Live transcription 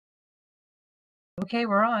Okay,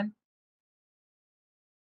 we're on.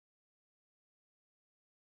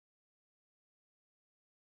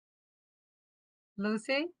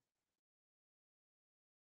 Lucy?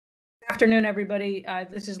 Good afternoon, everybody.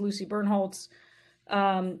 This is Lucy Bernholtz.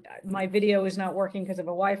 My video is not working because of a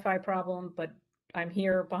Wi-Fi problem, but I'm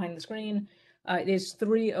here behind the screen. It is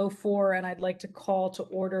 3:04, and I'd like to call to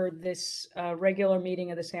order this regular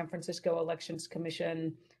meeting of the San Francisco Elections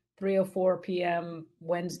Commission, 3:04 p.m.,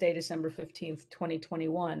 Wednesday, December 15th,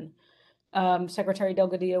 2021. Secretary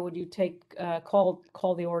Delgadillo, would you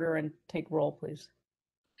call the order and take roll, please?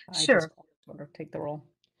 Sure. Take the roll.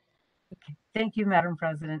 Okay. Thank you, Madam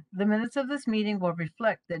President. The minutes of this meeting will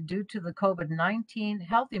reflect that due to the COVID-19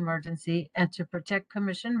 health emergency and to protect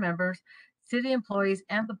commission members, city employees,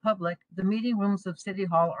 and the public, the meeting rooms of City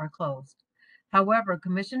Hall are closed. However,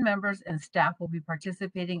 commission members and staff will be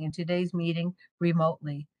participating in today's meeting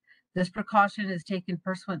remotely. This precaution is taken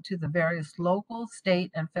pursuant to the various local,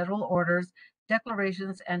 state, and federal orders,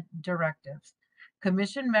 declarations, and directives.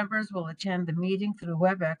 Commission members will attend the meeting through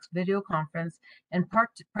WebEx video conference and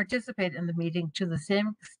participate in the meeting to the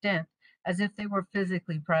same extent as if they were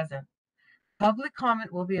physically present. Public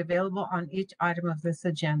comment will be available on each item of this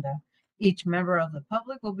agenda. Each member of the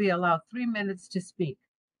public will be allowed 3 minutes to speak.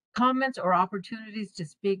 Comments or opportunities to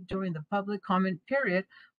speak during the public comment period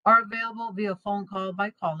are available via phone call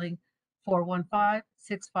by calling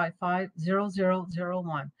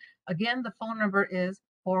 415-655-0001. Again, the phone number is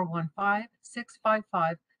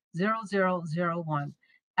 415-655-0001.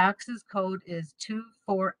 Access code is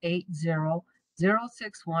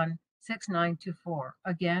 2480-061-6924.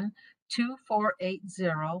 Again,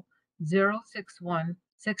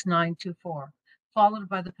 2480-061-6924, followed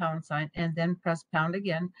by the pound sign, and then press pound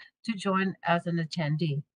again to join as an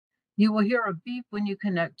attendee. You will hear a beep when you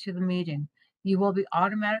connect to the meeting. You will be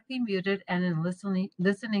automatically muted and in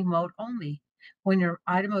listening mode only. When your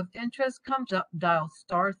item of interest comes up, dial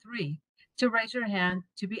 *3 to raise your hand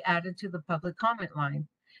to be added to the public comment line.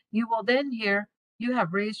 You will then hear, "You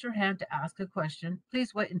have raised your hand to ask a question.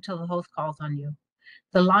 Please wait until the host calls on you."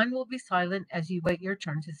 The line will be silent as you wait your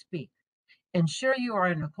turn to speak. Ensure you are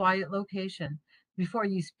in a quiet location. Before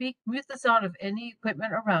you speak, mute the sound of any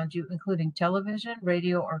equipment around you, including television,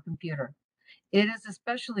 radio, or computer. It is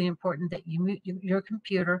especially important that you mute your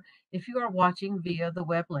computer if you are watching via the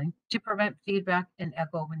web link to prevent feedback and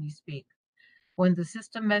echo when you speak. When the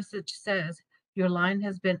system message says your line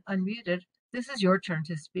has been unmuted, this is your turn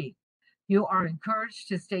to speak. You are encouraged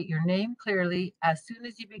to state your name clearly as soon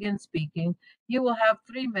as you begin speaking. You will have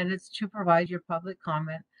 3 minutes to provide your public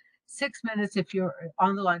comment, 6 minutes if you're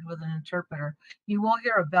on the line with an interpreter. You will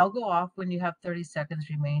hear a bell go off when you have 30 seconds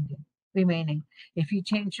remaining. If you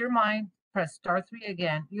change your mind, press *3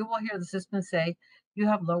 again. You will hear the system say you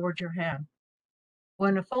have lowered your hand.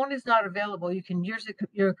 When a phone is not available, you can use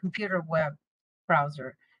your computer web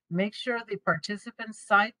browser. Make sure the participant's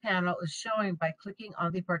side panel is showing by clicking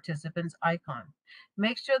on the participant's icon.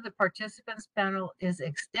 Make sure the participant's panel is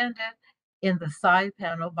extended in the side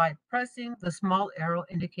panel by pressing the small arrow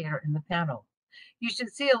indicator in the panel. You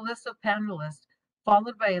should see a list of panelists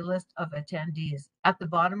followed by a list of attendees. At the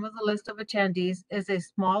bottom of the list of attendees is a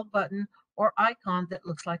small button or icon that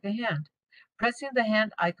looks like a hand. Pressing the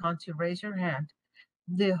hand icon to raise your hand.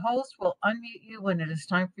 The host will unmute you when it is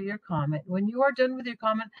time for your comment. When you are done with your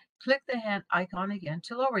comment, click the hand icon again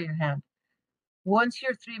to lower your hand. Once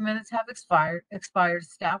your 3 minutes have expired,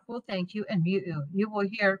 staff will thank you and mute you. You will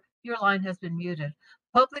hear your line has been muted.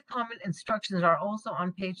 Public comment instructions are also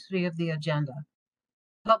on page 3 of the agenda.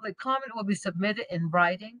 Public comment will be submitted in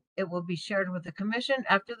writing. It will be shared with the commission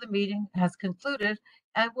after the meeting has concluded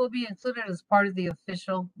and will be included as part of the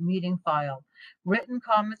official meeting file. Written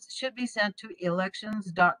comments should be sent to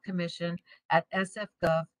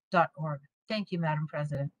elections.commission@sfgov.org. Thank you, Madam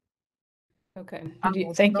President. Okay,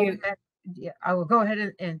 thank you. I will go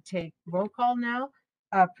ahead and take roll call now.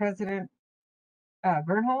 President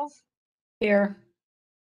Bernholz? Here.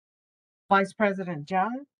 Vice President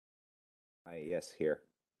Jung? Yes, here.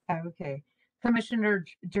 Okay. Commissioner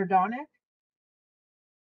Jordanek?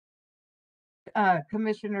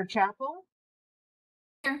 Commissioner Chapel?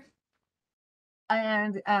 Here.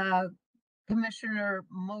 And Commissioner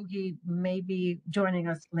Mogi may be joining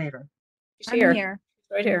us later. I'm here.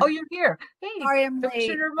 Right here. Oh, you're here. Hey, sorry, I'm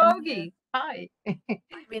Commissioner late. Mogi. Hi. I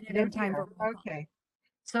made it in time for roll call. Okay.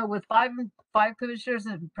 So with five commissioners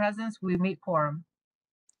in presence, we meet quorum.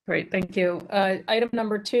 Great, thank you. Item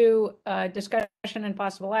number 2, discussion and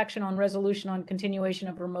possible action on resolution on continuation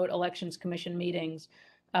of remote elections commission meetings.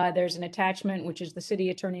 There's an attachment, which is the city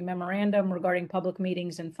attorney memorandum regarding public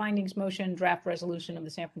meetings and findings motion, draft resolution of the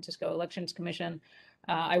San Francisco Elections Commission.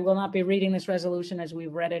 I will not be reading this resolution as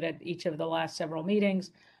we've read it at each of the last several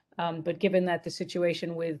meetings. But given that the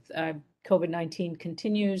situation with COVID-19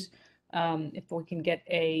 continues, if we can get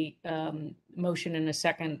a motion in a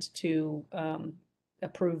second to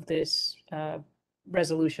approve this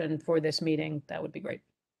resolution for this meeting, that would be great.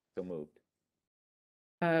 So moved.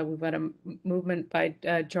 We've got a movement by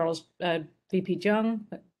Charles VP Jung.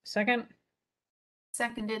 Second,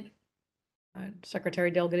 Seconded.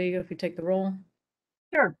 Secretary Delgadillo, if you take the roll.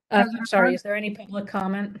 Sure. I'm President sorry, Byrne? is there any public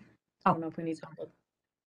comment? I Oh, don't know if we need public.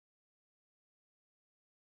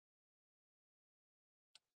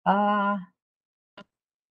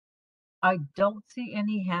 I don't see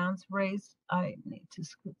any hands raised. I need to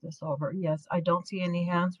scoot this over. Yes, I don't see any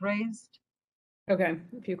hands raised. Okay,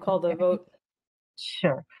 if you call the Okay. vote,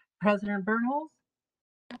 Sure. President Bernholz,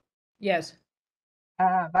 yes.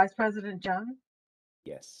 Vice President Jung,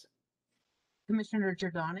 Yes. Commissioner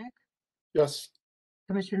Jordanik, Yes.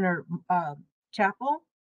 Commissioner Chapel,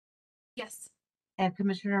 Yes. and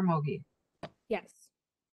Commissioner Mogi. Yes.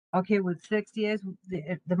 Okay, with 6 yeas,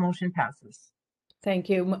 the motion passes. Thank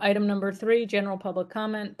you. Item number 3, general public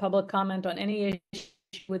comment. Public comment on any issue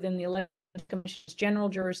within the Election Commission's general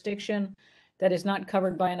jurisdiction that is not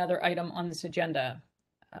covered by another item on this agenda.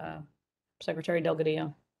 Secretary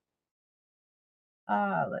Delgadillo.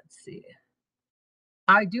 Let's see.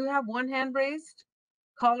 I do have one hand raised.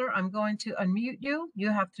 Caller, I'm going to unmute you.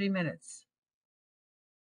 You have 3 minutes.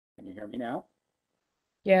 Can you hear me now?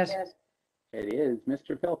 Yes. It is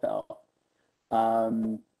Mr. Pilpel.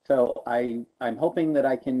 So I'm hoping that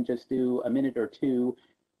I can just do a minute or two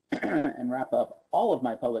and wrap up all of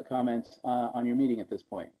my public comments on your meeting at this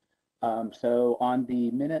point. So on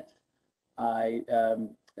the minutes, I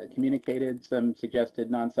communicated some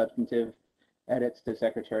suggested non-substantive edits to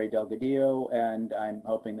Secretary Delgadillo, and I'm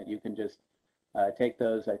hoping that you can just take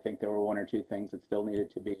those. I think there were 1 or 2 things that still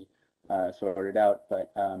needed to be sorted out,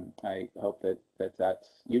 but I hope that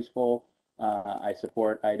that's useful. I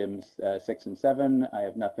support items 6 and 7. I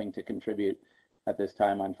have nothing to contribute at this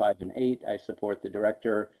time on 5 and 8. I support the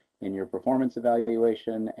director in your performance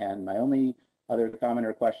evaluation, and my only other comment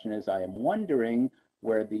or question is I am wondering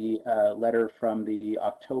where the letter from the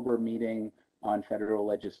October meeting on federal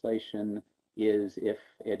legislation is. If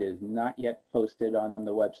it is not yet posted on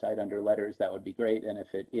the website under letters, that would be great, and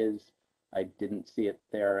if it is, I didn't see it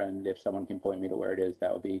there, and if someone can point me to where it is,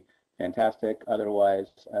 that would be fantastic. Otherwise,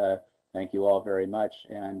 thank you all very much,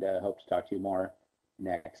 and hope to talk to you more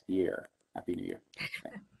next year. Happy New Year.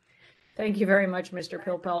 Thank you very much, Mr.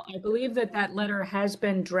 Pilpel. I believe that letter has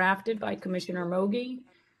been drafted by Commissioner Mogi.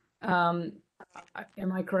 Am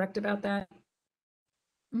I correct about that?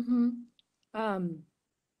 Mm-hmm.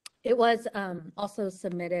 It was also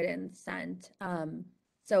submitted and sent.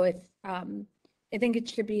 So if I think it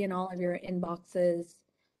should be in all of your inboxes.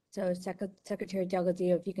 So Secretary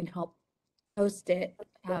Delgadillo, if you can help post it,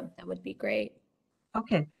 that would be great.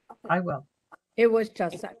 Okay, I will. It was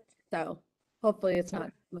just sent, so hopefully it's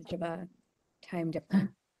not much of a time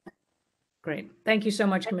difference. Great. Thank you so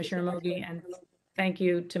much, Commissioner Mogi, and thank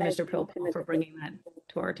you to Mr. Pilpel for bringing that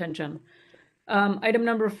to our attention. Item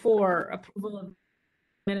number 4, approval of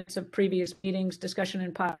minutes of previous meetings, discussion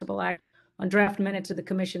and possible act on draft minutes of the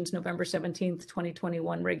Commission's November 17th,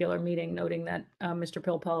 2021 regular meeting, noting that Mr.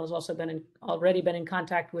 Pilpel has also already been in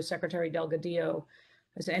contact with Secretary Delgadillo.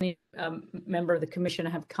 Does any member of the Commission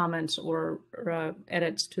have comments or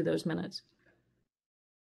edits to those minutes?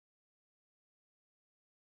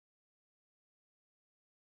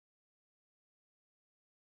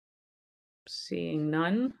 Seeing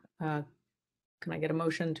none, can I get a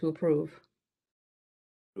motion to approve?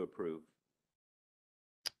 To approve.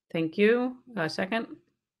 Thank you. Second?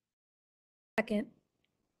 Second.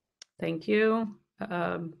 Thank you.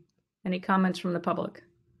 Any comments from the public?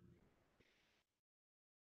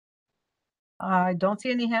 I don't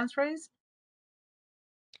see any hands raised.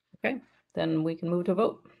 Okay, then we can move to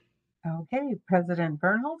vote. Okay, President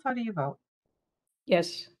Bernholz, how do you vote?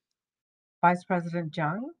 Yes. Vice President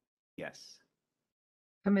Jung, Yes.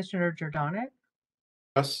 Commissioner Jordanik,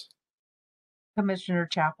 Yes. Commissioner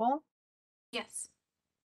Chapel, Yes.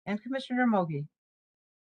 and Commissioner Mogi.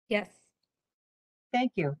 Yes.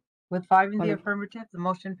 Thank you. With 5 in the Wonderful. affirmative, the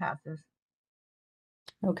motion passes.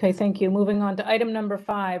 Okay, thank you. Moving on to item number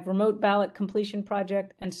 5, remote ballot completion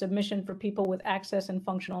project and submission for people with access and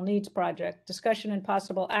functional needs project. Discussion and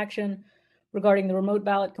possible action regarding the remote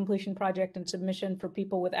ballot completion project and submission for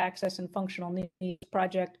people with access and functional needs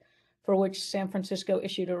project, for which San Francisco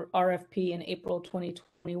issued a RFP in April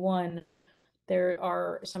 2021. There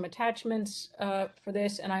are some attachments for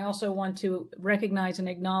this, and I also want to recognize and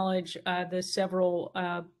acknowledge the several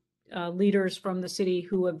leaders from the city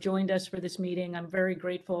who have joined us for this meeting. I'm very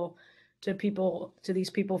grateful to these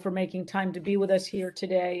people for making time to be with us here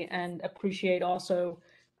today, and appreciate also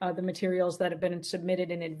the materials that have been submitted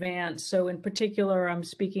in advance. So in particular, I'm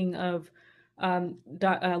speaking of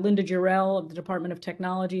Linda Jarrell of the Department of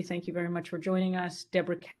Technology. Thank you very much for joining us.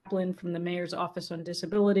 Deborah Kaplan from the Mayor's Office on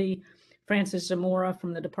Disability, Francis Zamora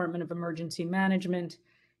from the Department of Emergency Management,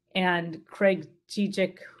 and Craig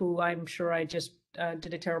Zijic, who I'm sure I just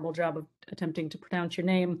did a terrible job of attempting to pronounce your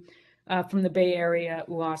name, from the Bay Area,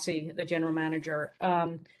 UASI, the general manager.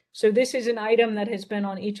 So this is an item that has been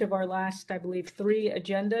on each of our last, I believe, 3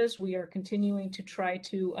 agendas. We are continuing to try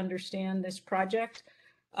to understand this project.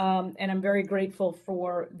 And I'm very grateful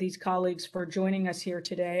for these colleagues for joining us here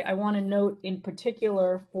today. I want to note in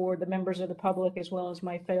particular for the members of the public as well as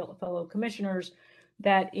my fellow commissioners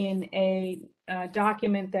that in a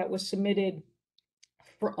document that was submitted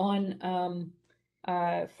from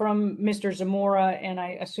Mr. Zamora and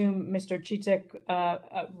I assume Mr. Chitek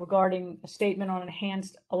regarding a statement on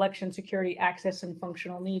enhanced election security access and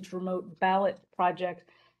functional needs remote ballot project,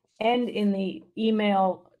 and in the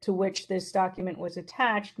email to which this document was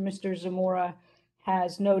attached, Mr. Zamora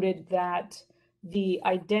has noted that the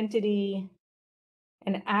identity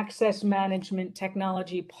and access management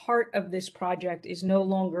technology part of this project is no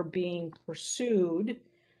longer being pursued.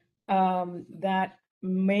 That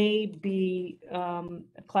may be a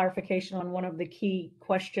clarification on one of the key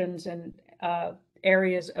questions and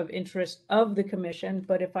areas of interest of the commission.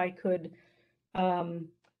 But if I could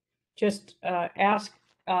just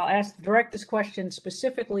direct this question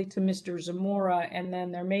specifically to Mr. Zamora, and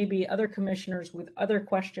then there may be other commissioners with other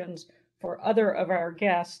questions for other of our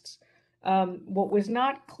guests. What was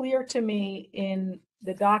not clear to me in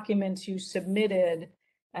the documents you submitted,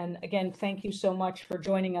 and again, thank you so much for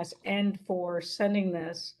joining us and for sending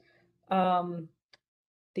this. The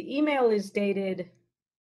email is dated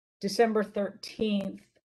December 13th.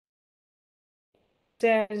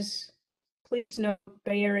 Says, please note,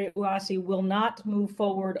 Bay Area UASI will not move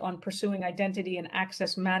forward on pursuing identity and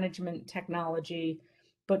access management technology,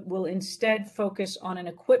 but will instead focus on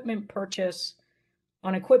equipment purchases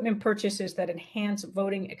that enhance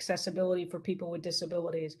voting accessibility for people with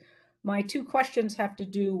disabilities. My 2 questions have to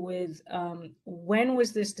do with when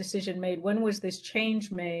was this decision made? When was this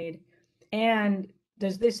change made? And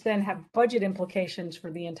does this then have budget implications for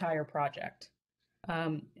the entire project?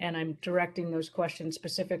 And I'm directing those questions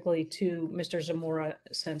specifically to Mr. Zamora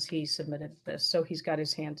since he submitted this. So he's got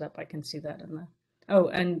his hands up. I can see that in the. Oh,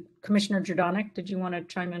 and Commissioner Jordanek, did you want to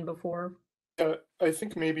chime in before? I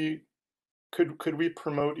think maybe could we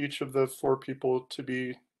promote each of the 4 people to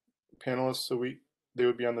be panelists so they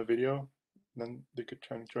would be on the video, then they could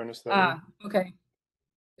try and join us that way. Okay.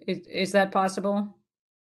 Is that possible?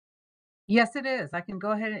 Yes, it is. I can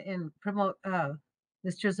go ahead and promote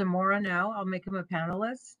Mr. Zamora now. I'll make him a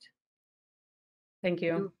panelist. Thank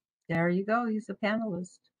you. There you go. He's a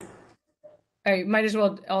panelist. I might as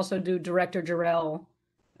well also do Director Jarrell,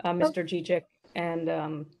 Mr. Zijic,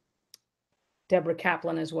 and Deborah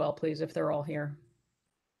Kaplan as well, please, if they're all here.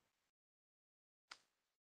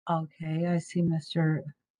 Okay, I see Mr.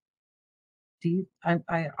 D.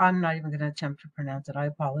 I'm not even going to attempt to pronounce it. I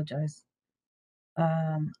apologize.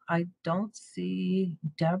 I don't see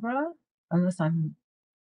Deborah unless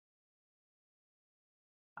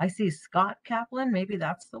I see Scott Kaplan. Maybe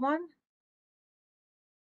that's the one.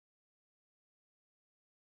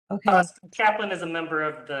 Okay. Kaplan is a member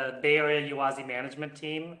of the Bay Area UASI management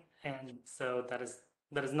team, and so that is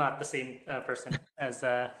not the same person as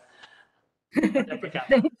Deborah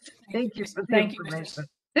Kaplan. Thank you for the Thank you, information.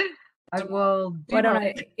 I will. Why don't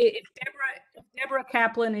if Deborah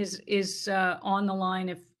Kaplan is on the line,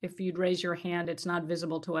 if you'd raise your hand, it's not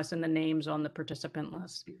visible to us in the names on the participant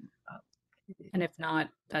list. And if not,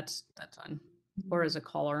 that's on, or as a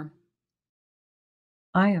caller.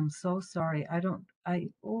 I am so sorry.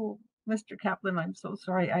 Oh, Mr. Kaplan, I'm so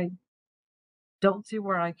sorry. I don't see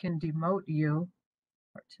where I can demote you.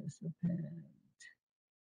 Participant.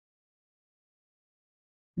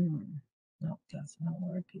 No, that's not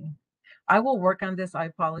working. I will work on this. I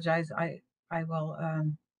apologize. I will.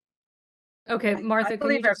 Okay, Martha, I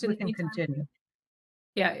believe we can continue.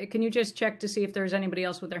 Yeah, can you just check to see if there's anybody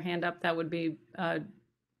else with their hand up? That would be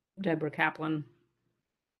Deborah Kaplan,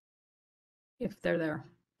 if they're there.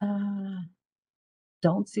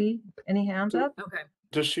 Don't see any hands up. Okay.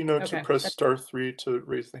 Does she know to press *3 to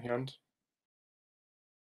raise the hand?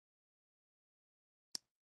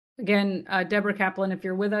 Again, Deborah Kaplan, if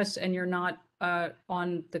you're with us and you're not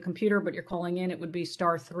on the computer, but you're calling in, it would be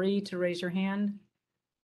 *3 to raise your hand.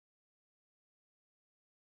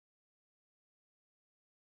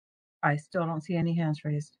 I still don't see any hands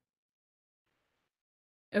raised.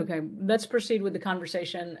 Okay, let's proceed with the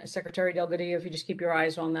conversation. Secretary Delgadillo, if you just keep your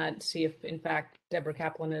eyes on that, see if in fact Deborah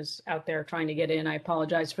Kaplan is out there trying to get in. I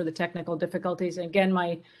apologize for the technical difficulties. Again,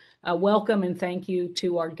 my welcome and thank you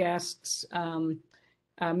to our guests.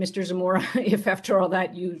 Mr. Zamora, if after all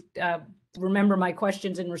that you remember my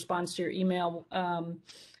questions in response to your email,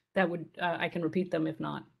 that would I can repeat them if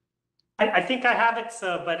not. I think I have it.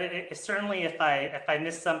 So, but certainly if I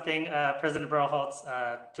missed something, President Burlholtz,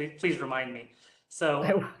 please remind me.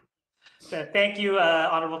 So thank you,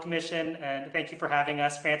 Honorable Commission, and thank you for having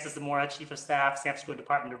us. Francis Zamora, Chief of Staff, San Francisco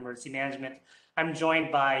Department of Emergency Management. I'm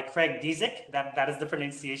joined by Craig Dzik, that is the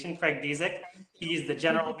pronunciation, Craig Dzik. He's the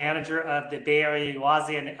General Manager of the Bay Area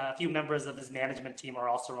UASI, and a few members of his management team are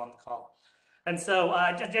also on the call. And so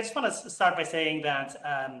I just want to start by saying that,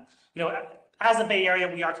 as a Bay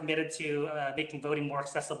Area, we are committed to making voting more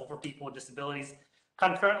accessible for people with disabilities.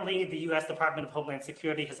 Concurrently, the U.S. Department of Homeland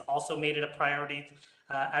Security has also made it a priority,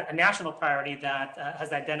 a national priority that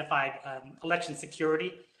has identified election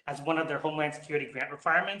security as one of their Homeland Security grant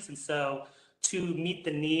requirements. And so to meet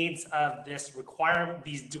the needs of this requirement,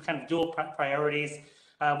 these kind of dual priorities,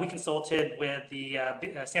 we consulted with the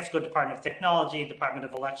San Francisco Department of Technology, Department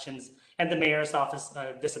of Elections, and the Mayor's Office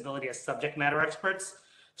of Disability as subject matter experts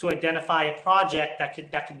to identify a project that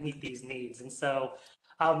could meet these needs. And so,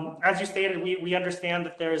 as you stated, we understand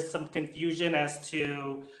that there is some confusion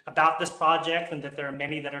about this project, and that there are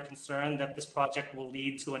many that are concerned that this project will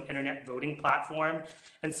lead to an internet voting platform.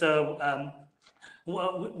 And so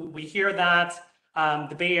we hear that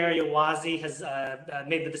the Bay Area WASI has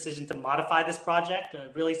made the decision to modify this project,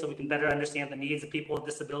 really so we can better understand the needs of people with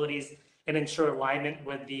disabilities and ensure alignment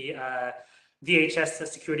with the DHS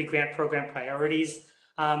Security Grant Program priorities.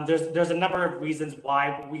 There's a number of reasons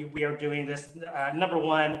why we are doing this. Number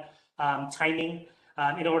one, timing.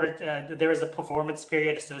 There is a performance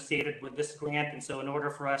period associated with this grant, and so in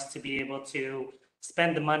order for us to be able to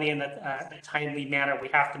spend the money in a timely manner, we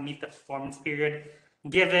have to meet the performance period.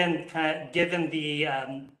 Given the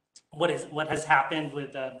what has happened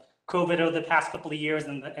with COVID over the past couple of years,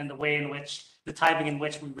 and the way in which the timing in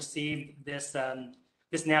which we received this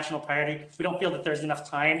national priority, we don't feel that there's enough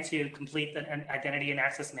time to complete an identity and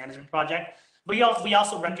access management project. But we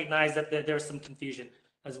also recognize that there's some confusion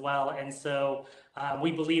as well, and so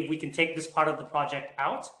we believe we can take this part of the project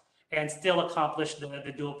out and still accomplish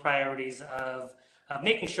the dual priorities of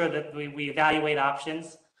making sure that we evaluate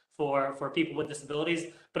options for people with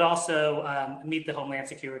disabilities, but also meet the Homeland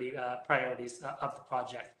Security priorities of the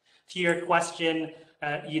project. To your question,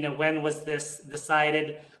 when was this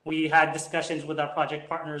decided? We had discussions with our project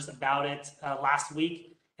partners about it last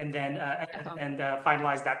week, and then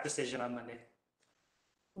finalized that decision on Monday.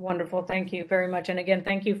 Wonderful, thank you very much. And again,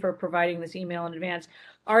 thank you for providing this email in advance.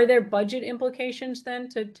 Are there budget implications then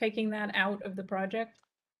to taking that out of the project?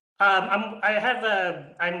 I'm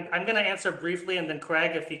going to answer briefly, and then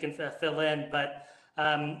Craig, if you can fill in. But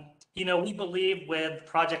we believe with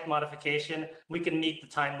project modification, we can meet the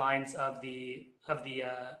timelines of the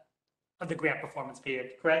grant performance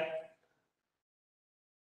period. Craig?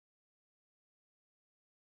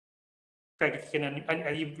 Craig, if you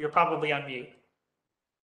can, you're probably on mute.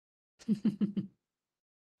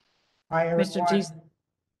 Hi, everyone. Mr. G.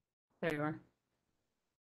 There you are.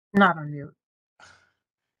 Not on mute.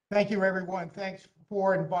 Thank you, everyone. Thanks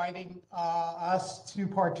for inviting us to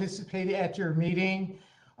participate at your meeting.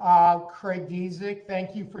 Craig Dzik,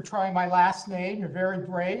 thank you for trying my last name. You're very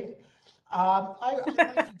brave. I'd like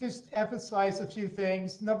to just emphasize a few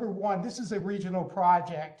things. Number one, this is a regional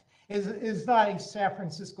project. It's not a San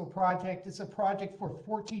Francisco project. It's a project for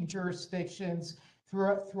 14 jurisdictions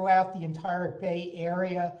throughout the entire Bay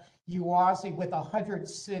Area, UASI, with 100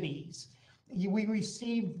 cities. We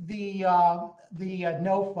received the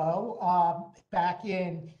NOFO back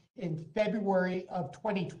in February of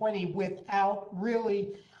 2020 without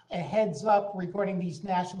really a heads up regarding these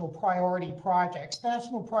national priority projects.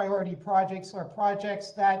 National priority projects are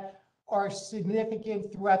projects that are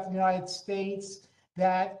significant throughout the United States,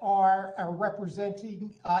 that are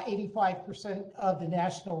representing 85% of the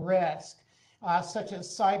national risk, such as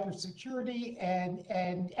cybersecurity.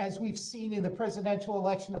 And as we've seen in the presidential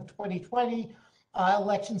election of 2020,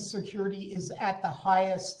 election security is at the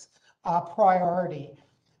highest priority.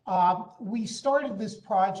 We started this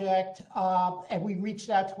project and we reached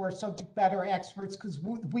out to our subject matter experts because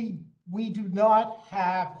we do not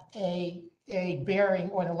have a bearing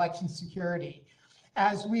on election security.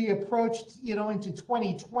 As we approached, into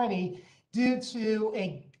 2020, due to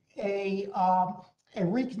a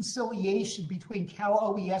reconciliation between Cal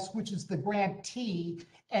OES, which is the grantee,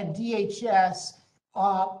 and DHS.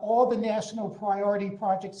 All the national priority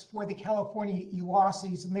projects for the California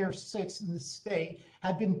UASIs, and there are 6 in the state,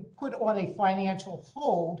 have been put on a financial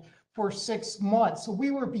hold for 6 months. So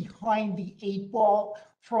we were behind the 8 ball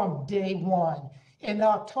from day one. In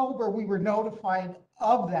October, we were notified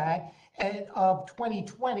of that of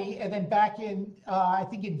 2020, and then back in, I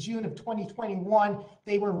think in June of 2021,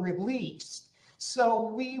 they were released. So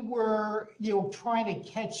we were, trying to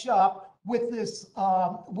catch up with this,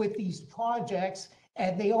 with these projects,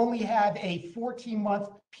 and they only have a 14-month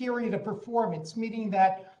period of performance, meaning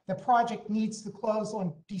that the project needs to close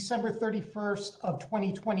on December 31st of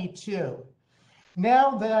 2022.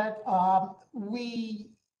 Now that we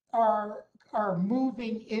are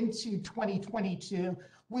moving into 2022,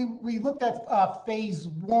 we looked at phase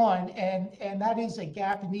 1, and that is a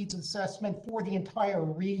gap in needs assessment for the entire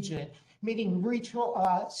region, meaning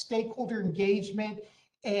regional stakeholder engagement,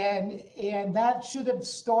 and that should have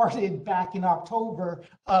started back in October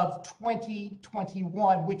of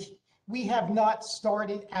 2021, which we have not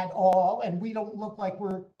started at all, and we don't look like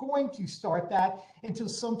we're going to start that until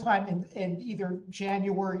sometime in either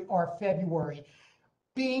January or February.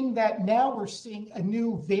 Being that now we're seeing a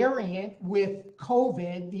new variant with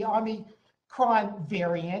COVID, the Omicron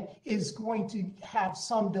variant is going to have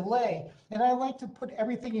some delay. And I like to put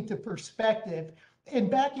everything into perspective.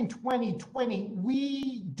 And back in 2020,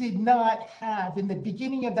 we did not have, in the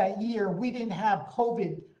beginning of that year, we didn't have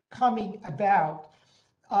COVID coming about.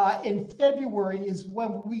 In February is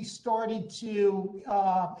when we started to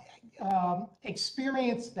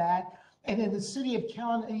experience that. And in the city of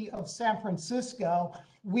county of San Francisco,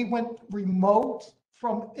 we went remote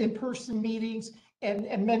from in-person meetings,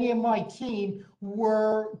 and many of my team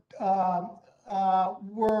were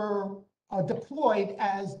deployed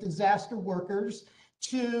as disaster workers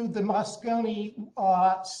to the Moscone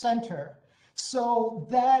Center. So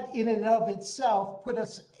that in and of itself put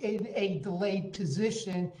us in a delayed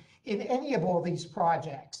position in any of all these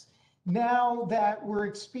projects. Now that we're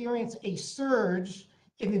experiencing a surge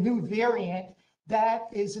in the new variant, that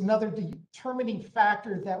is another determining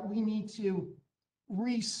factor that we need to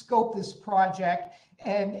rescope this project.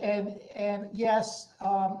 And yes,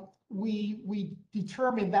 we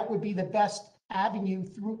determined that would be the best avenue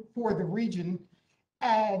for the region,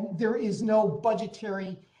 and there is no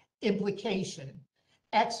budgetary implication.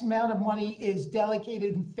 X amount of money is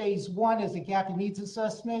delegated in phase 1 as a gap in needs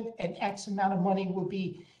assessment, and X amount of money will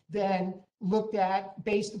be then looked at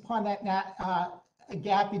based upon that a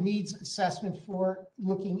gap in needs assessment for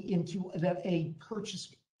looking into a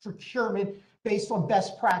purchase procurement based on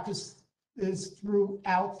best practices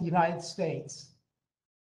throughout the United States.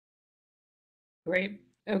 Great.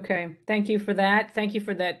 Okay. Thank you for that. Thank you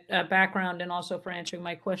for that background and also for answering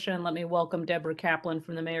my question. Let me welcome Deborah Kaplan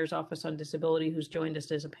from the Mayor's Office on Disability, who's joined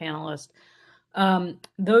us as a panelist.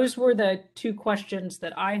 Those were the 2 questions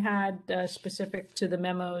that I had specific to the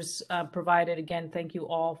memos provided. Again, thank you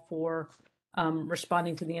all for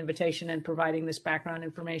responding to the invitation and providing this background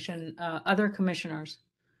information. Other commissioners?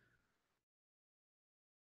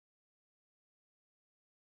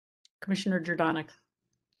 Commissioner Jordanek.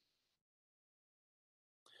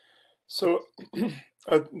 So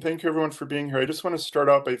thank you everyone for being here. I just want to start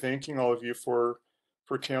out by thanking all of you for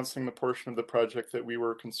canceling the portion of the project that we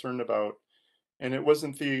were concerned about. And it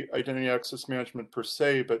wasn't the identity access management per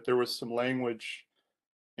se, but there was some language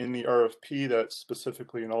in the RFP that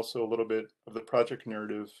specifically, and also a little bit of the project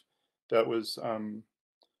narrative that was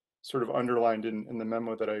sort of underlined in the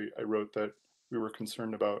memo that I wrote that we were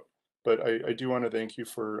concerned about. But I do want to thank you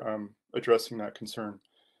for addressing that concern.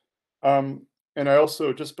 And I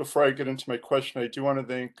also, just before I get into my question, I do want to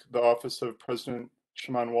thank the Office of President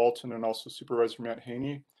Shaman Walton and also Supervisor Matt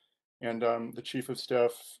Haney and the Chief of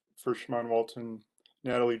Staff for Shaman Walton,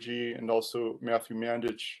 Natalie G, and also Matthew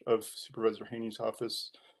Mandich of Supervisor Haney's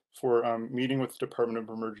office for meeting with the Department of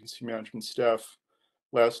Emergency Management staff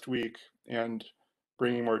last week and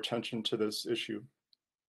bringing more attention to this issue.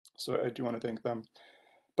 So I do want to thank them.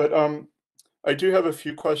 But I do have a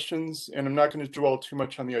few questions, and I'm not going to dwell too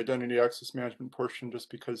much on the identity access management portion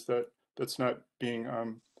just because that's not being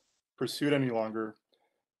pursued any longer.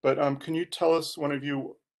 But can you tell us, one of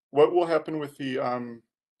you, what will happen with the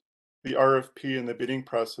RFP and the bidding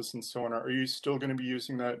process and so on? Are you still going to be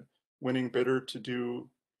using that winning bidder to do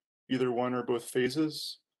either one or both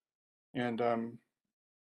phases? And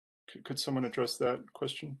could someone address that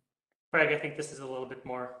question? Craig, I think this is a little bit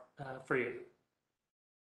more for you.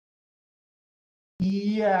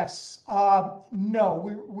 Yes,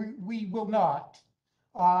 no, we will not.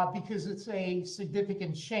 because it's a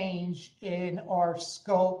significant change in our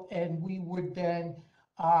scope, and we would then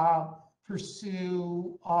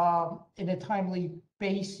pursue in a timely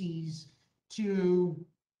basis to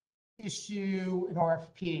issue an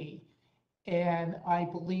RFP. And I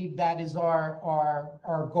believe that is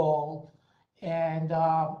our goal. And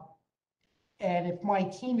if my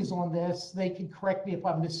team is on this, they can correct me if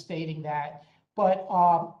I'm misstating that. But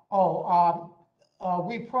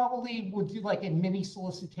we probably would do like a mini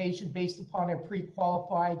solicitation based upon a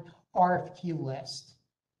pre-qualified RFQ list.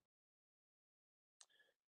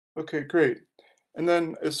 Okay, great. And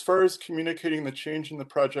then as far as communicating the change in the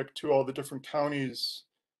project to all the different counties,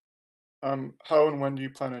 how and when do you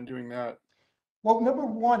plan on doing that? Well, number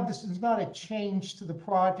one, this is not a change to the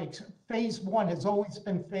project. Phase one has always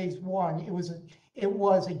been phase one. It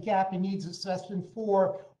was a gap in needs assessment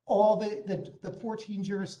for all the 14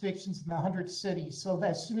 jurisdictions in the 100 cities. So that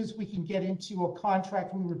as soon as we can get into a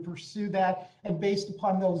contract, we would pursue that. And based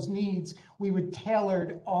upon those needs, we would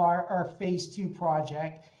tailor our phase two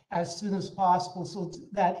project as soon as possible so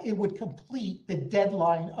that it would complete the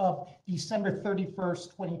deadline of December 31st,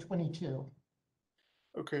 2022.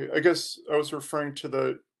 Okay, I guess I was referring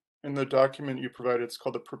to in the document you provided, it's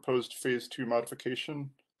called the proposed phase two modification.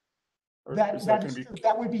 Or is that going to be?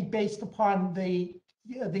 That would be based upon the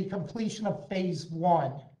completion of phase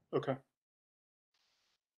one. Okay.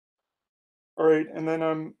 All right, and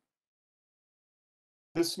then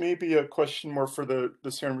this may be a question more for the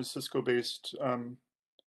San Francisco-based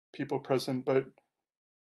people present, but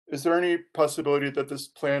is there any possibility that this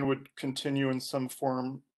plan would continue in some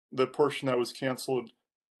form, the portion that was canceled?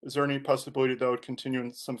 Is there any possibility that would continue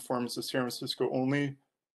in some form as a San Francisco only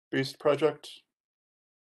based project?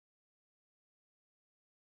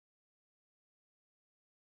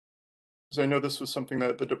 Because I know this was something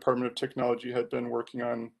that the Department of Technology had been working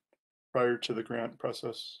on prior to the grant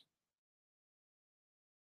process.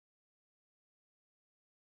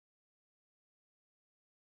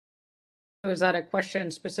 So is that a question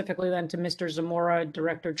specifically then to Mr. Zamora,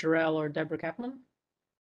 Director Jarrell, or Deborah Kaplan?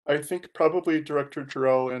 I think probably Director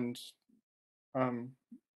Jarrell and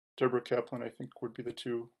Deborah Kaplan, I think, would be the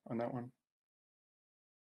two on that one.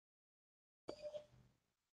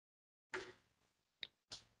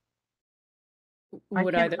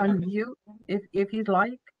 Would I can unmute if you'd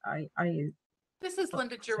like. This is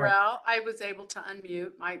Linda Sorry. Jarrell. I was able to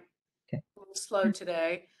unmute. A little slow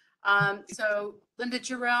today. So Linda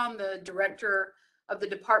Jarrell, I'm the director of the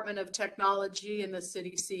Department of Technology and the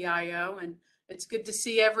city CIO, and it's good to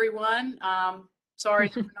see everyone. Sorry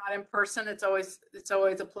that we're not in person. It's always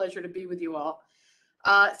a pleasure to be with you all.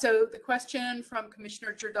 So the question from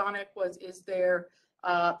Commissioner Jordanek was, is there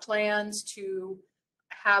plans to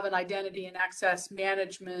have an identity and access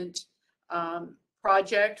management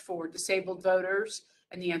project for disabled voters?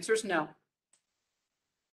 And the answer is no.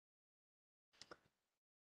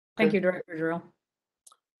 Thank you, Director Jarrell.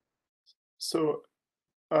 So,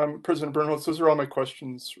 President Bernholz, those are all my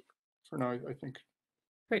questions for now, I think.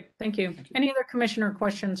 Great, thank you. Any other commissioner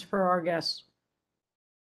questions for our guests?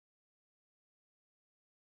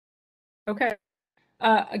 Okay.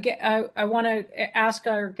 Again, I want to ask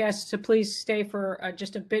our guests to please stay for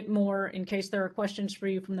just a bit more in case there are questions for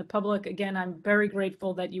you from the public. Again, I'm very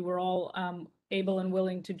grateful that you were all able and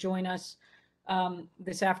willing to join us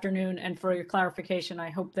this afternoon, and for your clarification. I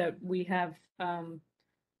hope that we have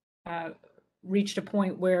reached a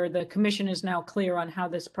point where the commission is now clear on how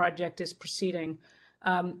this project is proceeding.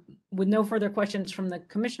 With no further questions from the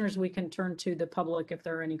commissioners, we can turn to the public if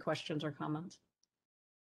there are any questions or comments.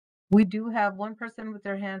 We do have one person with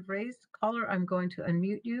their hand raised. Caller, I'm going to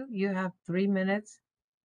unmute you. You have 3 minutes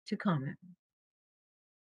to comment.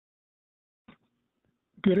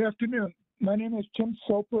 Good afternoon. My name is Tim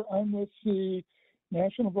Soper. I'm with the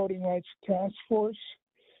National Voting Rights Task Force,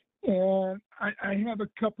 and I have a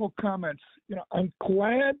couple comments. I'm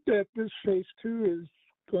glad that this phase 2 is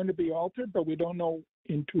going to be altered, but we don't know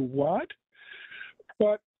into what.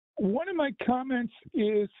 But one of my comments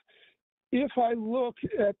is, if I look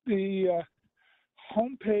at the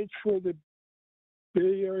homepage for the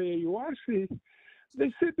Bay Area URC,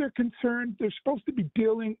 they said they're concerned, they're supposed to be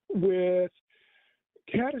dealing with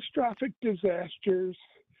catastrophic disasters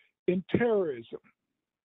and terrorism.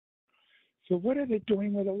 So what are they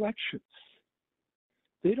doing with elections?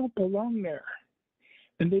 They don't belong there,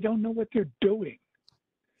 and they don't know what they're doing.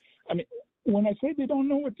 I mean, when I say they don't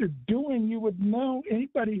know what they're doing, you would know,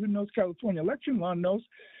 anybody who knows California election law knows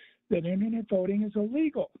that internet voting is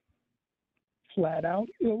illegal, flat out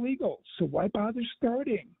illegal. So why bother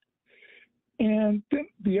starting? And then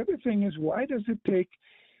the other thing is, why does it take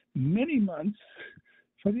many months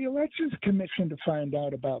for the Elections Commission to find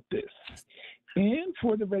out about this, and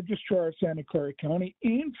for the Registrar of Santa Clara County,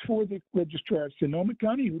 and for the Registrar of Sonoma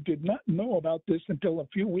County, who did not know about this until a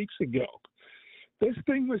few weeks ago. This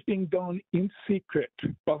thing was being done in secret,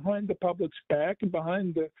 behind the public's back and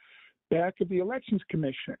behind the back of the Elections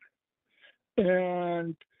Commission.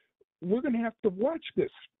 And we're going to have to watch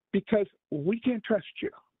this because we can't trust you.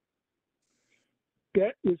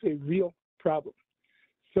 That is a real problem.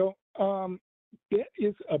 So that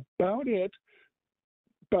is about it.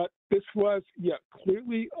 But this was,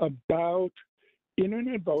 clearly about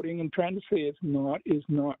internet voting, and trying to say it's not is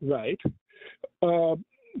not right.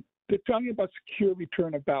 They're talking about secure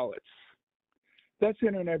return of ballots. That's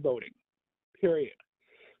internet voting, period.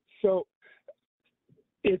 So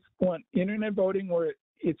it's one, internet voting where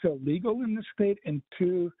it's illegal in the state, and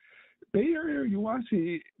two, Bay Area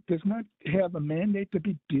UASI does not have a mandate to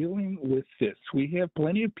be dealing with this. We have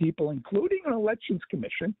plenty of people, including an elections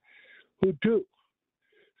commission, who do.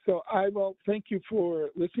 So I will thank you for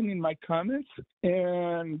listening to my comments,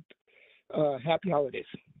 and happy holidays.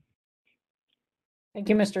 Thank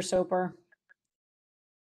you, Mr. Soper.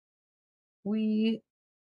 We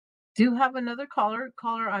do have another caller.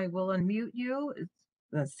 Caller, I will unmute you. It's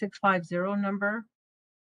the 650 number.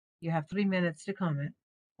 You have 3 minutes to comment.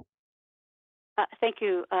 Thank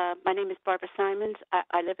you. My name is Barbara Simons.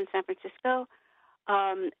 I live in San Francisco,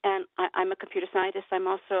 and I'm a computer scientist. I'm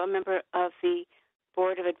also a member of the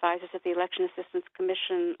Board of Advisors of the Election Assistance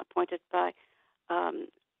Commission,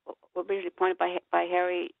 originally appointed by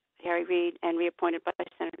Harry Reid and reappointed by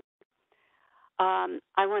Senator.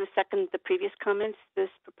 I want to second the previous comments. This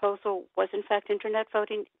proposal was in fact internet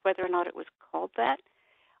voting, whether or not it was called that.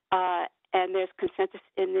 And there's consensus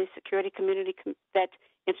in the security community that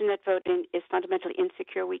internet voting is fundamentally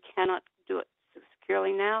insecure. We cannot do it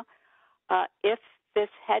securely now. If this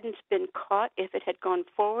hadn't been caught, if it had gone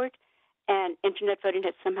forward and internet voting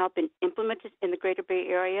had somehow been implemented in the greater Bay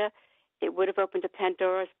Area, it would have opened a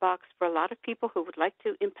Pandora's box for a lot of people who would like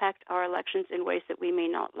to impact our elections in ways that we may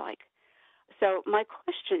not like. So my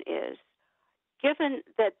question is, given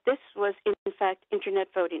that this was in fact internet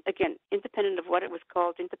voting, again, independent of what it was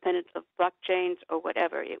called, independent of blockchains or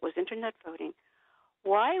whatever, it was internet voting,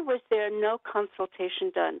 why was there no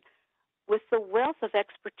consultation done with the wealth of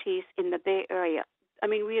expertise in the Bay Area? I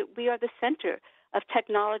mean, we are the center of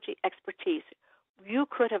technology expertise. You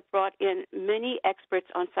could have brought in many experts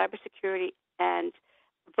on cybersecurity and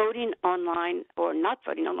voting online, or not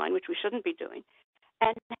voting online, which we shouldn't be doing,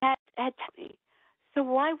 and had me. So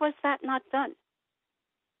why was that not done?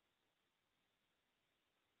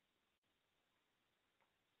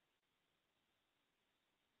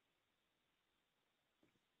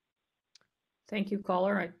 Thank you,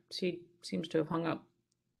 caller. She seems to have hung up.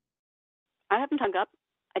 I haven't hung up.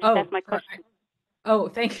 I just asked my question. Oh,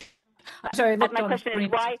 thank you. I'm sorry. I looked my on the question screen.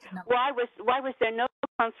 is why was there no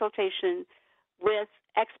consultation with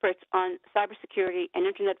experts on cybersecurity and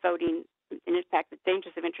internet voting, and in fact the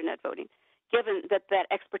dangers of internet voting, given that that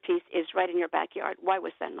expertise is right in your backyard? Why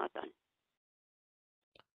was that not done?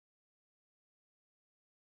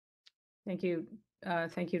 Thank you.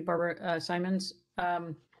 Thank you, Barbara Simons.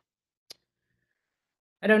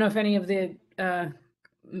 I don't know if any of the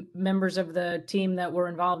members of the team that were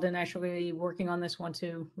involved in actually working on this want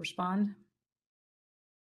to respond.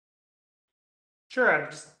 Sure, I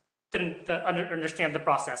just didn't understand the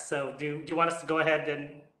process. So do you want us to go ahead and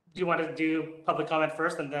do you want to do public comment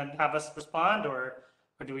first and then have us respond, or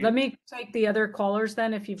do we? Let me take the other callers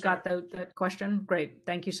then, if you've got that question. Great.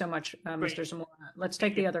 Thank you so much, Mr. Zamora. Let's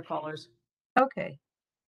take the other callers. Okay.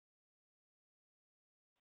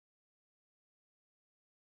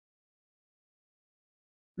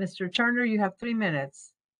 Mr. Turner, you have 3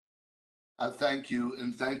 minutes. Thank you,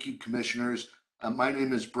 and thank you, commissioners. My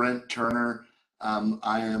name is Brent Turner.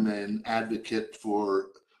 I am an advocate for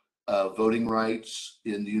voting rights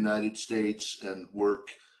in the United States and work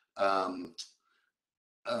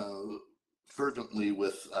fervently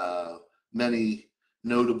with many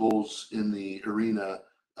notables in the arena,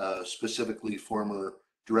 specifically former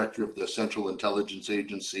director of the Central Intelligence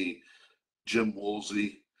Agency, Jim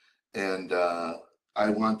Woolsey, and I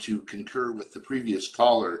want to concur with the previous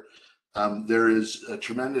caller. There is a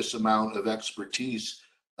tremendous amount of expertise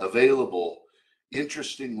available.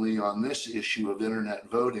 Interestingly, on this issue of internet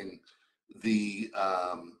voting, the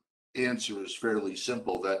answer is fairly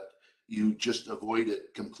simple, that you just avoid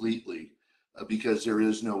it completely because there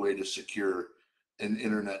is no way to secure an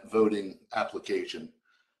internet voting application.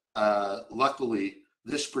 Luckily,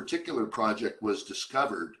 this particular project was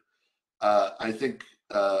discovered, I think,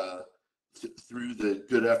 through the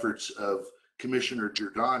good efforts of Commissioner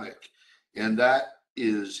Jordanic, and that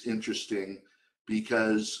is interesting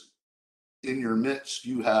because in your midst,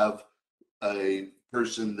 you have a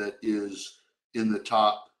person that is in the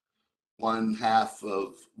top 1/2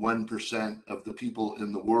 of 1% of the people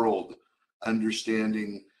in the world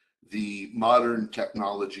understanding the modern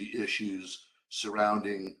technology issues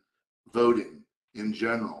surrounding voting in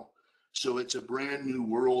general. So it's a brand new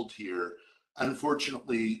world here.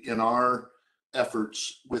 Unfortunately, in our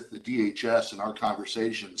efforts with the DHS and our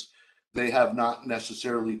conversations, they have not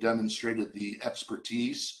necessarily demonstrated the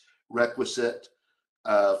expertise requisite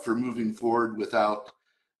for moving forward without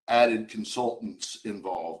added consultants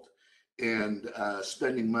involved, and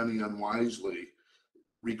spending money unwisely,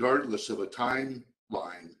 regardless of a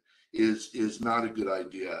timeline, is not a good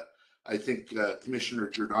idea. I think Commissioner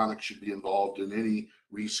Jordanek should be involved in any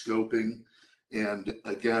rescoping. And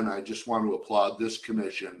again, I just want to applaud this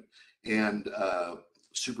commission and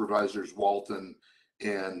Supervisors Walton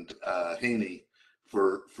and Haney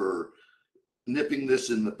for nipping this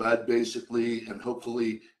in the bud, basically, and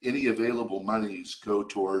hopefully any available monies go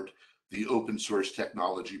toward the open source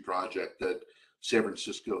technology project that San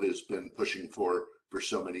Francisco has been pushing for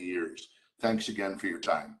so many years. Thanks again for your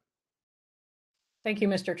time. Thank you,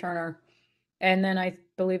 Mr. Turner. And then I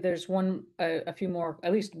believe there's a few more,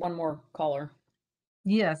 at least one more caller.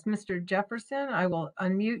 Yes, Mr. Jefferson, I will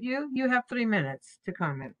unmute you. You have 3 minutes to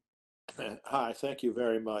comment. Hi, thank you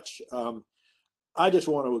very much. I just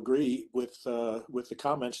want to agree with the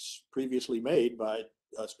comments previously made by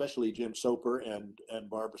especially Jim Soper and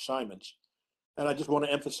Barbara Simons. And I just want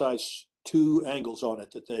to emphasize 2 angles on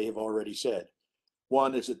it that they have already said.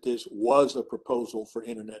 One is that this was a proposal for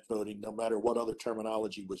internet voting, no matter what other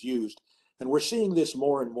terminology was used. And we're seeing this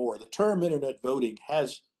more and more. The term internet voting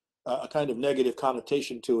has a kind of negative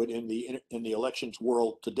connotation to it in the elections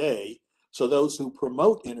world today. So those who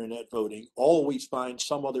promote internet voting always find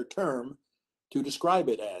some other term to describe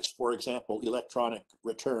it as, for example, electronic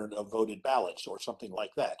return of voted ballots or something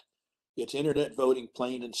like that. It's internet voting,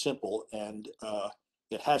 plain and simple, and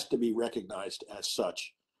it has to be recognized as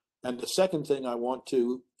such. And the second thing I want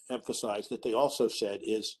to emphasize that they also said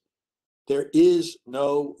is there is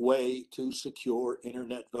no way to secure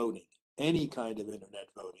internet voting, any kind of internet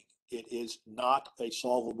voting. It is not a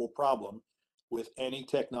solvable problem with any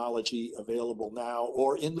technology available now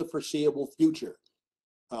or in the foreseeable future.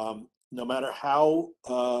 No matter how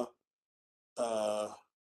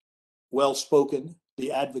well-spoken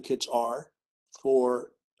the advocates are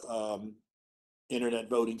for internet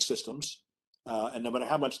voting systems, and no matter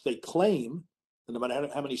how much they claim, and no matter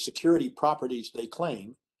how many security properties they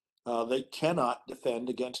claim, they cannot defend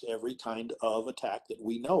against every kind of attack that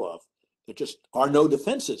we know of. There just are no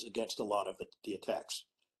defenses against a lot of the attacks.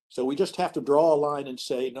 So we just have to draw a line and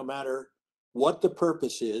say, no matter what the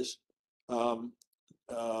purpose is,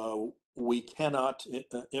 we cannot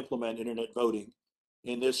implement internet voting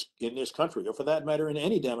in this country, or for that matter, in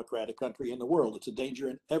any democratic country in the world. It's a danger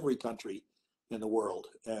in every country in the world,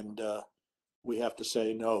 and we have to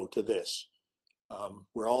say no to this.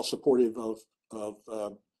 We're all supportive of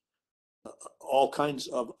all kinds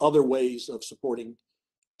of other ways of supporting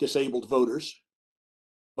disabled voters,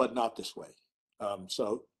 but not this way.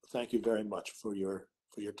 So thank you very much for your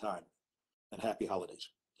time, and happy holidays.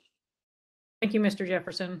 Thank you, Mr.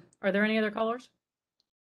 Jefferson. Are there any other callers?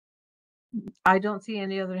 I don't see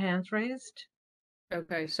any other hands raised.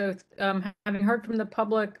 Okay, so having heard from the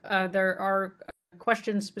public, there are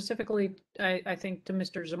questions specifically, I think, to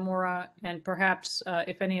Mr. Zamora, and perhaps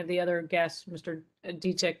if any of the other guests, Mr.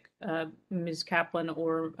 Dietrich, Ms. Kaplan,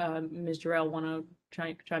 or Ms. Jarrell want to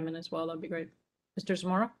chime in as well, that'd be great. Mr.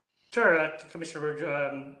 Zamora? Sure,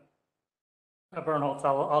 Commissioner Bernholtz,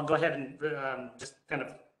 I'll go ahead and just kind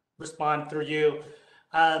of respond through you.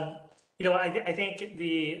 You know, I think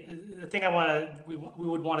the thing we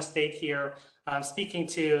would want to state here, speaking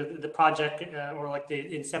to the project or like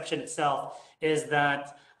the inception itself, is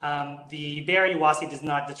that the Bay Area WASI does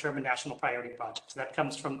not determine national priority projects. That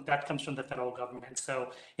comes from the federal government.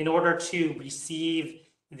 So in order to receive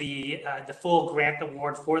the full grant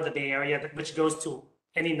award for the Bay Area, which goes to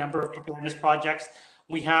any number of performance projects,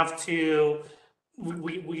 we have to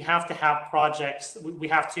have projects. We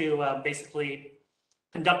have to basically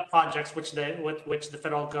conduct projects which the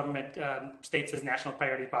federal government states as national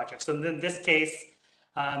priority projects. So in this case,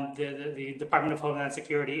 the Department of Homeland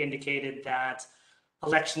Security indicated that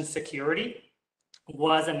election security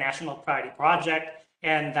was a national priority project,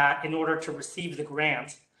 and that in order to receive the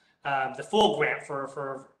grant, the full grant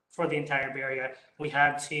for the entire Bay Area, we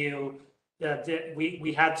had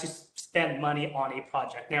to spend money on a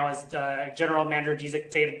project. Now, as General Manager Gizik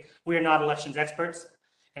stated, we are not elections experts,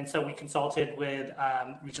 And so we consulted with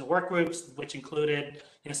regional work groups, which included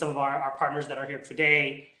some of our partners that are here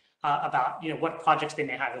today, about what projects they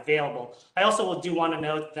may have available. I also do want to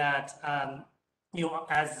note that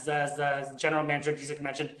as General Manager Giesecke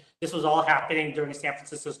mentioned, this was all happening during San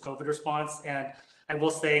Francisco's COVID response. And I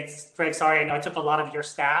will say, Greg, sorry, I know I took a lot of your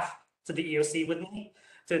staff to the EOC with me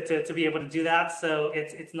to be able to do that. So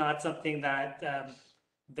it's not something that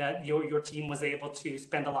that your team was able to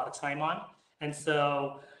spend a lot of time on. And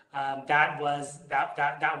so that was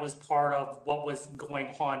part of what was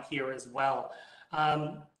going on here as well.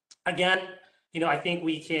 Again, I think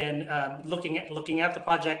we can looking at the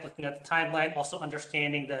project, looking at the timeline, also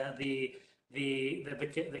understanding the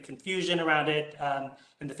confusion around it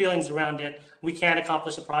and the feelings around it. We can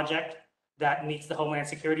accomplish a project that meets the Homeland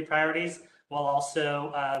Security priorities while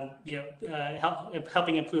also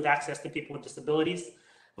helping improve access to people with disabilities.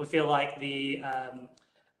 We feel like the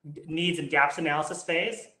needs and gaps analysis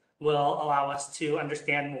phase will allow us to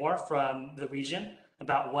understand more from the region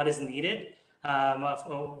about what is needed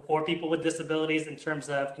for people with disabilities in terms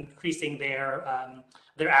of increasing their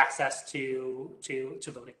access to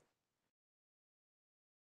voting.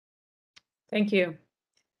 Thank you.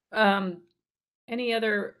 Any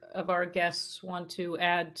other of our guests want to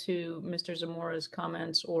add to Mr. Zamora's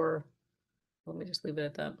comments, or let me just leave it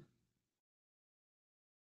at that?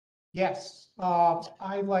 Yes,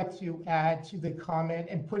 I'd like to add to the comment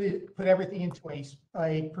and put everything into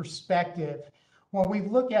a perspective. When we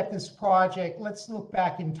look at this project, let's look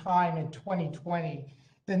back in time in 2020.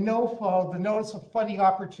 The NOFO, the Notice of Funding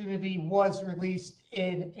Opportunity, was released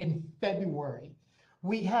in February.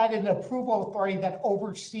 We had an approval authority that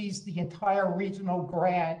oversees the entire regional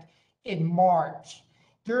grant in March.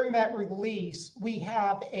 During that release, we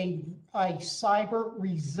have a cyber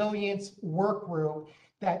resilience work group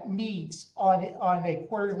that meets on a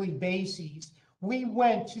quarterly basis. We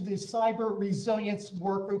went to the cyber resilience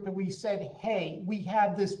work group and we said, hey, we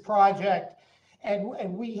have this project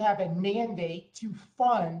and we have a mandate to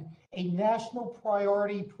fund a national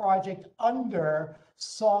priority project under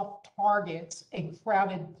soft targets and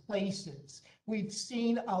crowded places. We've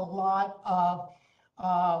seen a lot of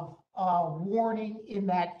warning in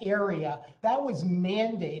that area. That was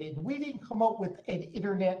mandated. We didn't come up with an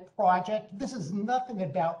internet project. This is nothing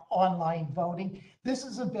about online voting. This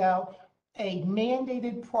is about a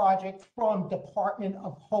mandated project from Department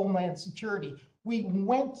of Homeland Security. We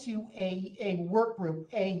went to a work group,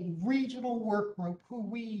 a regional work group who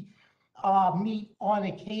we meet on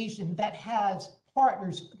occasion that has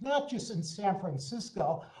partners, not just in San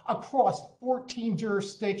Francisco, across 14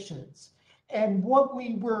 jurisdictions. And what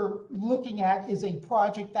we were looking at is a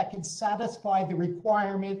project that can satisfy the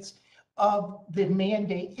requirements of the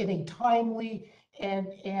mandate in a timely and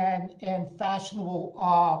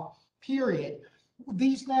fashionable period.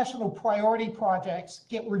 These national priority projects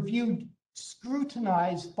get reviewed,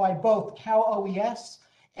 scrutinized by both Cal OES,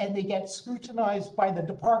 and they get scrutinized by the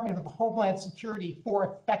Department of Homeland Security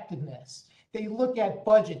for effectiveness. They look at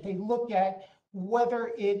budget, they look at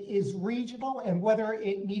whether it is regional and whether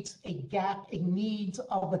it meets a gap in needs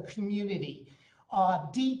of the community.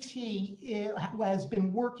 DT has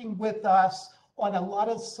been working with us on a lot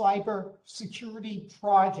of cyber security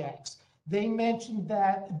projects. They mentioned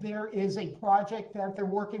that there is a project that they're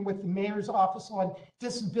working with the Mayor's Office on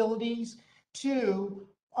Disabilities to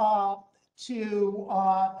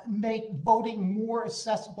make voting more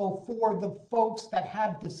accessible for the folks that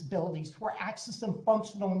have disabilities, for access and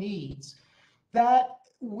functional needs. That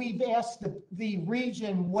we've asked the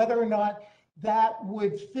region whether or not that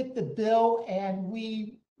would fit the bill, and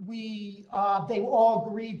they all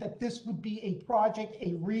agreed that this would be a project,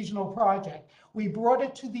 a regional project. We brought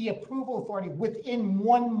it to the approval authority within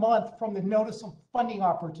 1 month from the notice of funding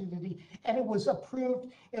opportunity, and it was approved.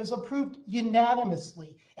 It was approved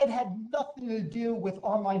unanimously. It had nothing to do with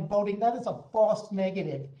online voting. That is a false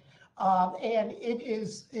negative, and it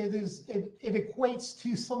equates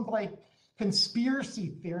to some like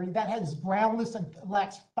conspiracy theory that has groundless and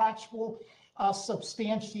lacks factual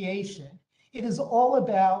substantiation. It is all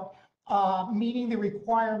about meeting the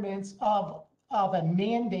requirements of a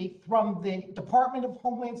mandate from the Department of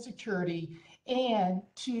Homeland Security and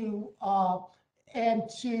to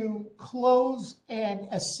close and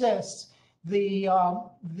assist the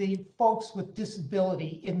folks with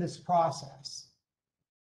disability in this process.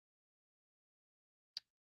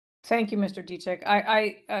 Thank you, Mr. Giesecke.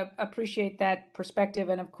 I appreciate that perspective,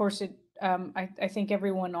 and of course, I think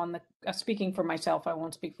everyone on the speaking for myself, I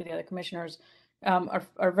won't speak for the other commissioners,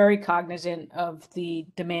 are very cognizant of the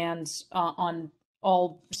demands on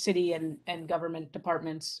all city and government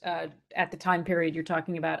departments at the time period you're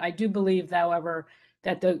talking about. I do believe, however,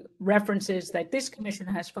 that the references that this commission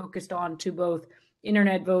has focused on to both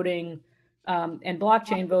internet voting and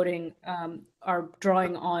blockchain voting are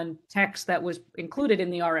drawing on text that was included in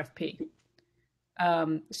the RFP.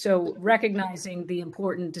 So recognizing the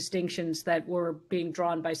important distinctions that were being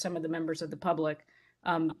drawn by some of the members of the public,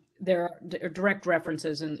 there are direct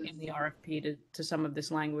references in the RFP to some of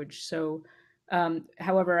this language. So,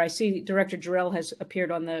 however, I see Director Jarrell has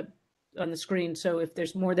appeared on the screen. So if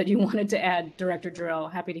there's more that you wanted to add, Director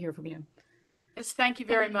Jarrell, happy to hear from you. Yes, thank you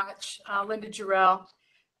very much, Linda Jarrell.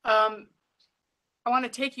 I want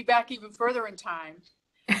to take you back even further in time.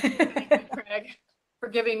 Thank you, Craig, for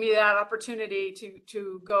giving me that opportunity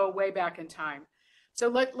to go way back in time. So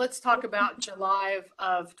let's talk about July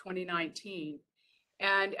of 2019.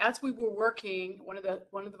 And as we were working, one of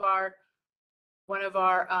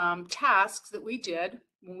our tasks that we did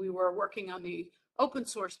when we were working on the open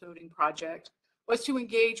source voting project was to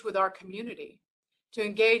engage with our community, to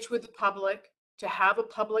engage with the public, to have a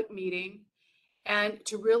public meeting, and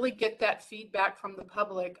to really get that feedback from the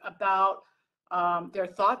public about their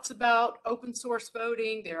thoughts about open source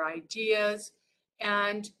voting, their ideas.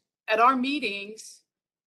 And at our meetings,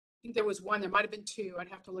 I think there was one, there might have been two, I'd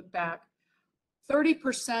have to look back.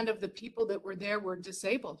 30% of the people that were there were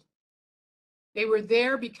disabled. They were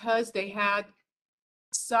there because they had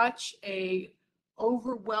such a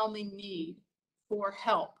overwhelming need for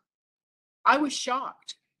help. I was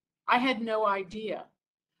shocked. I had no idea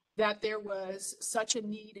that there was such a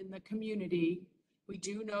need in the community. We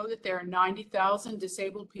do know that there are 90,000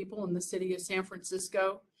 disabled people in the city of San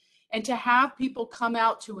Francisco, and to have people come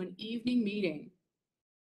out to an evening meeting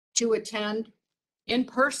to attend in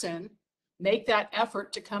person, make that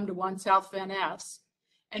effort to come to 1 South Van Ness,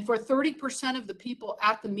 and for 30% of the people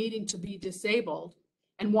at the meeting to be disabled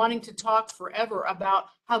and wanting to talk forever about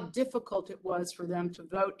how difficult it was for them to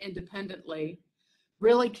vote independently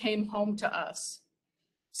really came home to us.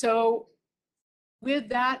 So with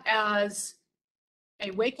that as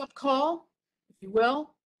a wake-up call, if you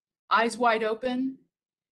will, eyes wide open,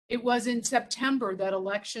 it was in September that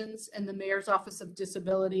Elections and the Mayor's Office of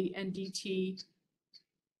Disability and DT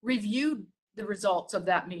reviewed the results of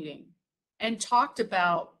that meeting and talked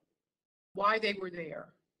about why they were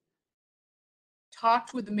there.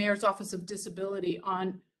 Talked with the Mayor's Office of Disability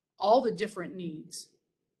on all the different needs,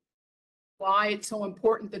 why it's so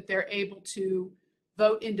important that they're able to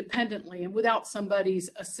vote independently and without somebody's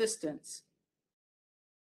assistance.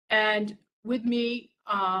 And with me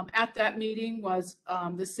at that meeting was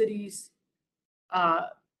the city's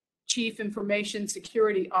Chief Information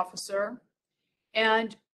Security Officer.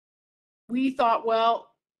 And we thought, well,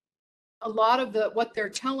 a lot of what they're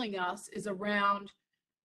telling us is around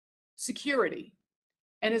security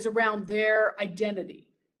and is around their identity.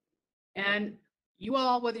 And you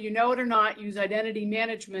all, whether you know it or not, use identity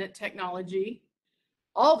management technology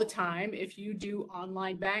all the time if you do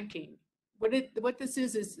online banking. What this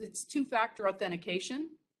is it's two-factor authentication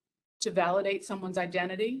to validate someone's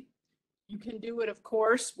identity. You can do it, of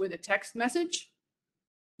course, with a text message.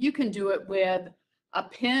 You can do it with a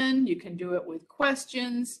PIN. You can do it with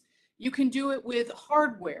questions. You can do it with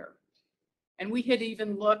hardware. And we had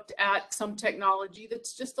even looked at some technology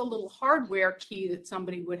that's just a little hardware key that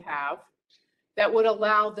somebody would have that would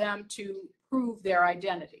allow them to prove their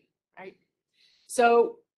identity, right?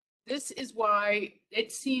 So this is why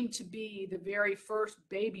it seemed to be the very first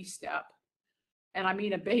baby step, and I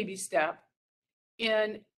mean a baby step,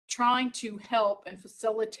 in trying to help and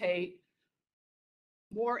facilitate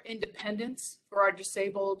more independence for our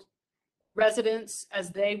disabled residents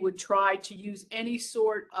as they would try to use any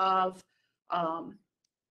sort of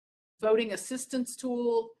voting assistance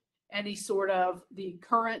tool, any sort of the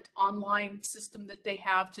current online system that they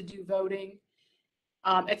have to do voting.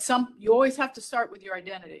 You always have to start with your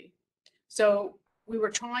identity. So we were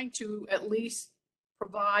trying to at least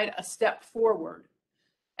provide a step forward.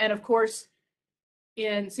 And of course,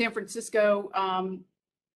 in San Francisco,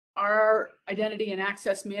 our identity and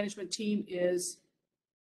access management team is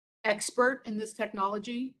expert in this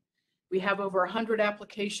technology. We have over 100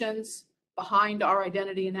 applications behind our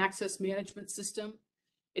identity and access management system.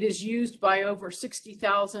 It is used by over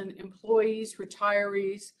 60,000 employees,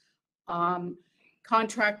 retirees,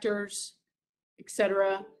 contractors,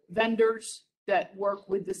 etc., vendors that work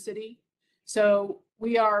with the city. So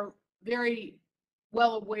we are very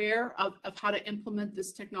well aware of how to implement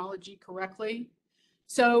this technology correctly.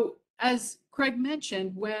 So as Craig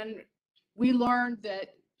mentioned, when we learned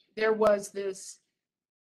that there was this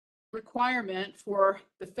requirement for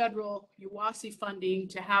the federal UASI funding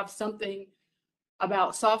to have something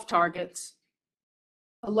about soft targets,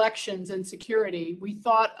 elections, and security, we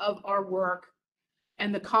thought of our work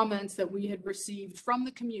and the comments that we had received from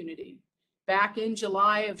the community back in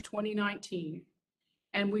July of 2019.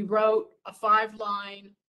 And we wrote a 5-line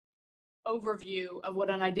overview of what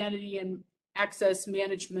an identity and access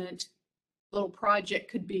management little project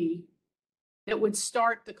could be that would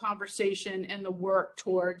start the conversation and the work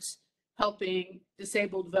towards helping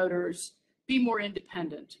disabled voters be more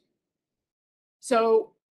independent.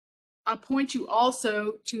 So I'll point you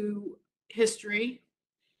also to history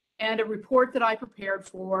and a report that I prepared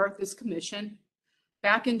for this commission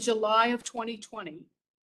back in July of 2020,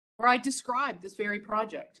 where I described this very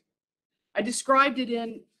project. I described it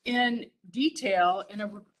in detail in a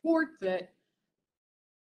report that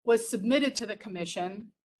was submitted to the commission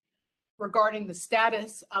regarding the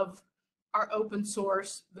status of our open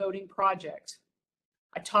source voting project.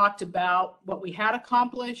 I talked about what we had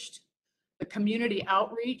accomplished, the community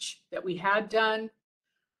outreach that we had done,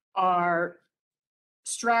 our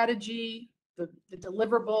strategy, the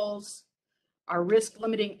deliverables, our risk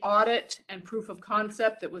limiting audit and proof of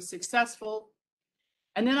concept that was successful.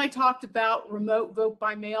 And then I talked about remote vote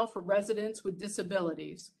by mail for residents with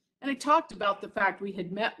disabilities. And I talked about the fact we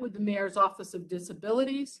had met with the Mayor's Office of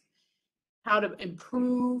Disabilities, how to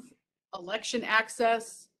improve election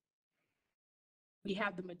access. We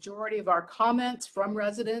had the majority of our comments from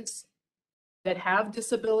residents that have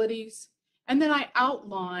disabilities. And then I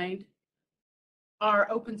outlined our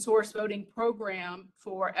open source voting program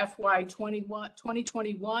for FY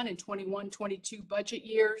 2021 and 21-22 budget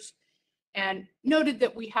years, and noted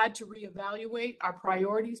that we had to reevaluate our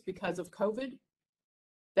priorities because of COVID,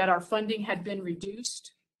 that our funding had been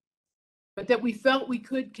reduced, but that we felt we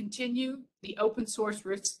could continue the open source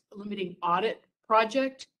risk limiting audit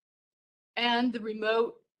project and the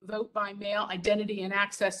remote vote by mail identity and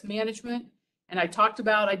access management. And I talked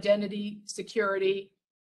about identity, security,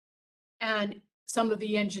 and some of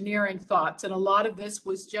the engineering thoughts. And a lot of this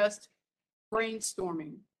was just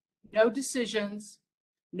brainstorming, no decisions,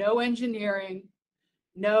 no engineering,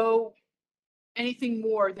 no anything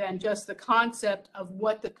more than just the concept of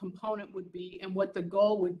what the component would be and what the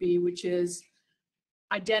goal would be, which is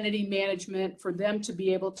identity management for them to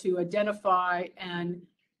be able to identify and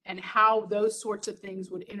how those sorts of things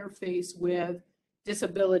would interface with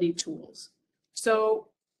disability tools. So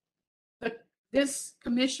this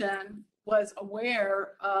commission was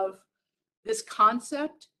aware of this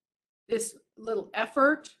concept, this little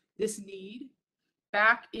effort, this need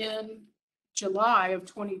back in July of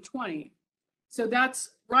 2020. So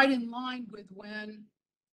that's right in line with when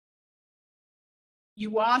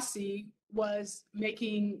UASI was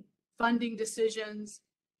making funding decisions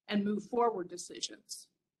and move forward decisions.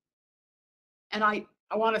 And I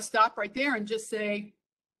want to stop right there and just say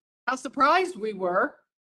how surprised we were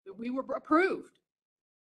that we were approved.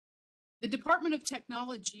 The Department of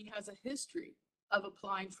Technology has a history of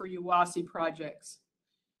applying for UASI projects.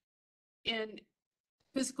 In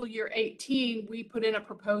fiscal year 18, we put in a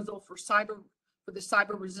proposal for the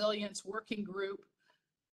Cyber Resilience Working Group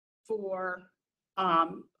for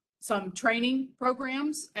some training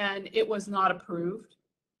programs, and it was not approved.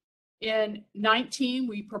 In 19,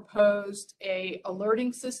 we proposed a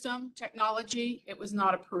alerting system technology. It was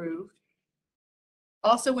not approved.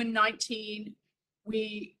 Also in 19,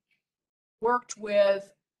 we worked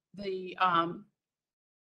with the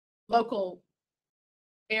local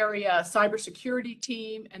area cybersecurity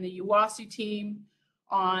team and the UASI team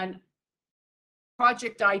on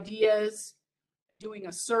project ideas, doing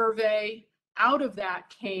a survey. Out of that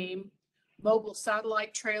came mobile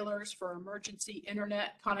satellite trailers for emergency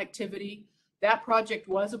internet connectivity. That project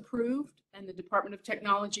was approved, and the Department of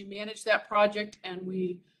Technology managed that project, and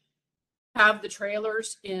we have the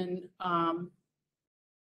trailers in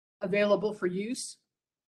available for use.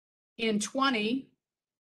 In FY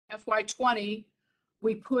 20,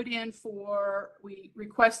 we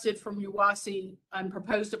requested from UASI and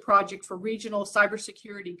proposed a project for regional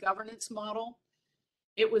cybersecurity governance model.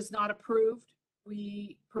 It was not approved.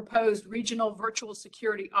 We proposed regional virtual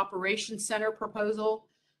security operations center proposal.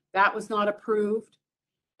 That was not approved.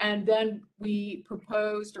 And then we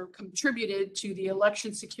proposed or contributed to the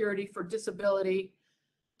election security for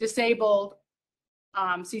disabled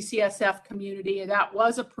CCSF community, and that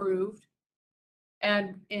was approved.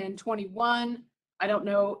 And in 21, I don't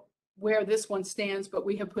know where this one stands, but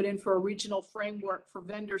we have put in for a regional framework for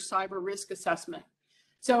vendor cyber risk assessment.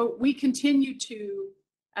 So we continue to,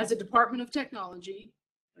 as a Department of Technology,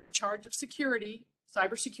 in charge of security,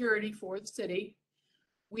 cybersecurity for the city,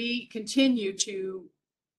 we continue to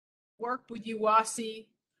work with UASI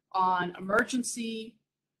on emergency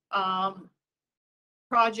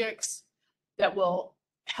projects that will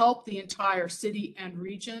help the entire city and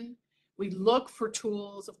region We look for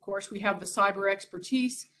tools. Of course, we have the cyber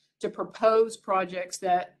expertise to propose projects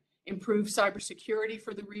that improve cybersecurity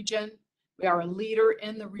for the region. We are a leader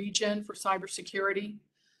in the region for cybersecurity.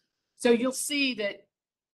 So you'll see that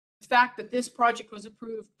the fact that this project was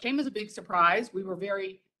approved came as a big surprise. We were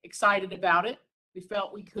very excited about it. We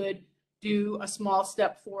felt we could do a small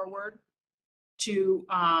step forward to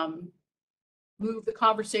move the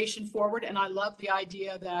conversation forward. And I love the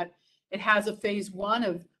idea that it has a phase one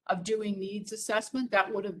of doing needs assessment.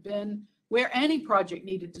 That would have been where any project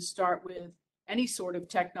needed to start with any sort of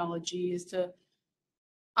technology, is to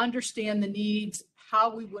understand the needs,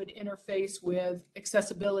 how we would interface with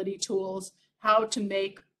accessibility tools, how to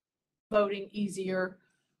make voting easier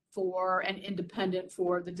for and independent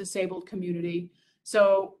for the disabled community.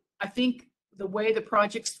 So I think the way the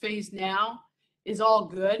project's phased now is all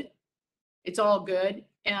good. It's all good.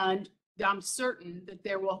 And I'm certain that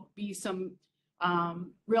there will be some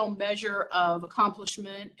real measure of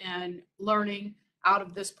accomplishment and learning out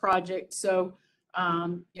of this project. So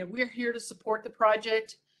we're here to support the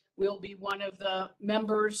project. We'll be one of the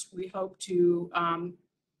members. We hope to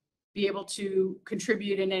be able to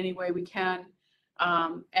contribute in any way we can.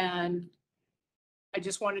 And I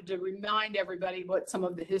just wanted to remind everybody what some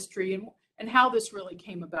of the history and how this really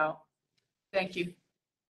came about. Thank you.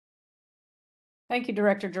 Thank you,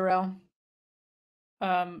 Director Jarrell.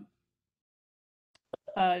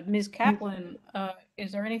 Ms. Kaplan,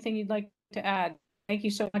 is there anything you'd like to add? Thank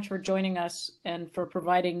you so much for joining us and for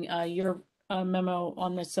providing your memo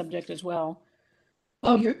on this subject as well.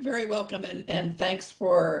 Oh, you're very welcome, and thanks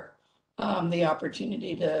for the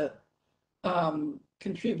opportunity to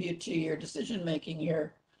contribute to your decision-making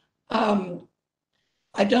here.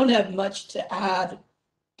 I don't have much to add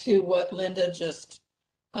to what Linda just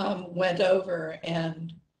went over,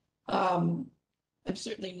 and I'm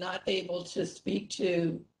certainly not able to speak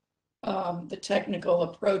to the technical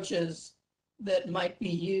approaches that might be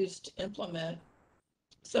used to implement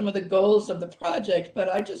some of the goals of the project, but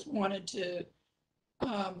I just wanted to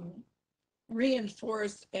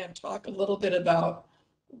reinforce and talk a little bit about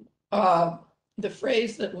the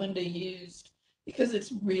phrase that Linda used, because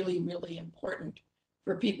it's really, really important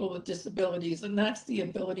for people with disabilities, and that's the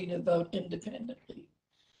ability to vote independently.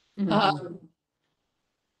 Mm-hmm.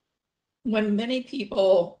 When many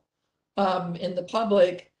people in the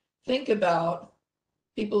public think about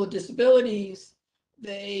people with disabilities,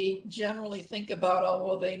 they generally think about, oh,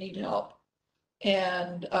 well, they need help.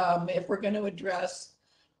 And if we're going to address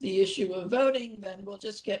the issue of voting, then we'll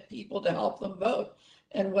just get people to help them vote.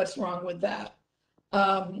 And what's wrong with that?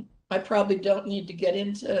 I probably don't need to get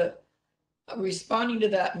into responding to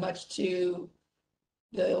that much to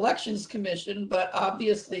the Elections Commission, but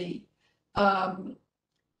obviously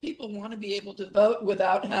people want to be able to vote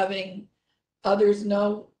without having others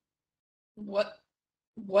know what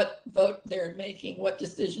vote they're making, what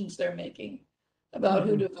decisions they're making about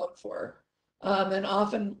who to vote for. And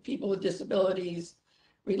often people with disabilities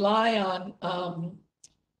rely on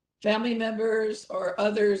family members or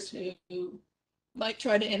others who might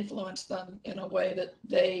try to influence them in a way that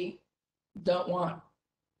they don't want.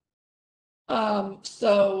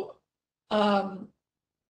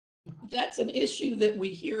 That's an issue that we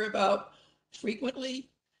hear about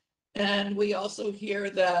frequently. And we also hear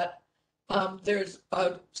that there's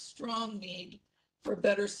a strong need for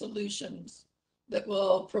better solutions that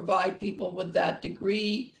will provide people with that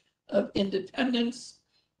degree of independence,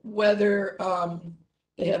 whether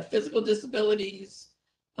they have physical disabilities,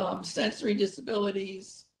 sensory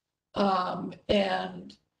disabilities,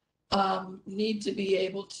 and need to be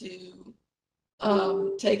able to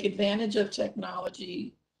take advantage of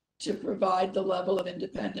technology to provide the level of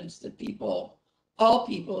independence that all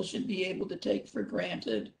people should be able to take for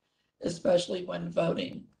granted, especially when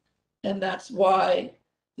voting. And that's why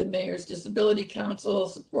the Mayor's Disability Council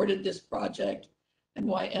supported this project and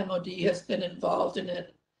why MOD has been involved in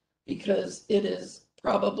it, because it is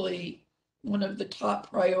probably one of the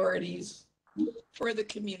top priorities for the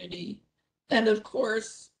community. And of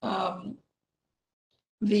course,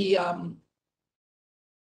 the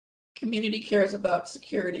community cares about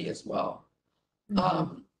security as well,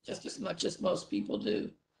 just as much as most people do.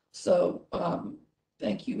 So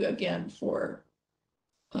thank you again for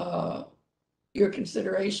your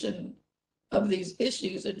consideration of these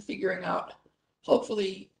issues and figuring out,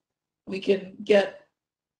 hopefully we can get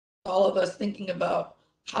all of us thinking about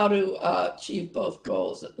how to achieve both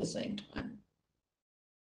goals at the same time.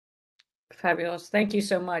 Fabulous. Thank you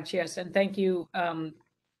so much. Yes, and thank you.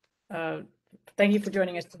 Thank you for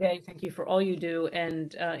joining us today. Thank you for all you do.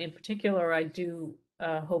 And in particular, I do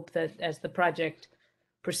hope that as the project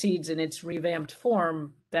proceeds in its revamped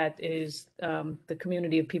form, that is the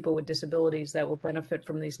community of people with disabilities that will benefit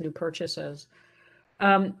from these new purchases.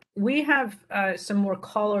 We have some more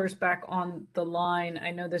callers back on the line.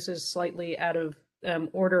 I know this is slightly out of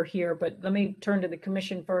order here, but let me turn to the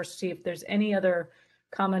commission first, see if there's any other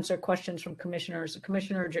comments or questions from commissioners.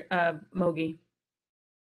 Commissioner Mogi.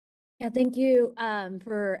 Yeah, thank you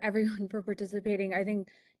for everyone for participating. I think,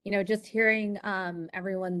 just hearing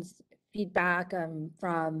everyone's feedback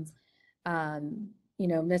from,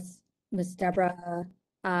 Miss Deborah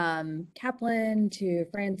Kaplan to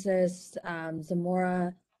Francis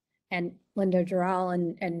Zamora and Linda Durrell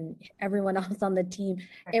and everyone else on the team.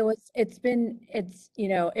 It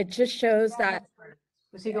just shows that.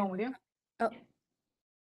 Was he going with you? Oh,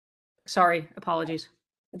 sorry, apologies.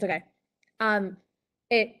 it's okay.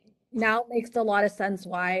 It now makes a lot of sense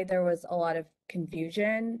why there was a lot of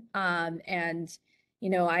confusion. And,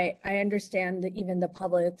 I understand that even the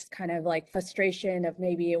public's kind of like frustration of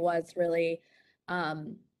maybe it was really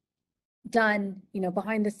done,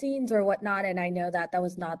 behind the scenes or whatnot. And I know that that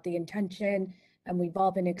was not the intention. And we've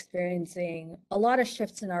all been experiencing a lot of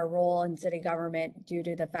shifts in our role in city government due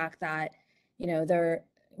to the fact that,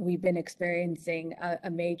 we've been experiencing a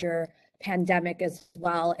major pandemic as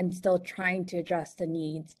well and still trying to address the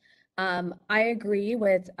needs. I agree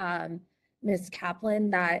with Ms. Kaplan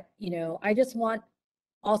that, I just want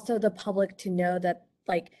also the public to know that,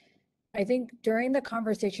 like, I think during the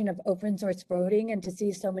conversation of open source voting and to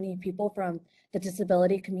see so many people from the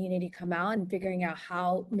disability community come out and figuring out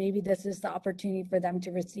how maybe this is the opportunity for them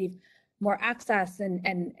to receive more access and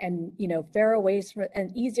fairer ways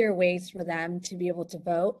and easier ways for them to be able to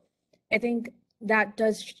vote. I think that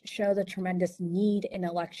does show the tremendous need in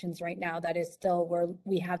elections right now that is still where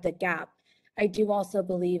we have the gap. I do also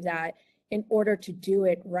believe that in order to do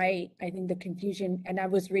it right, I think the confusion, and I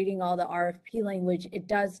was reading all the RFP language, it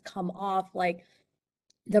does come off like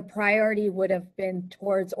the priority would have been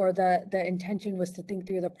towards, or the intention was to think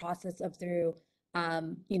through the process of through,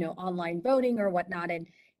 online voting or whatnot.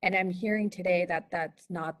 And I'm hearing today that that's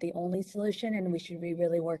not the only solution and we should be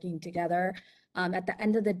really working together. At the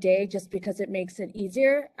end of the day, just because it makes it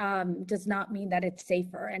easier does not mean that it's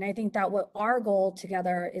safer. And I think that what our goal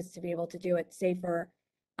together is to be able to do it safer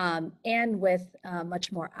and with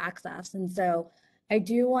much more access. And so I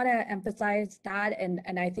do want to emphasize that.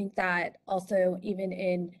 And I think that also even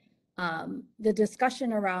in the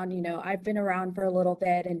discussion around, I've been around for a little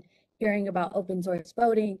bit and hearing about open source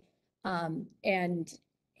voting and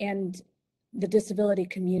the disability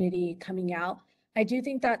community coming out. I do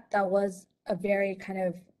think that that was a very kind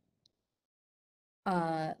of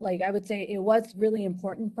like, I would say it was really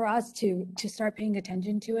important for us to start paying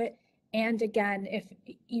attention to it. And again,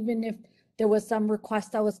 even if there was some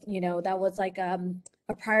request that was, that was like a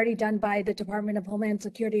priority done by the Department of Homeland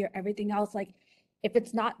Security or everything else, like if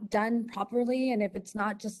it's not done properly and if it's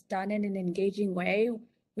not just done in an engaging way,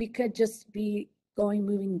 we could just be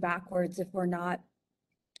moving backwards if we're not,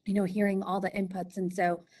 hearing all the inputs. And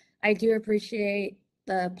so I do appreciate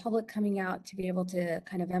the public coming out to be able to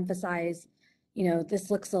kind of emphasize,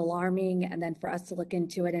 this looks alarming, and then for us to look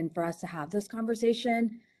into it and for us to have this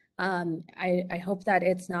conversation. I hope that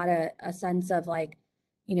it's not a sense of like,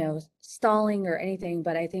 stalling or anything,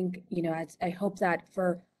 but I think, I hope that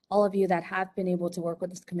for all of you that have been able to work with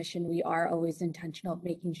this commission, we are always intentional of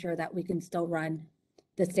making sure that we can still run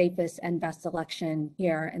the safest and best election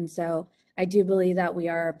here. And so I do believe that we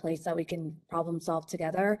are a place that we can problem solve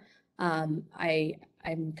together. I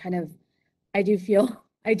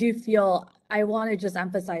want to just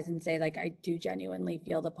emphasize and say, like, I do genuinely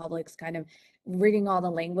feel the public's kind of reading all the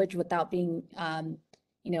language without being,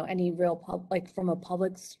 any real like from a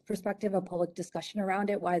public's perspective, a public discussion around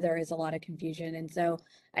it, why there is a lot of confusion. And so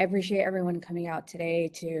I appreciate everyone coming out today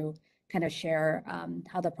to kind of share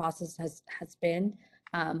how the process has been.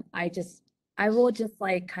 I will just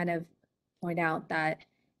like kind of point out that,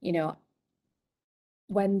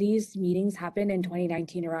 when these meetings happened in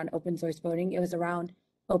 2019 around open source voting, it was around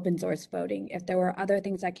open source voting. If there were other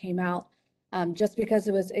things that came out, just because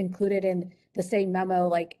it was included in the same memo,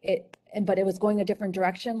 but it was going a different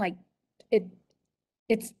direction, like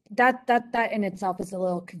it's that in itself is a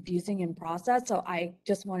little confusing in process. So I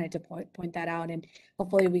just wanted to point that out, and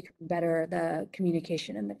hopefully we can better the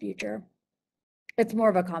communication in the future. It's more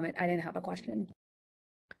of a comment. I didn't have a question.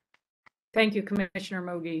 Thank you, Commissioner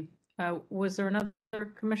Mogi. Was there another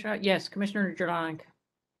commissioner? Yes, Commissioner Jordan.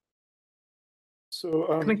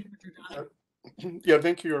 So, yeah,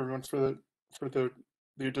 thank you everyone for the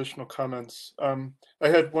additional comments. I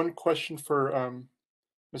had one question for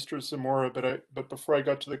Mr. Zamora, but before I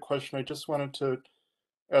got to the question, I just wanted to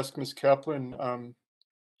ask Ms. Kaplan.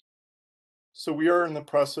 So we are in the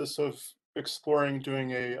process of exploring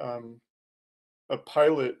doing a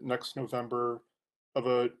pilot next November of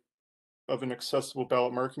an accessible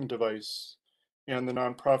ballot marking device, and the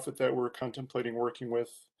nonprofit that we're contemplating working with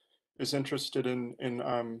is interested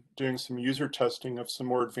in doing some user testing of some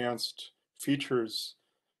more advanced features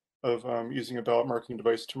of using a ballot marking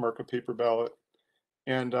device to mark a paper ballot.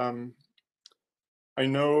 And I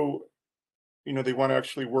know, they want to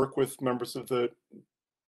actually work with members of the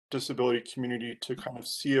disability community to kind of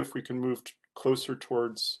see if we can move closer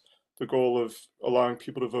towards the goal of allowing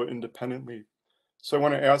people to vote independently. So I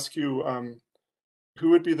want to ask you, who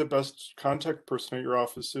would be the best contact person at your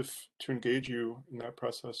office to engage you in that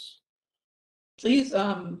process? Please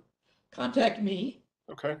contact me.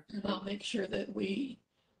 Okay. And I'll make sure that we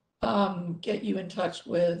get you in touch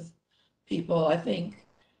with people. I think,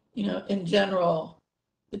 in general,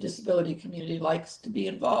 the disability community likes to be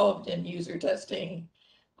involved in user testing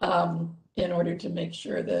in order to make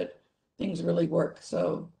sure that things really work.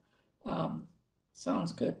 So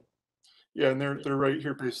sounds good. Yeah, and they're right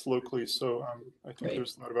here based locally, so I think Great.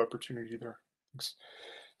 there's a lot of opportunity there. Thanks.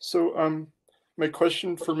 So my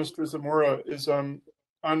question for Mr. Zamora is in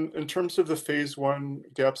terms of the phase 1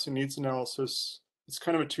 gaps and needs analysis, it's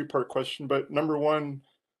kind of a two-part question, but number one,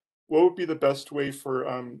 what would be the best way for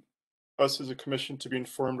us as a commission to be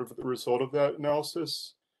informed of the result of that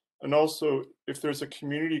analysis? And also, if there's a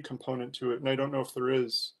community component to it, and I don't know if there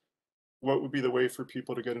is, what would be the way for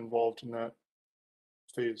people to get involved in that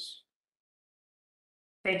phase?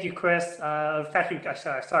 Thank you, Chris. Apologize.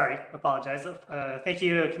 Thank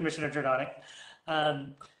you, Commissioner Giordano.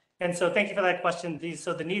 And so thank you for that question.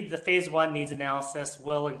 The phase 1 needs analysis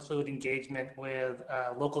will include engagement with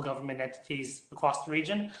local government entities across the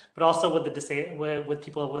region, but also with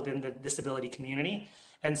people within the disability community.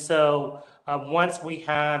 And so once we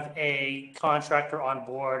have a contractor on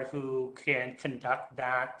board who can conduct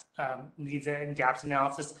that needs and gaps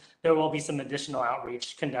analysis, there will be some additional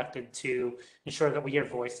outreach conducted to ensure that we hear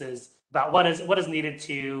voices about what is needed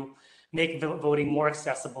to make voting more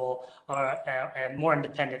accessible and more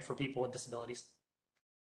independent for people with disabilities.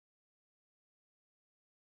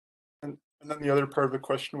 And then the other part of the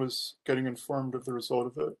question was getting informed of the result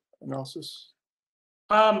of the analysis.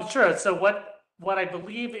 Sure. So what I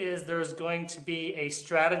believe is there's going to be a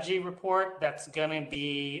strategy report that's going to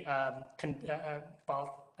be, I think that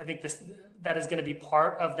is going to be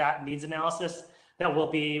part of that needs analysis that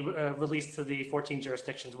will be released to the 14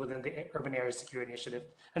 jurisdictions within the Urban Area Security Initiative.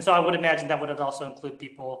 And so I would imagine that would also include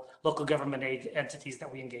people, local government entities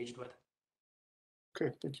that we engaged with.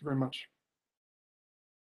 Okay, thank you very much.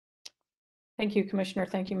 Thank you, Commissioner.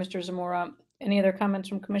 Thank you, Mr. Zamora. Any other comments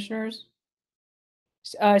from commissioners?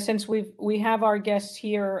 Since we have our guests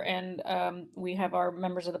here and we have our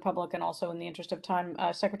members of the public, and also in the interest of time,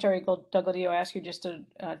 Secretary Delgadillo, I ask you just to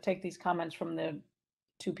take these comments from the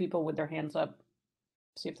two people with their hands up.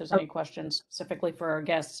 See if there's any questions specifically for our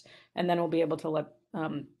guests, and then we'll be able to let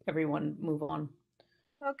everyone move on.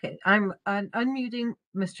 Okay, I'm unmuting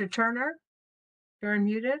Mr. Turner. You're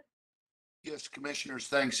unmuted. Yes, commissioners,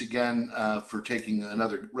 thanks again for taking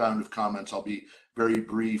another round of comments. I'll be very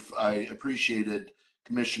brief. I appreciated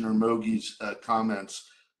Commissioner Mogi's comments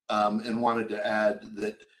and wanted to add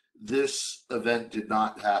that this event did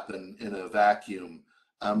not happen in a vacuum.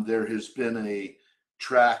 There has been a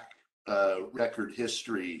track record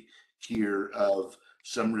history here of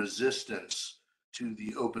some resistance to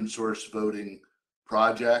the open source voting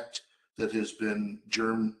project that has been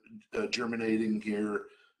germinating here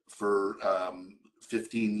for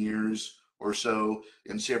 15 years or so.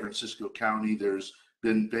 In San Francisco County, there's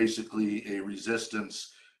been basically a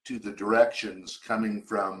resistance to the directions coming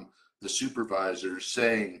from the supervisors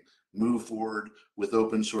saying move forward with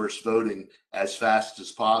open source voting as fast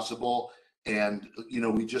as possible. And,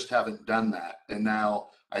 we just haven't done that. And now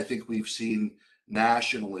I think we've seen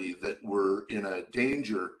nationally that we're in a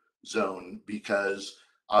danger zone because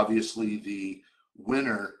obviously the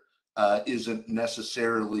winner isn't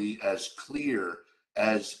necessarily as clear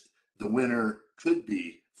as the winner could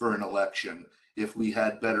be for an election if we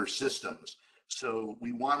had better systems. So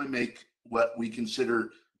we want to make what we consider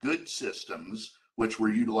good systems, which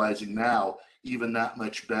we're utilizing now, even that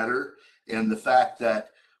much better. And the fact that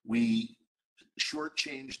we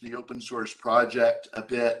shortchanged the open source project a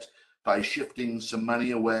bit by shifting some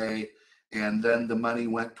money away, and then the money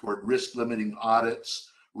went toward risk limiting audits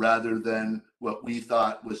rather than what we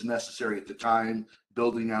thought was necessary at the time,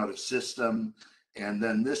 building out a system. And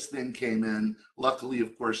then this thing came in. Luckily,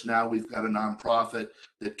 of course, now we've got a nonprofit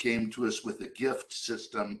that came to us with a gift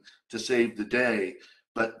system to save the day.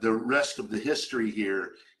 But the rest of the history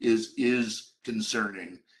here is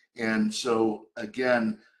concerning. And so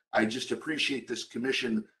again, I just appreciate this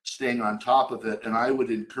commission staying on top of it. And I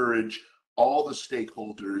would encourage all the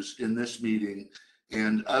stakeholders in this meeting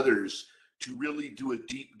and others to really do a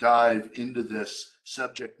deep dive into this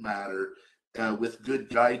subject matter with good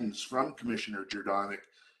guidance from Commissioner Jordanek.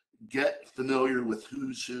 Get familiar with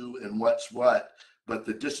who's who and what's what. But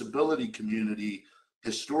the disability community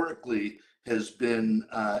historically has been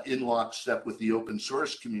in lockstep with the open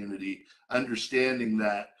source community, understanding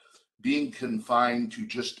that being confined to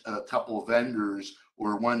just a couple of vendors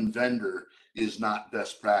or one vendor is not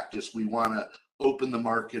best practice. We want to open the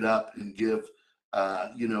market up and give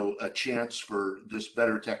a chance for this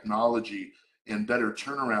better technology and better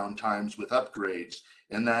turnaround times with upgrades.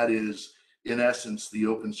 And that is, in essence, the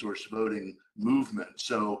open source voting movement.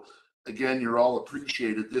 So again, you're all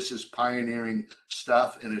appreciated. This is pioneering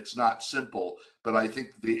stuff and it's not simple, but I think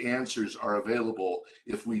the answers are available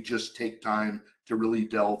if we just take time to really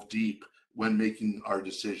delve deep when making our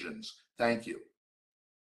decisions. Thank you.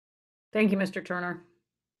 Thank you, Mr. Turner.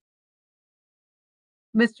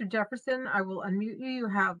 Mr. Jefferson, I will unmute you. You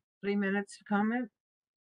have 3 minutes to comment.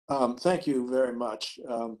 Thank you very much.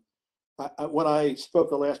 When I spoke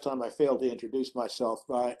the last time, I failed to introduce myself.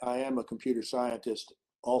 I am a computer scientist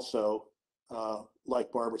also,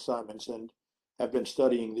 like Barbara Simons, and have been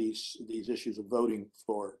studying these issues of voting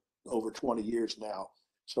for over 20 years now.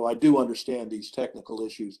 So I do understand these technical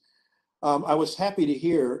issues. I was happy to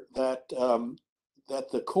hear that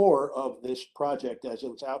that the core of this project, as it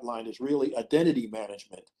was outlined, is really identity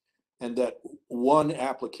management, and that one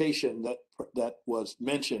application that was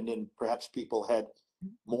mentioned and perhaps people had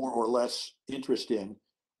more or less interest in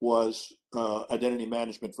was identity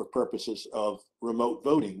management for purposes of remote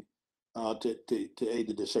voting to aid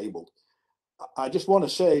the disabled. I just want to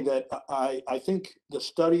say that I think the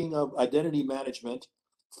studying of identity management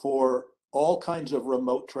for all kinds of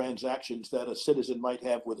remote transactions that a citizen might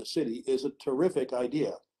have with a city is a terrific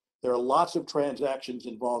idea. There are lots of transactions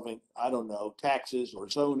involving, I don't know, taxes or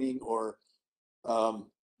zoning or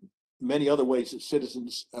many other ways that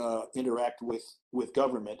citizens interact with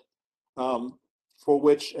government, for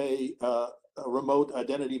which a remote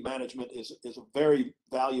identity management is a very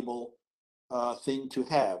valuable thing to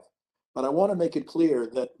have. But I want to make it clear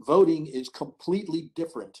that voting is completely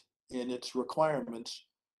different in its requirements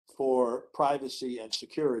for privacy and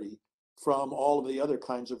security from all of the other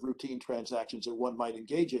kinds of routine transactions that one might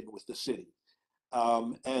engage in with the city.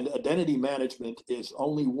 And identity management is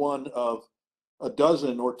only one of a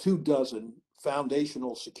dozen or 24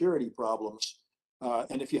 foundational security problems.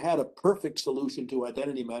 And if you had a perfect solution to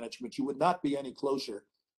identity management, you would not be any closer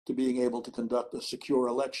to being able to conduct a secure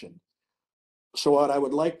election. So what I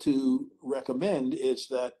would like to recommend is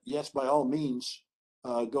that, yes, by all means,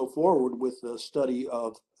 go forward with the study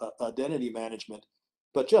of identity management,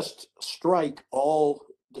 but just strike all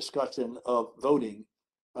discussion of voting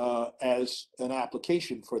as an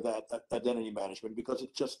application for that identity management, because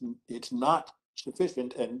it's not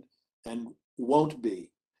sufficient and won't be.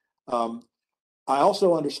 I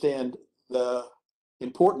also understand the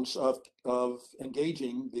importance of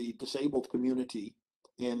engaging the disabled community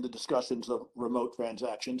in the discussions of remote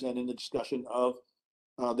transactions and in the discussion of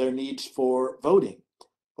their needs for voting.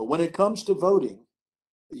 But when it comes to voting,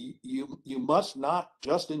 you must not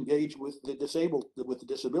just engage with the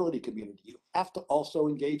disability community. You have to also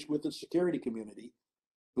engage with the security community,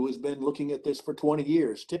 who has been looking at this for 20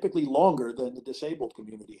 years, typically longer than the disabled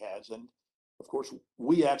community has. And of course,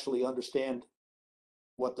 we actually understand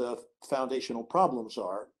what the foundational problems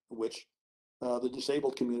are, which the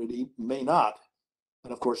disabled community may not.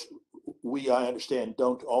 And of course, I understand,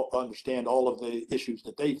 don't understand all of the issues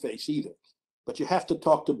that they face either. But you have to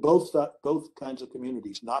talk to both kinds of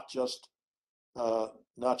communities, not just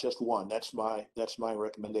one. That's my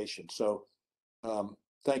recommendation. So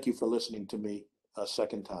thank you for listening to me a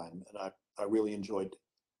second time, and I really enjoyed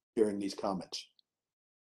hearing these comments.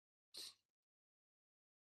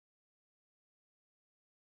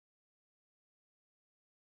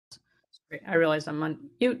 Great. I realize I'm on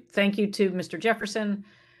mute. Thank you to Mr. Jefferson.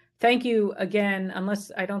 Thank you again.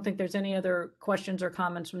 Unless I don't think there's any other questions or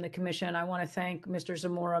comments from the commission, I want to thank Mr.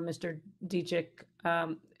 Zamora, Mr. Dijic,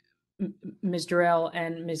 Ms. Durrell,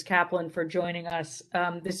 and Ms. Kaplan for joining us.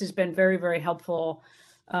 This has been very, very helpful.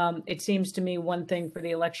 It seems to me one thing for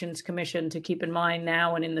the Elections Commission to keep in mind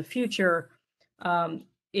now and in the future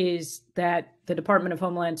is that the Department of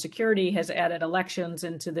Homeland Security has added elections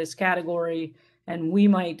into this category, and we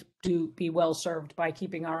might be well served by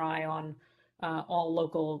keeping our eye on all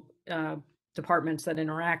local departments that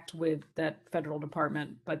interact with that federal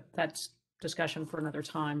department, but that's discussion for another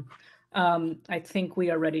time. I think we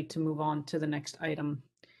are ready to move on to the next item.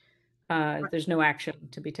 there's no action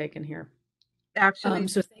to be taken here. Actually,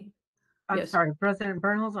 So I'm yes. sorry, President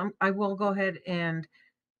Bernholz, I will go ahead and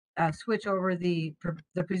switch over the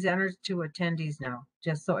presenters to attendees now,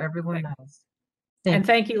 just so everyone knows. And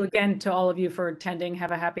thank you again to all of you for attending.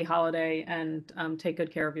 Have a happy holiday and take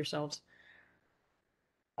good care of yourselves.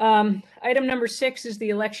 Item number 6 is the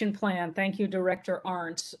election plan. Thank you, Director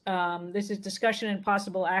Arntz. This is discussion and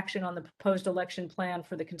possible action on the proposed election plan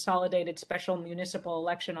for the consolidated special municipal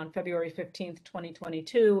election on February 15th,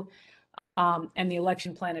 2022. And the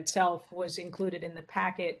election plan itself was included in the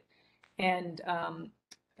packet and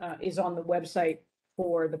is on the website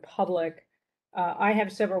for the public. I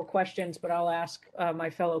have several questions, but I'll ask my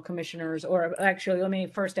fellow commissioners, or actually, let me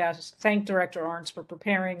first thank Director Arntz for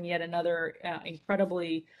preparing yet another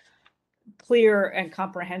incredibly clear and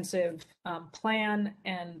comprehensive plan.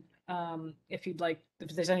 And if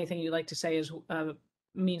there's anything you'd like to say as a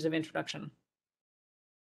means of introduction.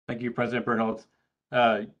 Thank you, President Bernholz.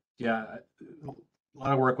 Yeah, a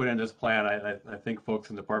lot of work went into this plan. I think folks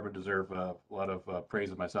in the department deserve a lot of praise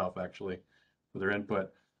of myself, actually, for their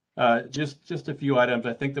input. Just a few items.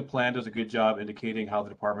 I think the plan does a good job indicating how the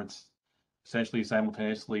department's essentially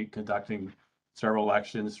simultaneously conducting several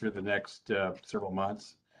elections through the next several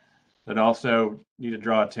months. And also need to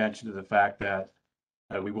draw attention to the fact that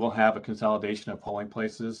we will have a consolidation of polling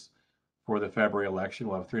places for the February election.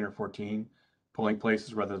 We'll have 314 polling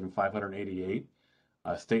places rather than 588.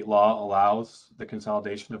 State law allows the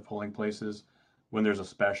consolidation of polling places when there's a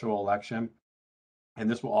special election. And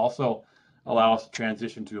this will also allow us to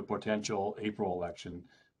transition to a potential April election,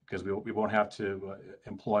 because we won't have to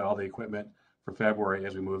employ all the equipment for February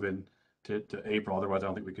as we move into April. Otherwise, I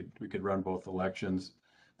don't think we could run both elections.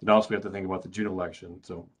 And also we have to think about the June election.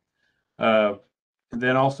 So, and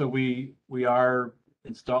then also we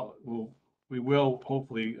will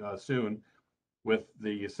hopefully soon, with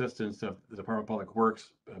the assistance of the Department of Public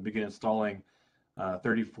Works, begin installing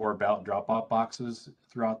 34 ballot drop-off boxes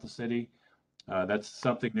throughout the city. That's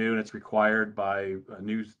something new, and it's required by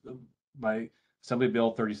Assembly Bill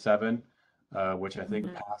 37, which I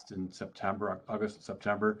think passed in August and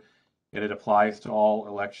September, and it applies to all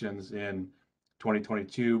elections in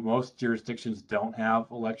 2022. Most jurisdictions don't have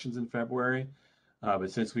elections in February, but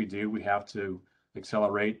since we do, we have to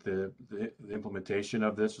accelerate the implementation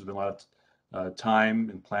of this. There's been a lot of time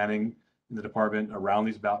and planning in the department around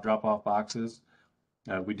these ballot drop-off boxes.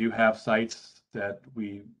 We do have sites that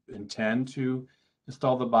we intend to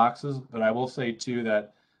install the boxes, but I will say too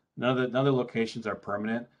that none of the locations are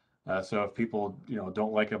permanent. So if people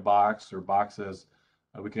don't like a box or boxes,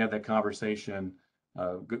 we can have that conversation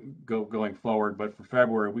going forward. But for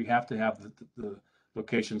February, we have to have the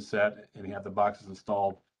location set and have the boxes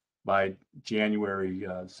installed by January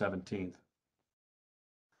 17th.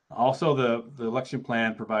 Also, the election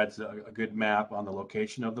plan provides a good map on the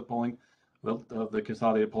location of the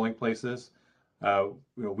consolidated polling places.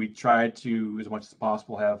 We tried to, as much as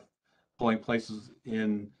possible, have polling places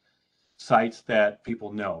in sites that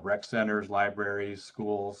people know, rec centers, libraries,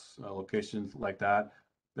 schools, locations like that.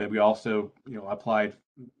 But we also, applied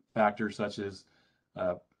factors such as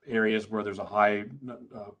areas where there's a high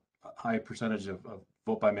percentage of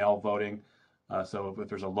vote by mail voting. So if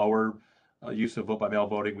there's a lower use of vote by mail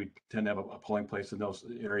voting, we tend to have a polling place in those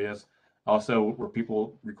areas. Also, where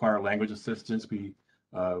people require language assistance, we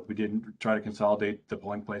didn't try to consolidate the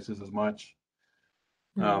polling places as much.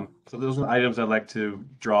 So those are the items I'd like to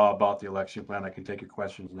draw about the election plan. I can take your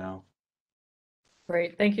questions now.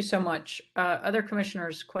 Great, thank you so much. Other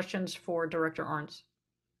commissioners, questions for Director Arntz?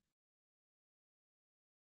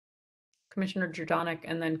 Commissioner Jurdanek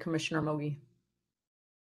and then Commissioner Mogi.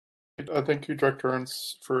 Thank you, Director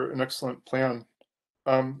Arntz, for an excellent plan.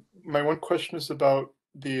 My one question is about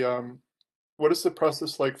what is the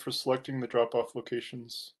process like for selecting the drop-off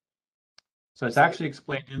locations? So it's actually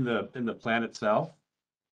explained in the plan itself.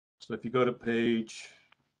 So if you go to page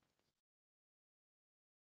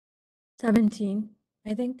 17,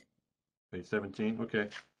 I think. Page 17, okay.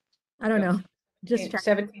 I don't know. Just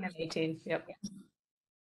 17 and 18, yep.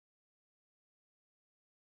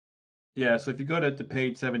 Yeah, so if you go to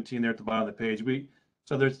page 17 there at the bottom of the page,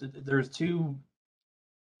 there's two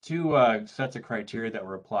sets of criteria that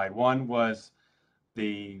were applied. One was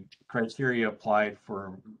the criteria applied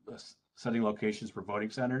for setting locations for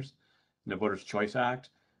voting centers in the Voters' Choice Act.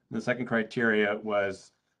 And the second criteria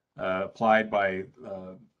was applied by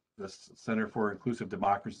the Center for Inclusive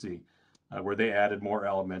Democracy, where they added more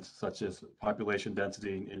elements such as population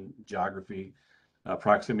density and geography,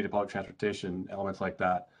 proximity to public transportation, elements like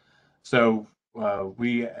that. So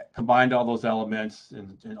we combined all those elements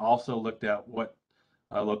and also looked at what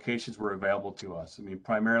locations were available to us. I mean,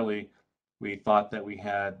 primarily we thought that we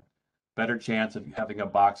had better chance of having a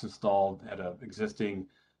box installed at an existing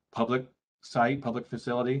public site, public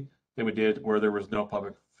facility, than we did where there was no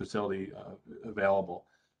public facility available.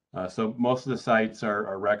 So most of the sites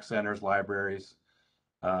are rec centers, libraries.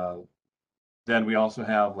 Then we also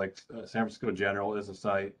have like San Francisco General is a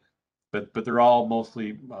site, but they're all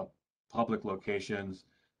mostly public locations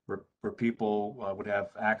where people would have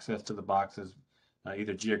access to the boxes,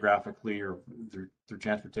 either geographically or through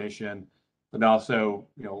transportation, but also,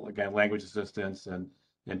 you know, again, language assistance and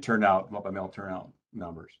turnout, multi-mail turnout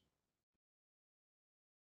numbers.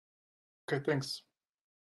 Okay, thanks.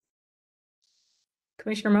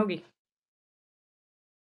 Commissioner Mogi.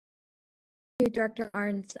 Thank you, Director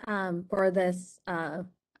Arns, for this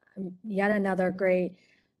yet another great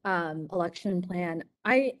election plan.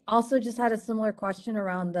 I also just had a similar question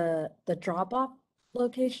around the drop-off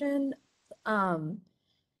location.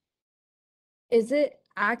 Is it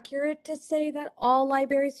accurate to say that all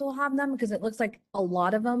libraries will have them? Because it looks like a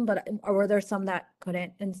lot of them, but were there some that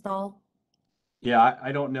couldn't install? Yeah,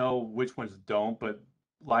 I don't know which ones don't, but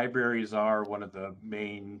libraries are one of the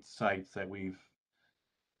main sites that we've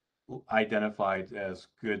identified as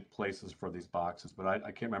good places for these boxes, but I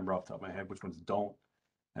can't remember off the top of my head which ones don't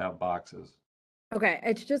have boxes. Okay,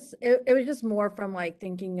 it's just it was just more from like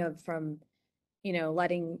thinking of from, you know,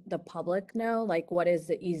 letting the public know like what is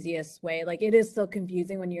the easiest way. Like it is still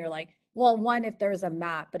confusing when you're like, well, one, if there's a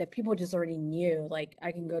map, but if people just already knew, like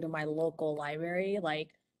I can go to my local library, like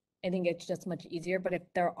I think it's just much easier. But if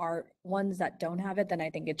there are ones that don't have it, then I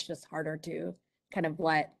think it's just harder to kind of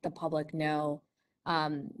let the public know.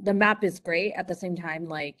 The map is great. At the same time,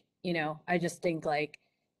 like, you know, I just think like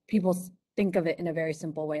people think of it in a very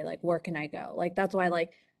simple way, like where can I go? Like that's why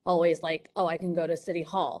like always like, oh, I can go to City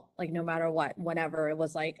Hall, like no matter what, whenever. It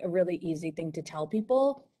was like a really easy thing to tell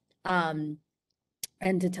people and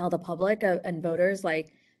to tell the public and voters,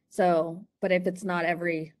 like, so, but if it's not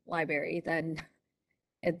every library, then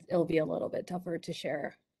it'll be a little bit tougher to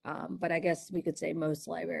share. But I guess we could say most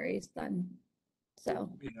libraries then. So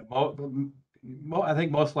Yeah, I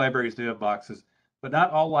think most libraries do have boxes, but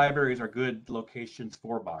not all libraries are good locations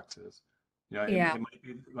for boxes. You know, yeah,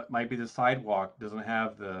 it might be the sidewalk doesn't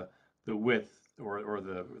have the width or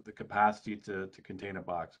the capacity to contain a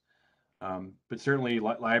box. But certainly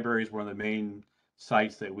libraries were one of the main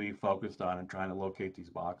sites that we focused on in trying to locate these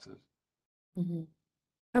boxes. mhm.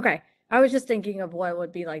 Okay, I was just thinking of what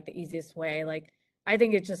would be like the easiest way. Like, I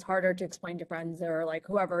think it's just harder to explain to friends or like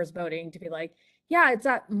whoever is voting to be like, yeah, it's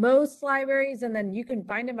at most libraries, and then you can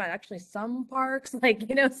find them at actually some parks. Like,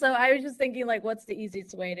 you know, so I was just thinking like, what's the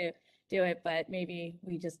easiest way to do it? But maybe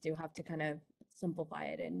we just do have to kind of simplify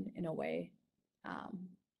it in a way.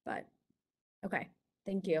 But okay,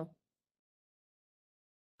 thank you.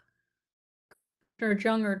 Dr.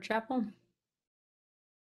 Jung or Chapel?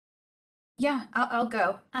 Yeah, I'll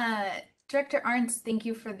go. Director Arns, thank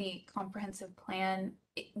you for the comprehensive plan.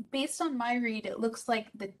 Based on my read, it looks like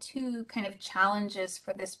the two kind of challenges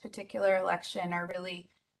for this particular election are really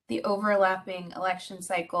the overlapping election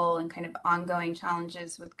cycle and kind of ongoing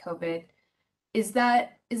challenges with COVID. Is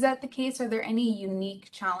that the case? Are there any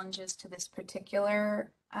unique challenges to this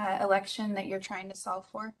particular election that you're trying to solve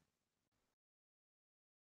for?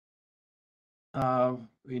 I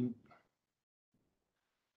mean,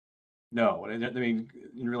 no, I mean,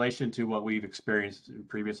 in relation to what we've experienced in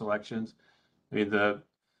previous elections, I mean,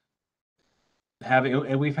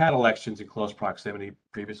 and we've had elections in close proximity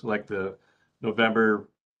previously, like the November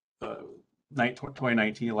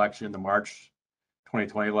 2019 election, the March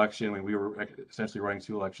 2020 election, when we were essentially running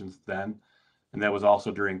two elections then, and that was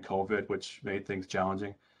also during COVID, which made things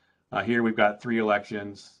challenging. Here we've got three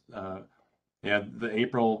elections, and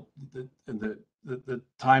the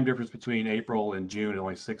time difference between April and June is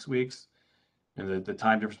only 6 weeks, and the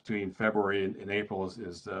time difference between February and April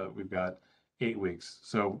is we've got 8 weeks.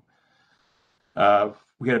 So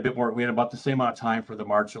we had a bit more. We had about the same amount of time for the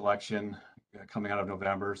March election coming out of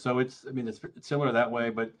November. So it's similar that way,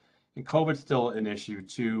 but COVID's still an issue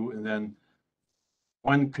too. And then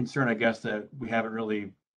one concern, I guess, that we haven't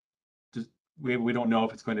really we don't know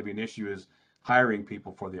if it's going to be an issue is hiring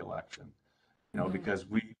people for the election. You know, because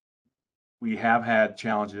we have had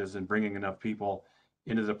challenges in bringing enough people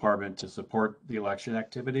into the department to support the election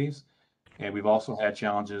activities. And we've also had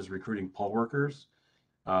challenges recruiting poll workers.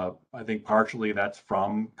 I think partially that's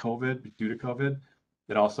from COVID, due to COVID.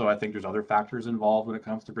 And also I think there's other factors involved when it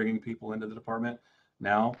comes to bringing people into the department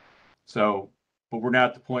now. So, but we're not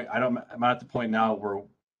at the point, I'm not at the point now where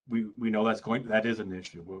we know that is an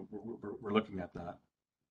issue. We're looking at that.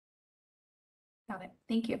 Got it.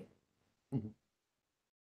 Thank you.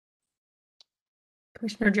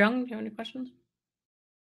 Commissioner Jung, do you have any questions?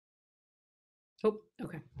 Oh,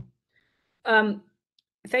 okay.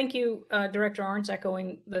 Thank you, Director Arntz,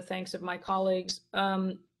 echoing the thanks of my colleagues.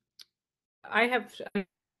 I have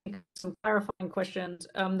some clarifying questions.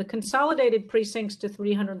 The consolidated precincts to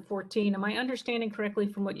 314, am I understanding correctly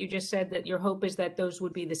from what you just said that your hope is that those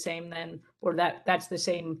would be the same then, or that's the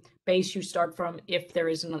same base you start from if there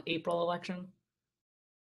is an April election?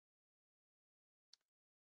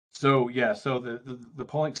 So yeah, so the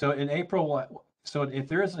polling, so in April, so if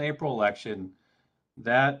there is an April election,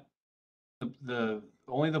 that the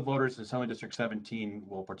only the voters in Assembly District 17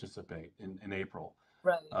 will participate in April.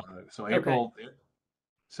 Right. So April,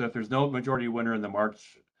 so if there's no majority winner in the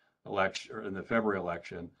March election or in the February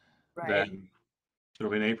election, then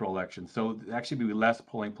there'll be an April election. So actually be less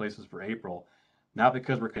polling places for April, not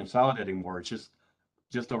because we're consolidating more. It's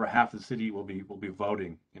just over half the city will be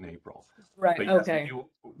voting in April. Right. But yes, Okay.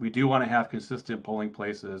 we do want to have consistent polling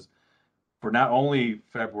places for not only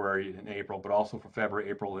February and April, but also for February,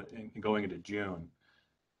 April, and going into June.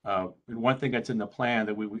 And one thing that's in the plan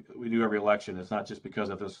that we do every election, it's not just because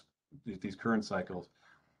of these current cycles.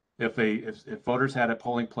 If voters had a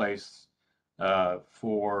polling place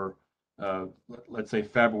for let's say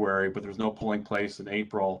February, but there's no polling place in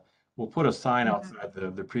April, we'll put a sign outside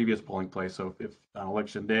the previous polling place. So if on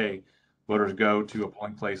election day voters go to a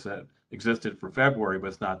polling place that existed for February but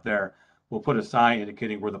it's not there, we'll put a sign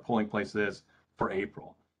indicating where the polling place is for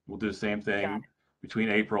April. We'll do the same thing between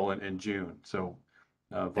April and June. So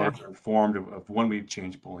voters are informed of when we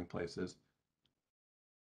change polling places.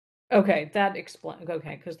 Okay, that explains.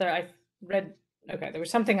 Okay, because I read. Okay, there was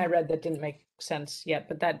something I read that didn't make sense yet,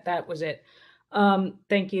 but that was it.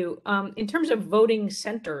 Thank you. In terms of voting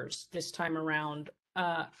centers this time around,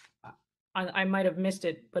 I might have missed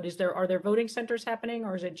it, but are there voting centers happening,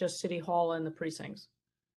 or is it just City Hall and the precincts?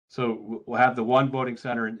 So we'll have the one voting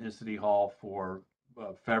center in City Hall for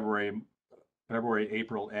February,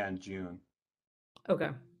 April, and June.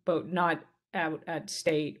 Okay, but not out at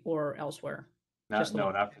state or elsewhere. Not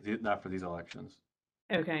for these elections.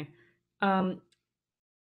 Okay.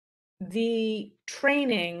 The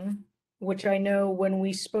training, which I know when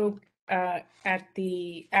we spoke at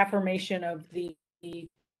the affirmation of the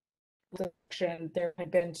election, there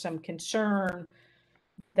had been some concern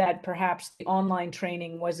that perhaps the online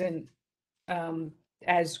training wasn't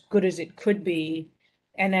as good as it could be.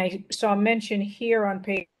 And I saw mention here on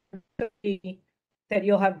page 30 that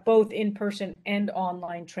you'll have both in-person and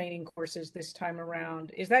online training courses this time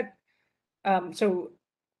around. Is that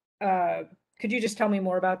could you just tell me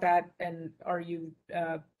more about that? And how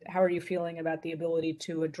are you feeling about the ability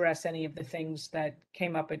to address any of the things that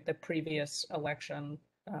came up at the previous election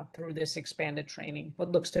through this expanded training?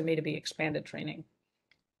 What looks to me to be expanded training.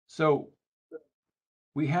 So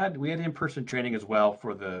we had in-person training as well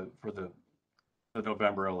for the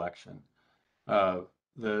November election. But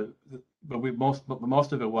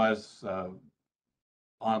most of it was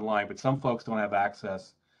online. But some folks don't have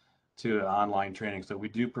access to online training, so we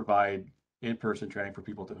do provide in-person training for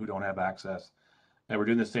people who don't have access, and we're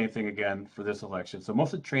doing the same thing again for this election. So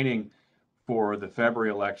most of the training for the February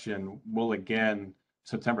election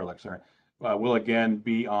September election, will again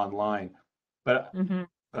be online. But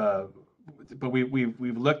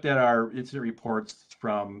we've looked at our incident reports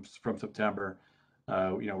from September.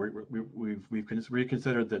 We've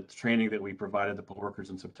reconsidered the training that we provided the poll workers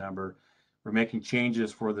in September. We're making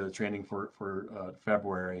changes for the training for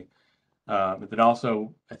February. But then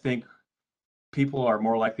also, I think people are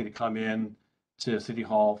more likely to come in to City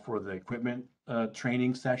Hall for the equipment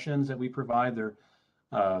training sessions that we provide. They're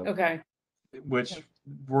which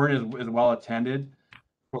weren't as well attended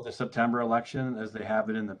for the September election as they have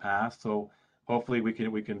been in the past. So hopefully we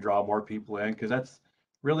can draw more people in, because that's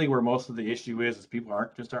really where most of the issue is people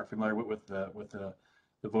aren't familiar with the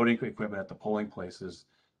voting equipment at the polling places,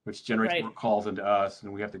 which generates more calls into us,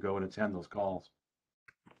 and we have to go and attend those calls.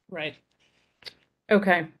 Right.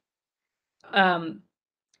 Okay.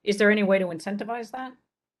 Is there any way to incentivize that?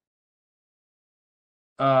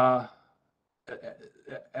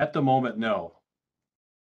 At the moment, no.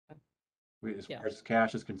 As far as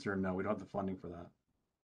cash is concerned, no, we don't have the funding for that.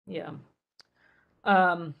 Yeah.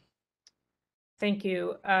 Thank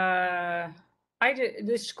you. The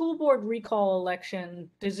school board recall election,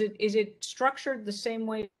 is it structured the same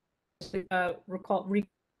way as the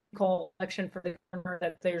recall election for the governor,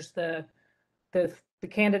 that there's the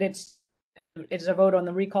candidates, it's a vote on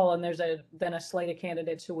the recall, and there's then a slate of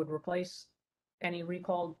candidates who would replace any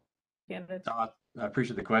recalled candidates? I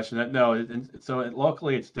appreciate the question. No, so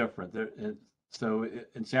locally it's different. So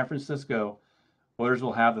in San Francisco, voters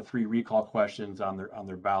will have the 3 recall questions on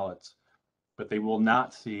their ballots. but they will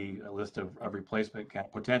not see a list of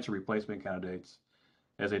potential replacement candidates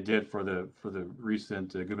as they did for the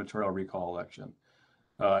recent gubernatorial recall election.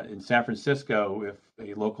 In San Francisco, if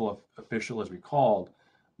a local official is recalled,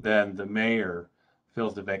 then the mayor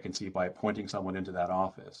fills the vacancy by appointing someone into that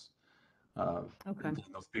office. Okay.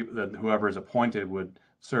 Those people, then whoever is appointed would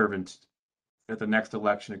serve at the next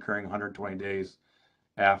election occurring 120 days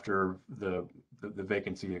after the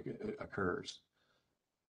vacancy occurs.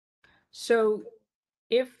 So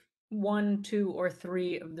if 1, 2, or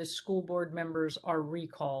 3 of the school board members are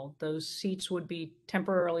recalled, those seats would be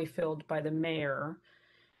temporarily filled by the mayor.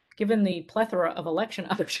 Given the plethora of election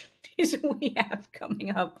opportunities we have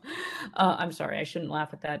coming up, I'm sorry, I shouldn't laugh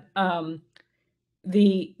at that.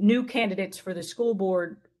 The new candidates for the school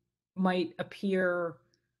board might appear,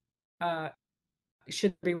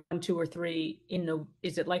 should there be 1, 2, or 3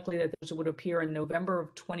 is it likely that those would appear in November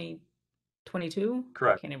of 2022?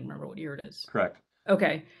 Correct. I can't even remember what year it is. Correct.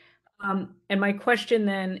 Okay. And my question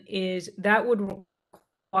then is that would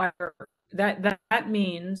require that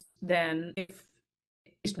means then if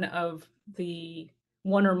of the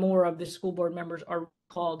 1 or more of the school board members are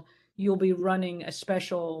called, you'll be running a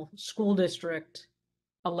special school district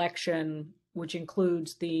election, which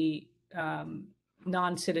includes the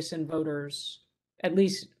non-citizen voters at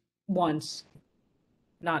least once,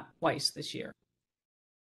 not twice this year.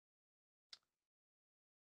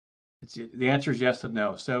 The answer is yes and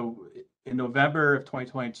no. So in November of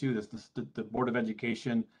 2022, the Board of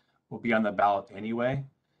Education will be on the ballot anyway.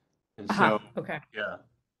 And so, okay. Yeah.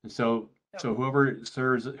 And so whoever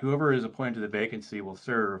is appointed to the vacancy will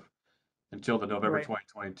serve until the November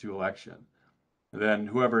 2022 election. And then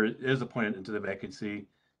whoever is appointed into the vacancy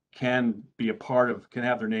can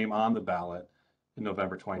have their name on the ballot in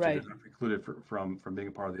November 22. They're not precluded from being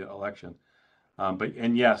a part of the election.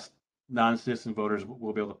 And yes, non-citizen voters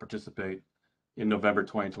will be able to participate in November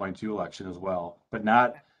 2022 election as well, but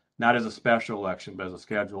not as a special election, but as a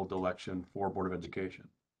scheduled election for Board of Education.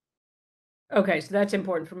 Okay, so that's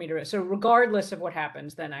important for me to. So regardless of what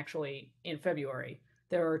happens, then actually in February,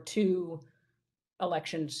 there are 2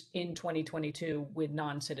 elections in 2022 with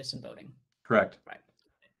non-citizen voting. Correct. Right.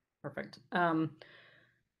 Perfect. And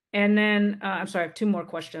then I'm sorry, I have 2 more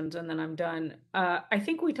questions and then I'm done. I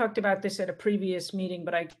think we talked about this at a previous meeting,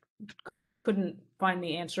 but I couldn't find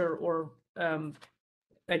the answer or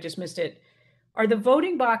I just missed it. Are the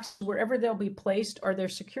voting boxes, wherever they'll be placed, are there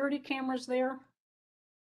security cameras there?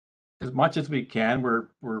 As much as we can, we're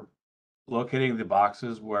locating the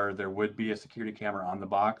boxes where there would be a security camera on the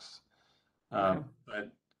box. But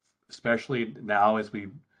especially now as we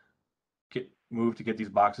move to get these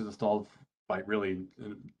boxes installed by really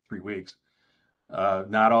 3 weeks,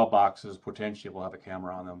 not all boxes potentially will have a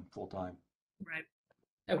camera on them full time. Right.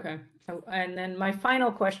 Okay. And then my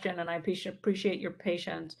final question, and I appreciate your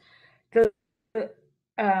patience.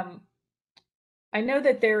 I know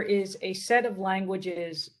that there is a set of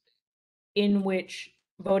languages in which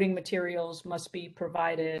voting materials must be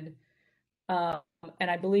provided. And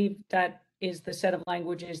I believe that is the set of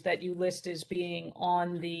languages that you list as being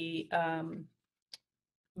on the,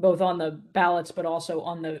 both on the ballots, but also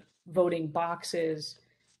on the voting boxes.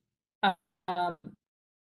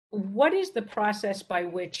 What is the process by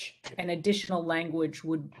which an additional language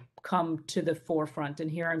would come to the forefront? And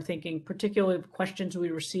here I'm thinking particularly of questions we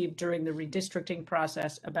received during the redistricting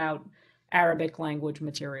process about Arabic language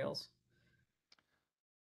materials.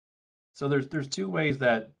 So there's 2 ways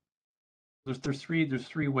that there's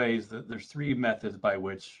 3 ways that there's 3 methods by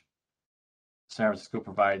which San Francisco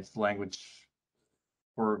provides language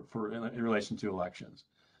in relation to elections.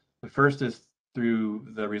 The first is through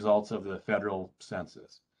the results of the federal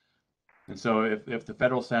census. And so if the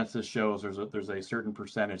federal census shows there's a certain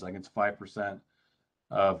percentage, like it's 5%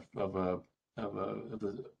 of the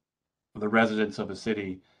residents of a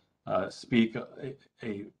city speak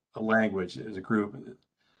a language as a group,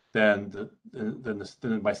 then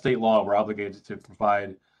by state law we're obligated to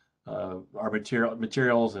provide our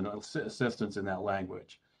materials and assistance in that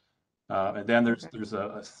language. And then there's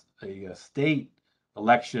a state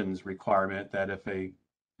elections requirement that if a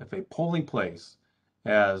polling place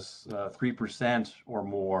has 3% or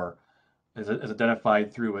more is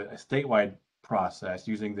identified through a statewide process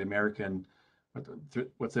using the American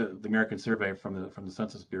survey from the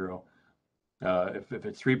Census Bureau. If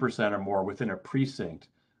it's 3% or more within a precinct,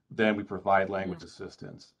 then we provide language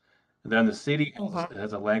assistance. And then the city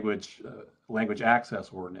has a language access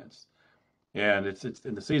ordinance, and it's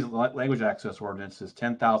in the city's language access ordinance is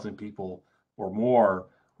 10,000 people or more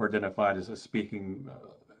who are identified as speaking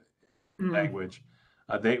language.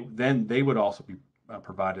 They would also be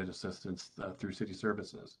provided assistance through city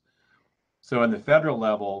services. So in the federal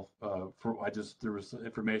level, there was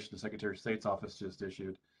information the Secretary of State's office just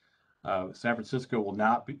issued. San Francisco will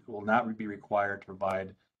not be required to provide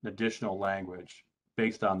an additional language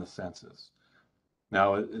based on the census.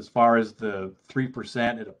 Now, as far as the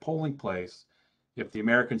 3% at a polling place, if the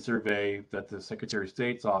American Survey that the Secretary of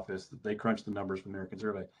State's office, they crunch the numbers from the American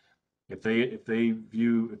Survey, if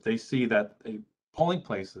they see that polling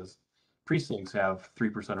places, precincts have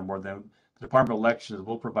 3% or more, then the Department of Elections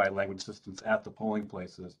will provide language assistance at the polling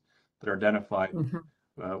places that are identified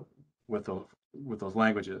with those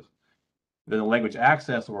languages. Then the language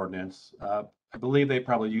access ordinance, I believe they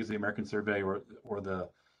probably use the American Survey or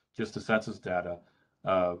just the census data.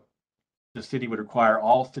 The city would require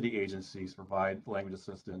all city agencies to provide language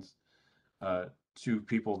assistance to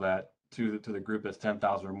people to the group that's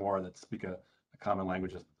 10,000 or more that speak a common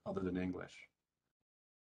language other than English.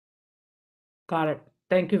 Got it.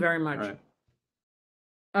 Thank you very much. Right.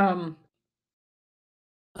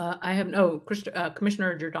 I have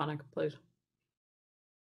Commissioner Jordanek, please.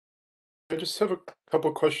 I just have a couple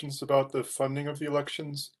questions about the funding of the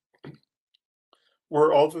elections.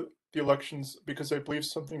 Were all the elections, because I believe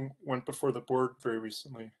something went before the board very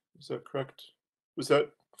recently, is that correct? Was that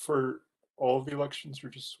for all of the elections or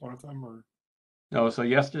just one of them, or? No, so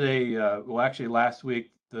yesterday, well, actually last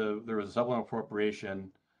week, there was a supplemental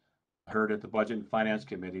appropriation heard at the Budget and Finance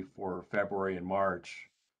Committee for February and March,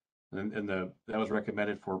 and that was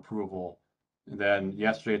recommended for approval. And then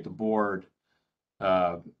yesterday at the board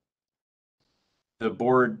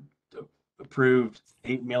approved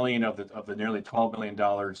 $8 million of the nearly $12 million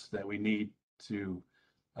that we need to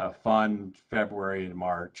fund February and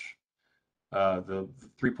March. The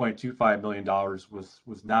 $3.25 million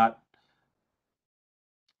was not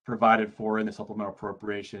provided for in the supplemental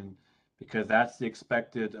appropriation because that's the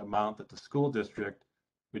expected amount that the school district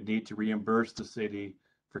would need to reimburse the city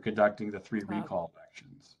for conducting the 3 recall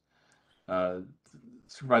elections.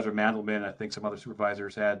 Supervisor Mandelman, I think some other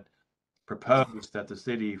supervisors had proposed that the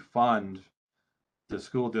city fund the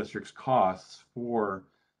school district's costs for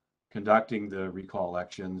conducting the recall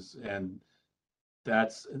elections, and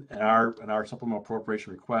that's our supplemental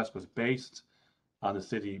appropriation request was based on the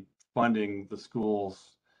city funding the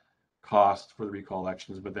school's cost for the recall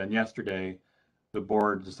elections. But then yesterday, the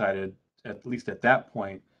board decided, at least at that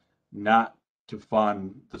point, not to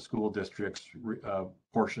fund the school district's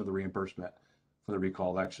portion of the reimbursement for the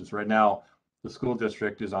recall elections. Right now, the school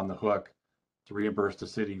district is on the hook to reimburse the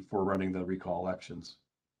city for running the recall elections.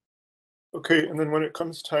 Okay, and then when it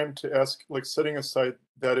comes time to ask, like setting aside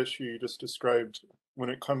that issue you just described, when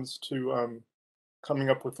it comes to coming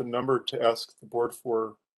up with a number to ask the board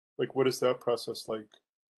for, like, what is that process like?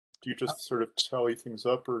 Do you just sort of tally things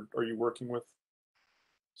up, or are you working with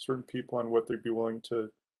certain people on what they'd be willing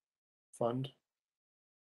to fund?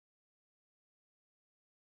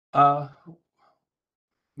 Our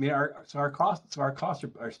costs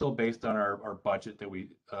are still based on our budget that we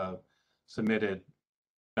submitted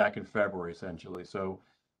back in February, essentially. So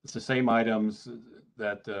it's the same items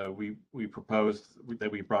that we proposed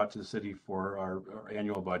that we brought to the city for our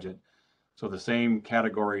annual budget. So the same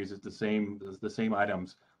categories, the same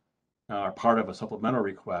items are part of a supplemental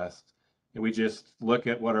request, and we just look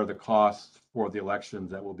at what are the costs for the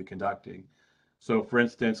elections that we'll be conducting. So, for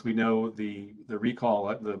instance, we know the recall,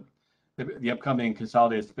 the upcoming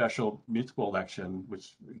consolidated special municipal election,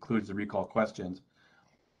 which includes the recall questions,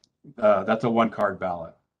 that's a 1-card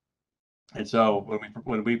ballot. And so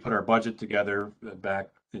when we put our budget together back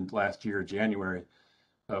in last year, January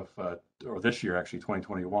or this year, actually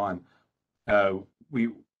 2021, we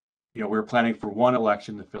were planning for one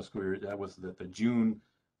election, the fiscal year, that was the June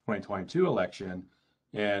 2022 election,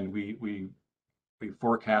 and we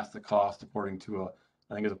forecast the cost according to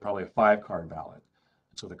I think it's probably a 5-card ballot.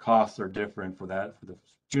 So the costs are different for the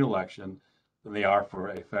June election than they are for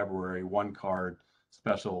a February 1-card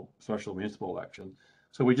special municipal election.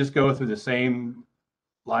 So we just go through the same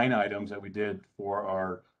line items that we did for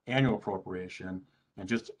our annual appropriation and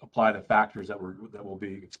just apply the factors that we'll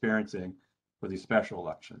be experiencing for these special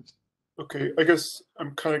elections. Okay, I guess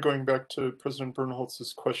I'm kind of going back to President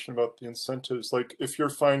Bernholtz's question about the incentives. Like, if you're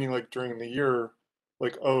finding, like, during the year,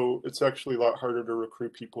 like, oh, it's actually a lot harder to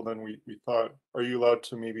recruit people than we thought, are you allowed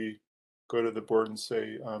to maybe go to the board and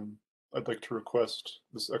say, I'd like to request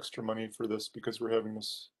this extra money for this because we're having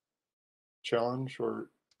this challenge, or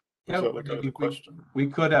is that like out of the question? We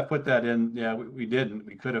could have put that in. Yeah, we didn't.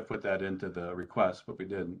 We could have put that into the request, but we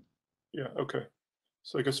didn't. Yeah, okay.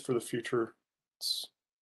 So I guess for the future, it's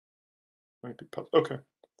might be okay.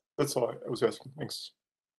 That's all I was asking. Thanks.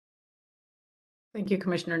 Thank you,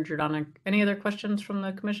 Commissioner Jordanek. Any other questions from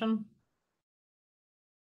the commission?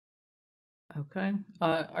 Okay.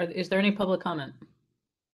 Is there any public comment?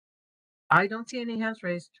 I don't see any hands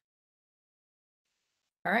raised.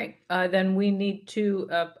 All right, then we need to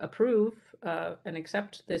approve and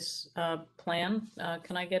accept this plan.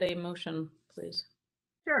 Can I get a motion, please?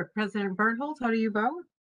 Sure. President Bernhold, how do you vote?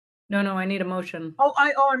 No, I need a motion. Oh,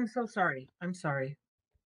 I'm so sorry. I'm sorry.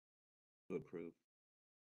 To approve.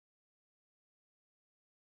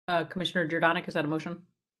 Commissioner Jordanik, is that a motion?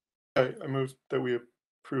 I move that we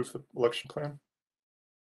approve the election plan.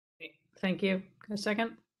 Thank you. A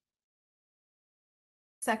second?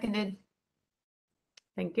 Seconded.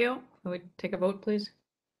 Thank you. Can we take a vote, please?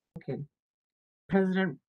 Okay.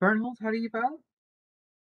 President Bernhold, how do you vote?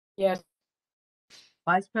 Yes.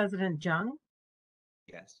 Vice President Jung,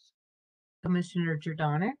 Yes. Commissioner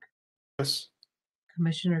Jordanik, Yes.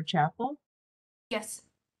 Commissioner Chapel, Yes.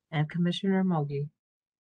 and Commissioner Mogi.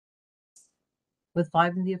 With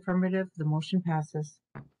 5 in the affirmative, the motion passes.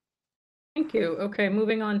 Thank you. Okay,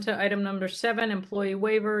 moving on to item number 7, employee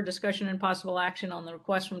waiver, discussion and possible action on the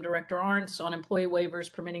request from Director Arntz on employee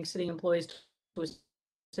waivers permitting city employees to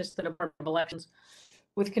assist the Department of Elections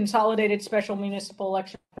with consolidated special municipal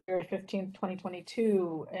election February 15th,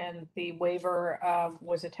 2022, and the waiver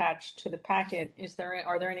was attached to the packet.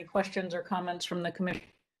 Are there any questions or comments from the commission,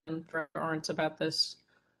 Director Arntz, about this?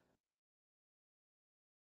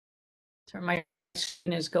 Sorry, my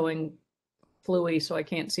screen is going fluey, so I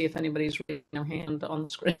can't see if anybody's raising their hand on the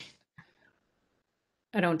screen.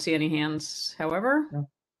 I don't see any hands, however, No.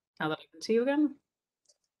 now that I can see you again.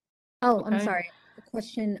 Oh, I'm Okay. sorry. A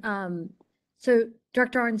question. So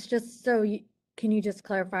Director Arns, just so can you just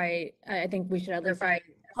clarify? I think we should at least let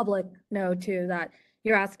the public know too that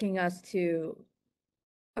you're asking us to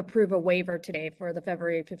approve a waiver today for the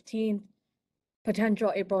February 15th,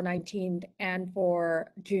 potential April 19th, and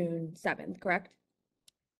for June 7th, correct?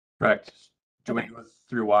 Correct. Do Okay. we go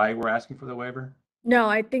through why we're asking for the waiver? No,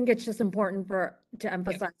 I think it's just important to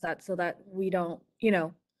emphasize that so that we don't,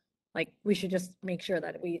 like, we should just make sure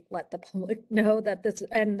that we let the public know that this,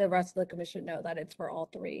 and the rest of the commission know that it's for all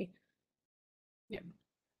 3.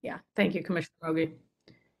 Yeah. Thank you, Commissioner Mogi.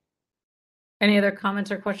 Any other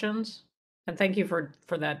comments or questions? And thank you for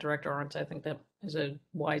that, Director Arntz. I think that is a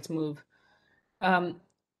wise move.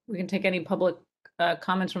 We can take any public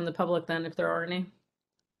comments from the public then, if there are any.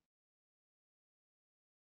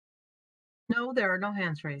 No, there are no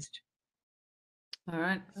hands raised. All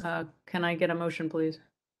right. Can I get a motion, please,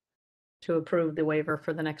 to approve the waiver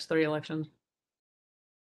for the next 3 elections?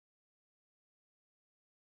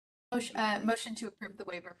 Motion to approve the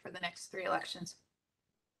waiver for the next 3 elections.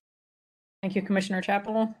 Thank you, Commissioner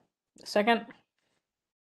Chapel. Second?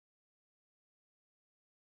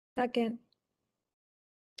 Second.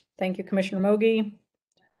 Thank you, Commissioner Mogi.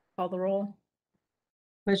 Call the roll.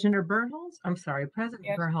 Commissioner Bernhold, I'm sorry, President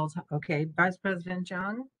Yes. Bernhold, okay. Vice President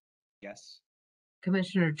Jung, Yes.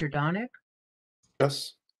 Commissioner Jordanik,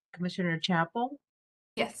 Yes. Commissioner Chapel,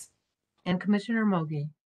 Yes. and Commissioner Mogi.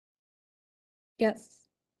 Yes.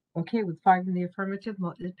 Okay, with 5 in the affirmative,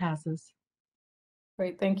 it passes.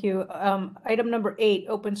 Great, thank you. Item number 8,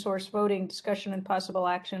 open source voting, discussion and possible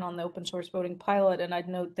action on the open source voting pilot. And I'd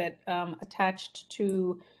note that attached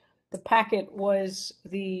to the packet was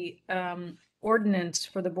the ordinance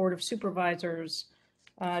for the Board of Supervisors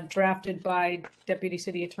drafted by Deputy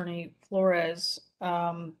City Attorney Flores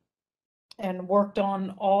and worked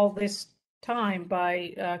on all this time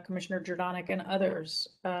by Commissioner Jordanik and others.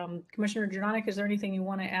 Commissioner Jordanik, is there anything you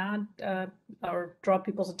want to add or draw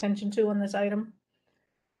people's attention to on this item?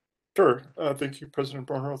 Sure. Thank you, President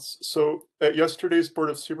Bornholz. So at yesterday's Board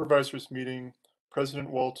of Supervisors meeting, President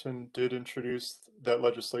Walton did introduce that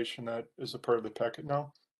legislation that is a part of the packet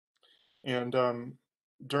now. And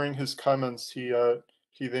during his comments, he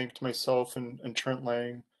thanked myself and Trent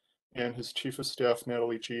Lang and his Chief of Staff,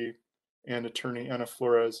 Natalie G., and Attorney Anna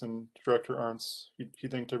Flores and Director Arntz. He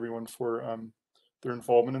thanked everyone for their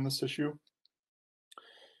involvement in this issue.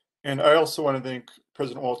 And I also want to thank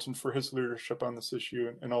President Walton for his leadership on this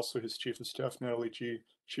issue, and also his Chief of Staff, Natalie G.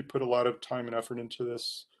 She put a lot of time and effort into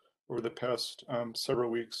this over the past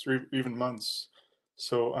several weeks or even months.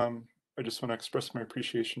 So I just want to express my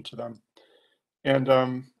appreciation to them.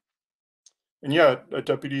 And yeah,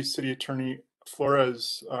 Deputy City Attorney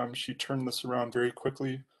Flores, she turned this around very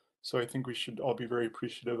quickly. So I think we should all be very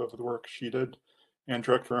appreciative of the work she did. And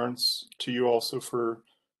Director Arntz, to you also for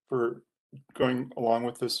going along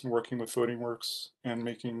with this and working with Voting Works and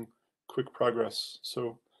making quick progress.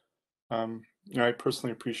 So, I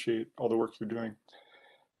personally appreciate all the work you're doing.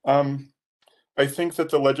 I think that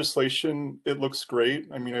the legislation, it looks great.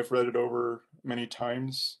 I mean, I've read it over many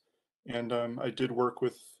times, and I did work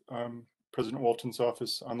with President Walton's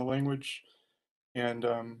office on the language, And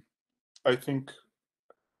I think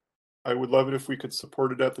I would love it if we could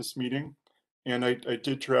support it at this meeting. And I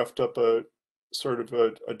did draft up a sort of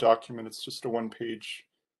a document. It's just a one-page,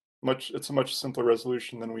 it's a much simpler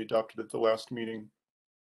resolution than we adopted at the last meeting.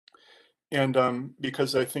 And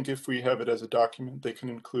because I think if we have it as a document, they can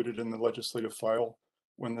include it in the legislative file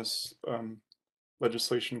when this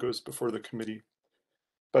legislation goes before the committee.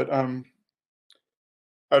 But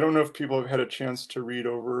I don't know if people have had a chance to read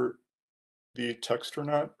over the text or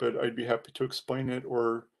not, but I'd be happy to explain it,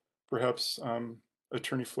 or perhaps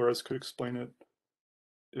Attorney Flores could explain it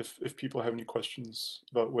if people have any questions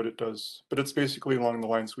about what it does. But it's basically along the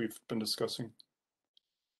lines we've been discussing.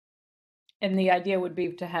 And the idea would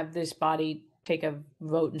be to have this body take a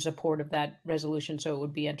vote in support of that resolution, so it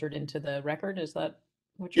would be entered into the record. Is that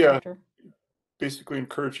what you're after? Basically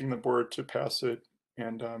encouraging the board to pass it,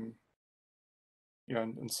 and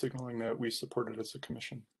and signaling that we support it as a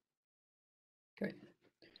commission. Great.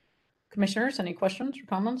 Commissioners, any questions or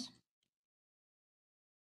comments?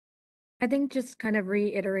 I think just kind of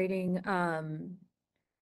reiterating,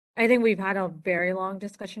 I think we've had a very long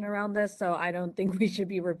discussion around this, so I don't think we should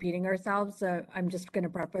be repeating ourselves. So I'm just going to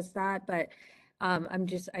preface that, but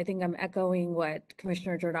I think I'm echoing what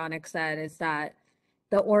Commissioner Jordanek said, is that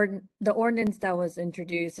the ordinance that was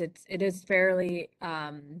introduced, it is fairly,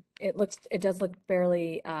 it does look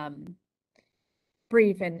fairly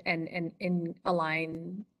brief and in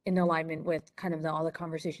alignment with kind of all the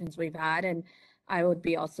conversations we've had. And I would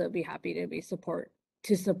also be happy to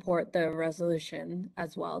support the resolution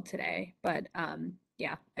as well today. But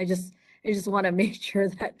yeah, I just want to make sure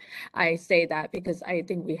that I say that, because I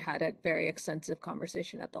think we had a very extensive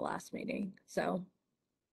conversation at the last meeting. So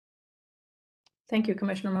thank you,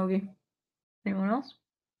 Commissioner Mogi. Anyone else?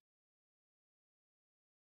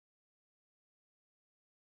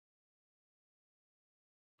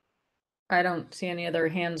 I don't see any other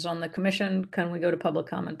hands on the commission. Can we go to public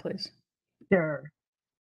comment, please? Sure.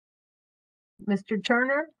 Mr.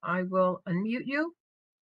 Turner, I will unmute you.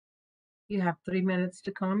 You have 3 minutes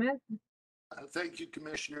to comment. Thank you,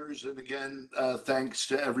 commissioners. And again, thanks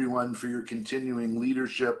to everyone for your continuing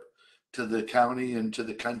leadership to the county and to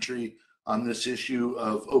the country on this issue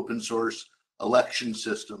of open source election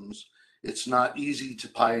systems. It's not easy to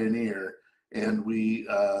pioneer, and we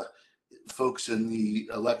folks in the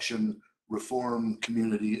election reform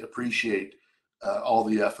community appreciate all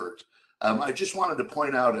the effort. I just wanted to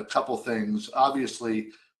point out a couple things. Obviously,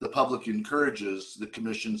 the public encourages the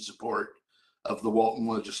commission's support of the Walton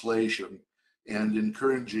legislation, and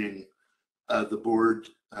encouraging the board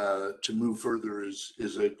to move further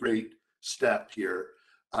is a great step here.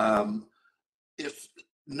 If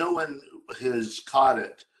no one has caught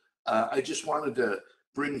it, I just wanted to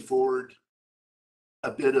bring forward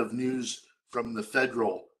a bit of news from the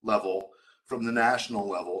federal level, from the national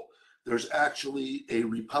level. There's actually a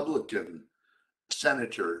Republican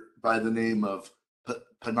senator by the name of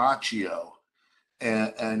Panaccio,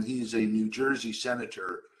 and he's a New Jersey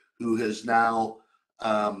senator who has now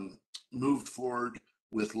moved forward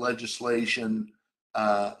with legislation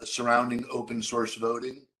surrounding open source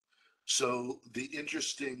voting. So the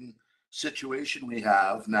interesting situation we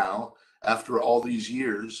have now, after all these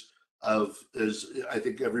years of, as I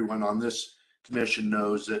think everyone on this commission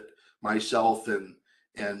knows, that myself and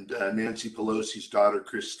Nancy Pelosi's daughter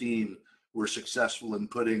Christine were successful in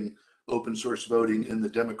putting open source voting in the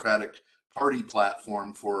Democratic Party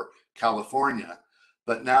platform for California.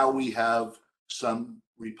 But now we have some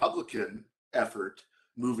Republican effort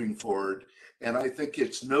moving forward. And I think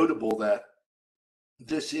it's notable that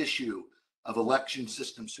this issue of election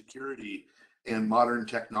system security and modern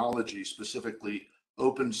technology, specifically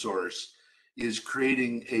open source, is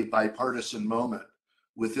creating a bipartisan moment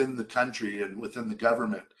within the country and within the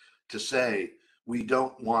government to say, we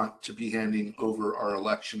don't want to be handing over our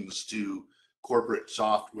elections to corporate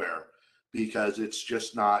software, because it's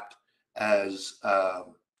just not as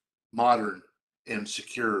modern and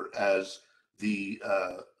secure as the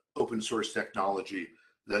open source technology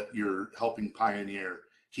that you're helping pioneer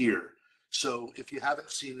here. So if you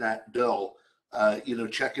haven't seen that bill,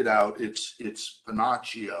 check it out. It's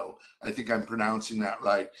Panaccio. I think I'm pronouncing that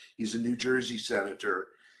right. He's a New Jersey senator,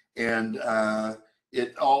 and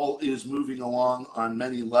it all is moving along on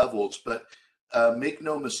many levels, but make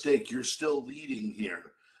no mistake, you're still leading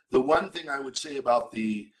here. The one thing I would say about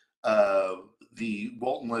the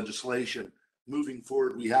Walton legislation, moving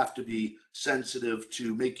forward, we have to be sensitive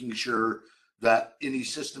to making sure that any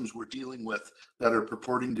systems we're dealing with that are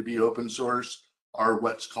purporting to be open source are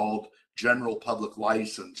what's called general public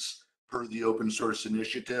license per the open source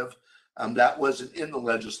initiative. That wasn't in the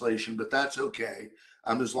legislation, but that's okay.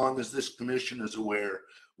 As long as this commission is aware,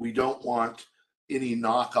 we don't want any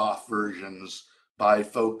knockoff versions by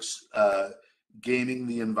folks gaming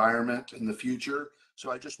the environment in the future.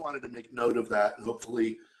 So I just wanted to make note of that, and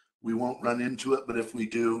hopefully we won't run into it. But if we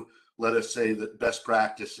do, let us say that best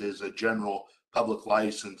practice is a general public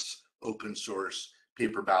license, open source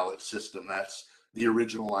paper ballot system. That's the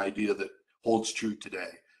original idea that holds true today.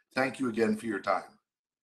 Thank you again for your time.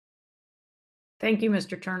 Thank you,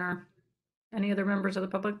 Mr. Turner. Any other members of the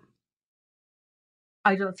public?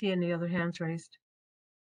 I don't see any other hands raised.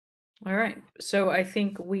 All right, so I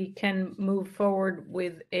think we can move forward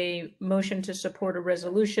with a motion to support a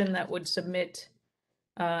resolution that would submit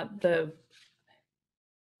the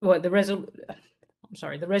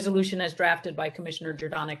resolution as drafted by Commissioner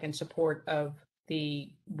Jordanek in support of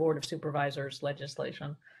the Board of Supervisors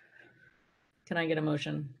legislation. Can I get a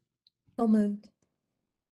motion? So moved.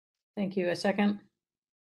 Thank you. A second?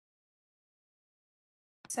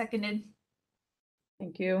 Seconded.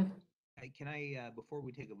 Thank you. Can I, before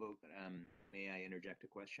we take a vote, may I interject a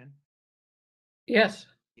question? Yes.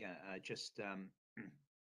 Yeah, just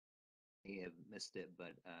may have missed it,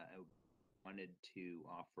 but I wanted to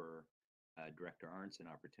offer Director Arntz an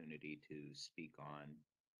opportunity to speak on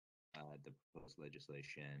the proposed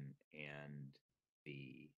legislation and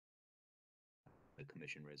the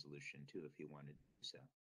commission resolution too, if he wanted to do so.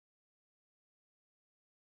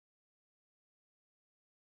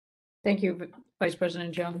 Thank you, Vice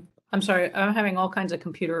President Joan. I'm sorry, I'm having all kinds of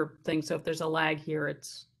computer things, so if there's a lag here,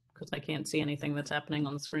 it's because I can't see anything that's happening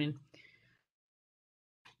on the screen.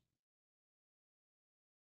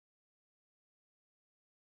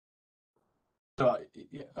 So,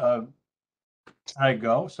 should I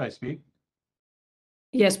go? Should I speak?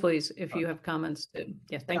 Yes, please, if you have comments.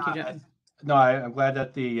 Yes, thank you, John. No, I'm glad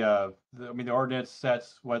that the ordinance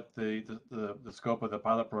sets what the scope of the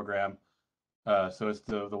pilot program. So it's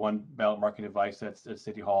the one ballot marking device that's at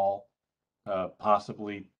City Hall,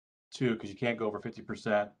 possibly two, because you can't go over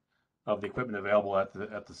 50% of the equipment available at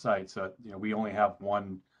the site. So we only have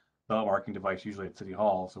one ballot marking device usually at City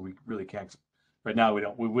Hall, so we really can't. Right now,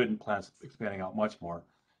 we wouldn't plan expanding out much more.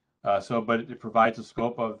 But it provides the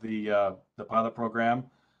scope of the pilot program.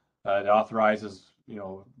 It authorizes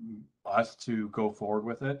us to go forward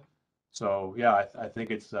with it. So yeah, I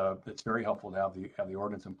think it's very helpful to have the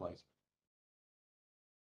ordinance in place.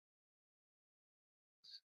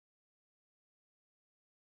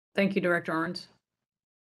 Thank you, Director Arntz.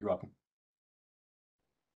 You're welcome.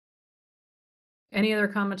 Any other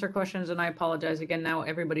comments or questions? And I apologize again. Now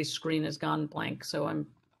everybody's screen has gone blank, so I'm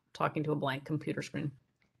talking to a blank computer screen.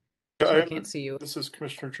 Yeah, so I can't see you. This is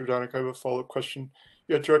Commissioner Jordanek. I have a follow-up question.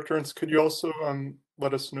 Yeah, Director Ernst, could you also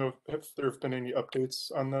let us know if there have been any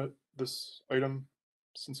updates on this item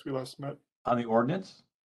since we last met? On the ordinance?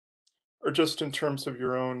 Or just in terms of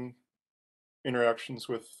your own interactions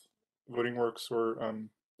with Voting Works, or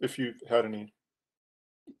if you've had any.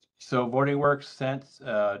 So Voting Works sent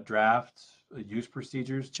draft use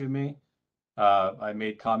procedures to me. I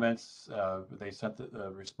made comments. They sent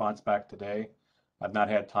the response back today. I've not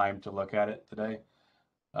had time to look at it today.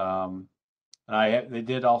 And they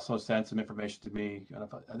did also send some information to me,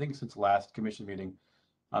 I think since the last commission meeting,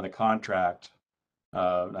 on the contract.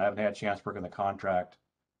 I haven't had a chance to work on the contract,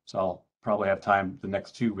 so I'll probably have time the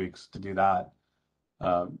next 2 weeks to do that.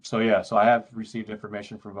 So I have received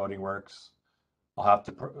information from Voting Works. I'll have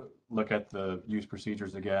to look at the use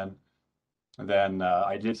procedures again. And then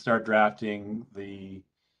I did start drafting the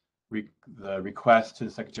request to the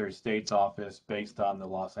Secretary of State's office based on the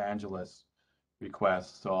Los Angeles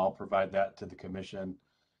request. So I'll provide that to the commission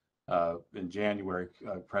in January.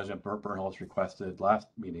 President Bernholz requested last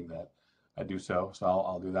meeting that I do so. So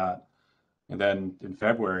I'll do that. And then in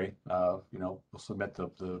February, we'll submit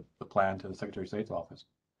the plan to the Secretary of State's office.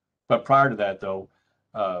 But prior to that, though,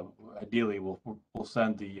 ideally we'll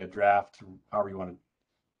send the draft, however you want to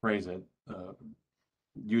phrase it,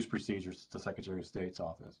 use procedures to the Secretary of State's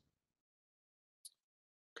office.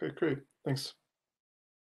 Okay, great. Thanks.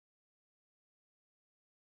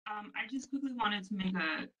 I just quickly wanted to make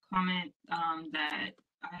a comment that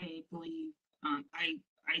I believe I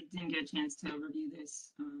didn't get a chance to review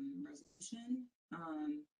this resolution,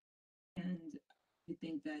 and I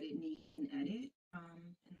think that it needs an edit.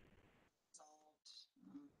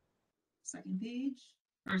 Second page,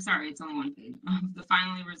 or sorry, it's only one page. The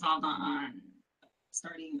finally resolved on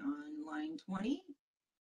starting on line 20.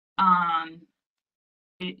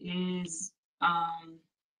 It is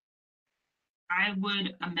I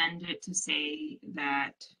would amend it to say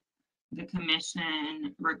that the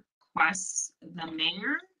commission requests the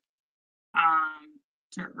mayor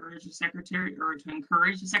to urge the secretary, or to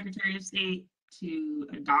encourage the Secretary of State to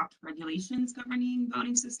adopt regulations governing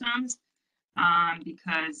voting systems,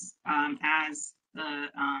 because as the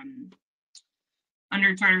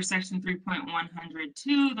under Charter Section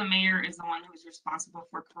 3.102, the mayor is the one who is responsible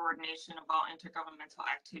for coordination of all intergovernmental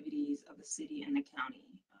activities of the city and the county.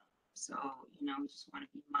 So, you know, we just want to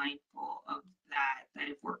be mindful of that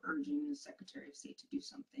if we're urging the Secretary of State to do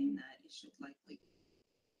something, that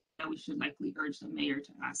we should likely urge the mayor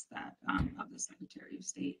to ask that of the Secretary of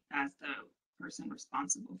State as the person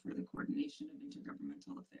responsible for the coordination of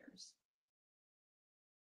intergovernmental affairs.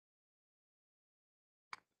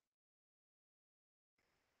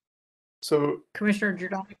 So, Commissioner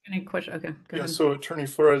Giordano, any question? Okay, go yeah, ahead. so Attorney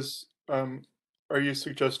Flores, are you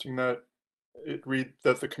suggesting that it read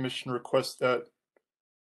that the commission requests that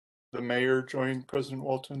the mayor join President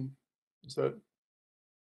Walton? Is that,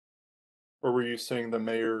 or were you saying the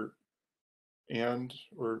mayor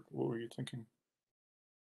or what were you thinking?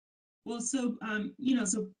 Well, so, you know,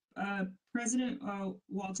 so President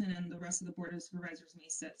Walton and the rest of the Board of Supervisors may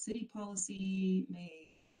set city policy,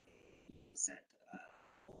 may set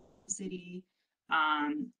city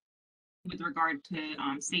with regard to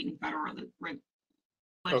state and federal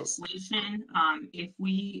legislation.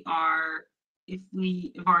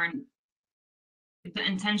 If the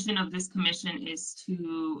intention of this commission is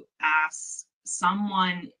to ask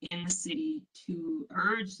someone in the city to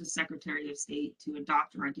urge the Secretary of State to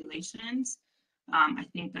adopt regulations, I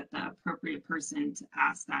think that the appropriate person to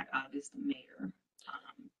ask that of is the mayor.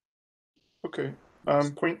 Okay,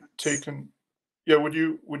 point taken. Yeah, would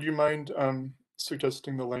you mind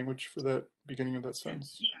suggesting the language for that beginning of that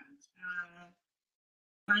sentence? Yeah.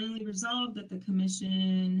 Finally resolved that the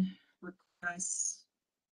commission requests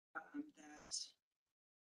that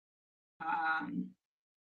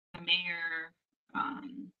the mayor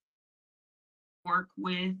work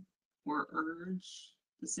with or urge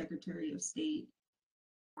the Secretary of State,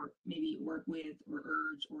 or maybe work with or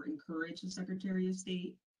urge or encourage the Secretary of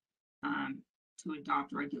State to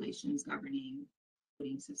adopt regulations governing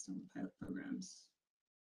voting system pilot programs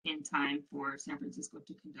in time for San Francisco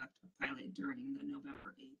to conduct a pilot during the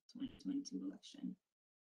November 8th, 2022 election.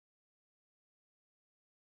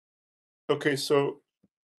 Okay, so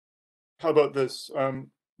how about this?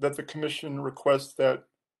 That the commission requests that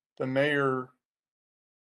the mayor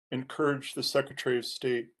encourage the Secretary of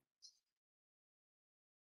State.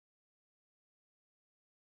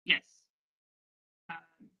 Yes.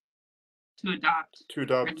 To adopt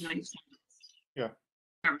regulations. Yeah.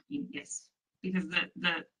 Yes, because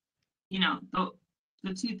the you know,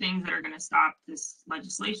 the two things that are going to stop this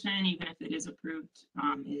legislation, even if it is approved,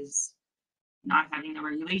 is not having the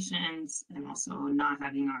regulations and also not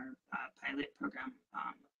having our pilot program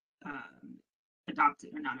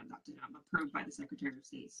adopted or not adopted, approved by the Secretary of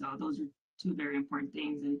State. So those are two very important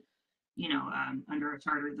things. And, you know, under a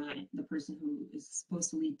charter, the person who is supposed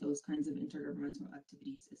to lead those kinds of intergovernmental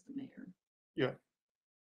activities is the mayor. Yeah.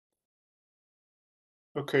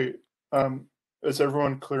 Okay. Is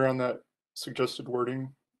everyone clear on that suggested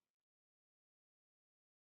wording?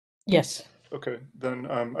 Yes. Okay, then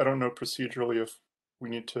I don't know procedurally if we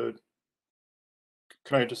need to,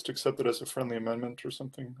 can I just accept it as a friendly amendment or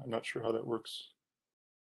something? I'm not sure how that works.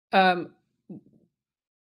 Who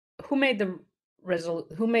made the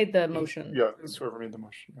motion? Yeah, it's whoever made the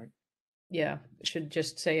motion, right? Yeah, should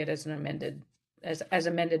just say it as an amended, as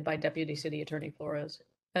amended by Deputy City Attorney Flores.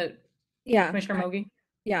 Yeah. Commissioner Mogi?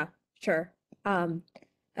 Yeah, sure. I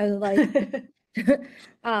would like,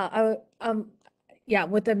 yeah,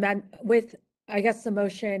 with I guess the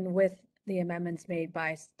motion with the amendments made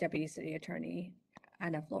by Deputy City Attorney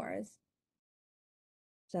Anna Flores. Is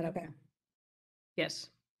that okay?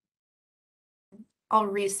 Yes. I'll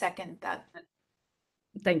re-second that.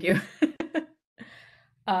 Thank you.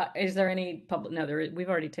 Is there any public? No, we've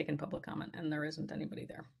already taken public comment and there isn't anybody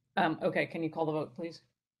there. Okay, can you call the vote, please?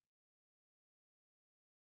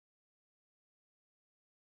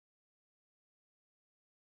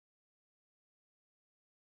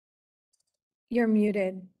 You're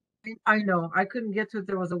muted. I know. I couldn't get to it.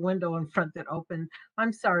 There was a window in front that opened.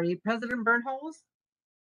 I'm sorry. President Bernholz?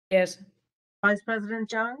 Yes. Vice President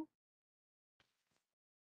Jung?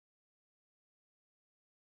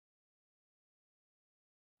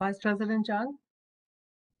 Vice President Jung?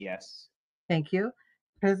 Yes. Thank you.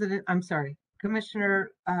 Commissioner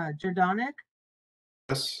Jordanek?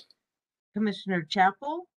 Yes. Commissioner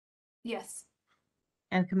Chapel? Yes.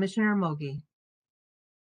 And Commissioner Mogi?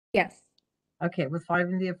 Yes. Okay, with 5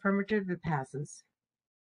 in the affirmative, it passes.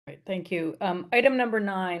 Right, thank you. Item number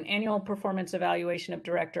 9, annual performance evaluation of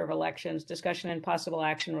Director of Elections, discussion and possible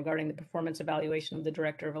action regarding the performance evaluation of the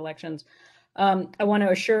Director of Elections. I want to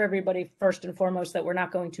assure everybody first and foremost that we're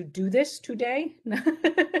not going to do this today.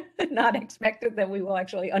 Not expected that we will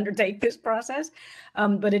actually undertake this process,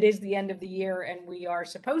 but it is the end of the year and we are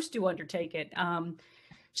supposed to undertake it.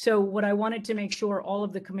 So what I wanted to make sure all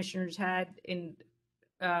of the commissioners had in,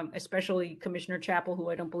 especially Commissioner Chappell, who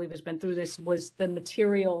I don't believe has been through this, was the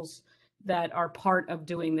materials that are part of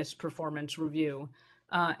doing this performance review.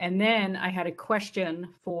 And then I had a question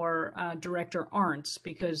for Director Arntz,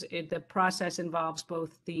 because the process involves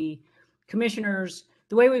both the commissioners.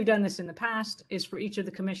 The way we've done this in the past is for each of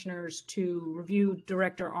the commissioners to review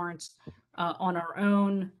Director Arntz on our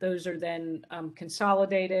own. Those are then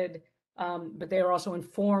consolidated, but they are also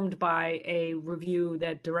informed by a review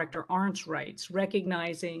that Director Arntz writes,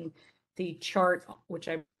 recognizing the chart, which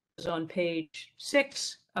I was on page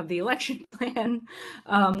 6 of the election plan.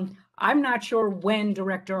 I'm not sure when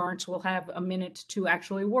Director Arntz will have a minute to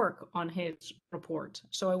actually work on his report.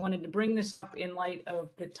 So I wanted to bring this up in light of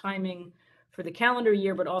the timing for the calendar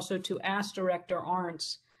year, but also to ask Director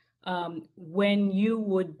Arntz when you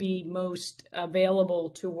would be most available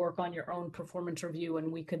to work on your own performance review,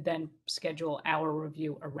 and we could then schedule our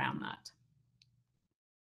review around that.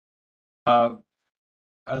 Are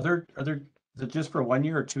there is it just for 1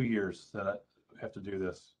 year or 2 years that I have to do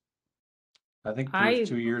this? I think there's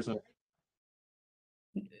 2 years of.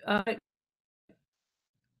 I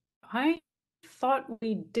thought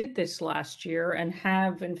we did this last year and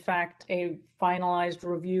have, in fact, a finalized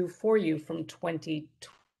review for you from 2020.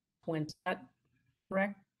 Is that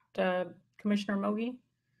correct, Commissioner Mogi?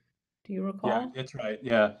 Do you recall? Yeah, it's right.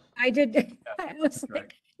 Yeah. I did. Yeah, I was like,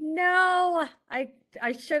 right. no, I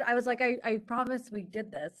should. I was like, I promised we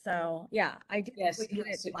did this. So yeah, I did. Yes. We did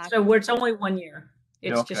it last So it's only 1 year.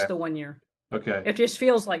 It's Okay. just the 1 year. Okay. It just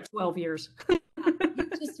feels like 12 years.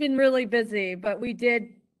 It's just been really busy, but we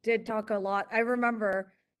did talk a lot. I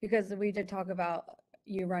remember because we did talk about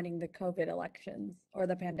you running the COVID elections or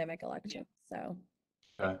the pandemic elections. So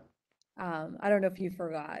Okay. I don't know if you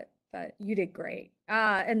forgot, but you did great.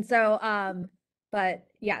 And so but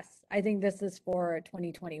yes, I think this is for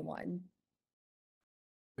 2021.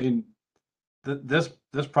 I mean,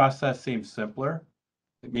 this process seems simpler.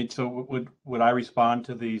 I mean, so would I respond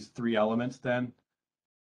to these 3 elements then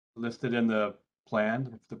listed in the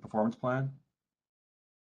plan, the performance plan?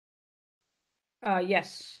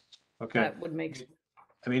 Yes. Okay. That would make sense.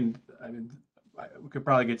 I mean, we could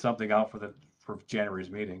probably get something out for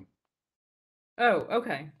January's meeting. Oh,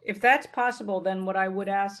 okay. If that's possible, then what I would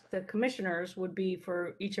ask the commissioners would be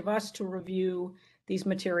for each of us to review these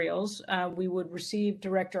materials. We would receive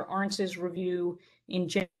Director Arntz's review in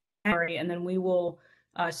January, and then we will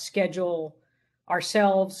schedule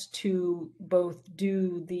ourselves to both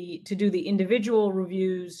do the individual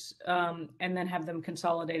reviews and then have them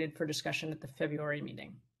consolidated for discussion at the February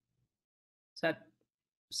meeting. Does that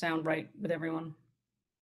sound right with everyone?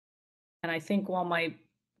 And I think while my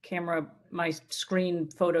screen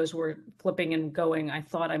photos were flipping and going, I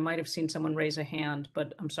thought I might have seen someone raise a hand,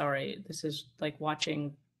 but I'm sorry. This is like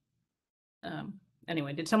watching.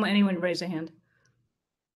 Anyway, did anyone raise a hand?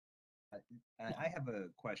 I have a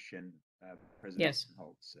question, President Yes.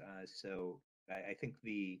 Holtz. So I think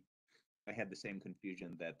I had the same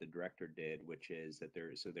confusion that the director did, which is that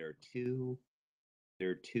there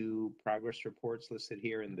are two progress reports listed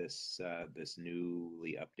here in this this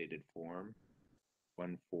newly updated form.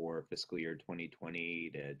 One for fiscal year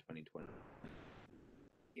 2020 to 2020,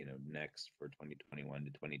 next for 2021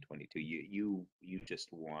 to 2022. You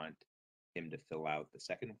just want him to fill out the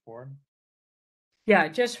second form? Yeah,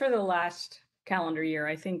 just for the last calendar year.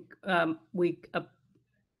 I think we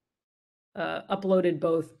uploaded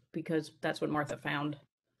both because that's what Martha found.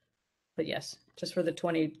 But yes, just for the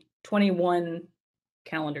 2021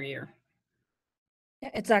 calendar year.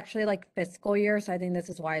 It's actually like fiscal year, so I think this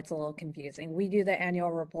is why it's a little confusing. We do the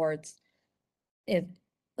annual reports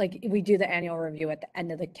we do the annual review at the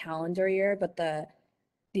end of the calendar year, but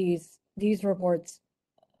these reports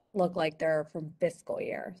look like they're from fiscal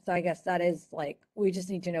year. So I guess that is we just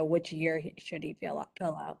need to know which year should he fill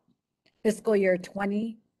out. Fiscal year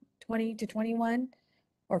 2020 to 21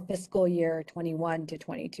 or fiscal year 21 to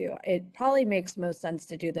 22. It probably makes most sense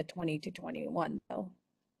to do the 20 to 21 though.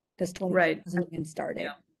 Because 20 hasn't even started.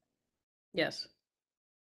 Yeah. Yes.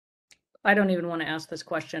 I don't even want to ask this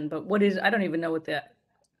question, but I don't even know what that.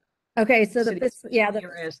 Okay, so the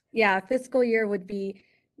fiscal year would be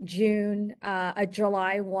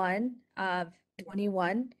July 1 of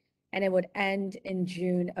 21, and it would end in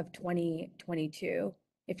June of 2022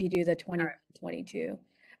 if you do the 2022.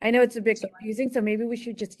 I know it's a bit confusing, so maybe we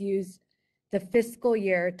should just use the fiscal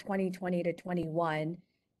year 2020 to 21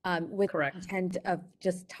 with the Correct. intent of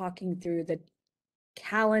just talking through the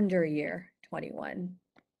calendar year 21.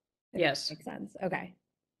 if that Yes. Makes sense. Okay.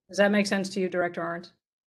 Does that make sense to you, Director Arndt?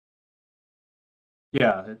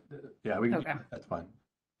 Yeah, Okay. that's fine.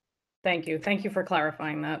 Thank you. Thank you for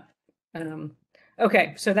clarifying that.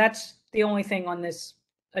 Okay, so that's the only thing on this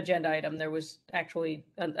agenda item. There was actually,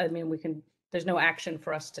 I mean, there's no action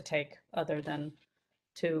for us to take other than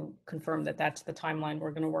to confirm that that's the timeline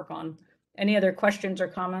we're going to work on. Any other questions or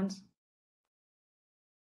comments?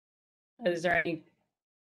 Is there any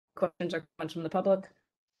questions or comments from the public?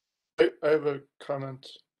 I have a comment.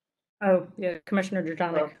 Oh, yeah, Commissioner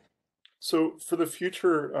Drajanic. So for the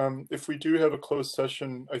future, if we do have a closed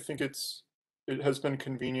session, I think it has been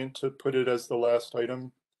convenient to put it as the last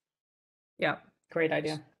item. Yeah, great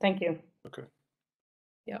idea. Thank you. Okay.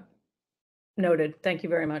 Yeah. Noted. Thank you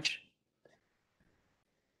very much.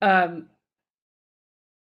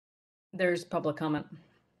 There's public comment.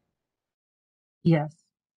 Yes.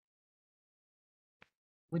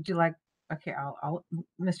 Would you like, okay, I'll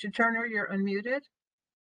Mr. Turner, you're unmuted.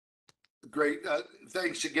 Great.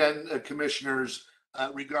 Thanks again, commissioners.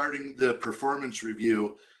 Regarding the performance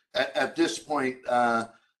review, at this point,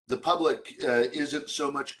 the public isn't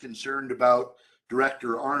so much concerned about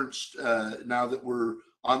Director Arndt now that we're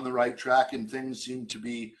on the right track and things seem to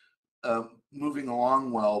be moving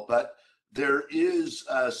along well. But there is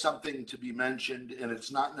something to be mentioned, and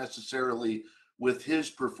it's not necessarily with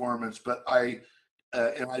his performance, but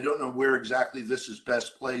and I don't know where exactly this is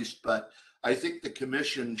best placed, but I think the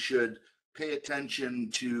commission should pay attention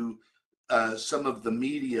to some of the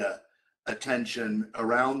media attention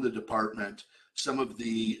around the department, some of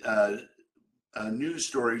the news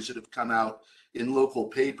stories that have come out in local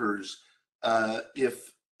papers.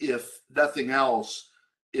 If nothing else,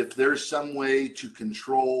 if there's some way to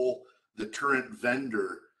control the current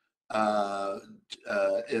vendor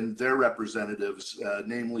and their representatives,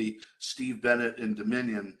 namely Steve Bennett and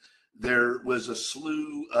Dominion, there was a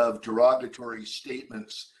slew of derogatory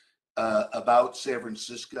statements about San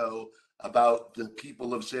Francisco, about the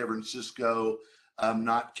people of San Francisco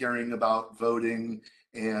not caring about voting,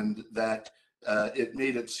 and that it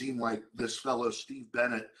made it seem like this fellow Steve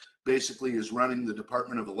Bennett basically is running the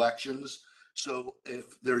Department of Elections. So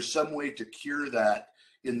if there's some way to cure that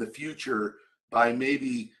in the future by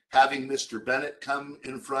maybe having Mr. Bennett come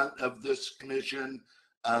in front of this commission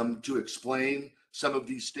to explain some of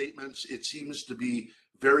these statements, it seems to be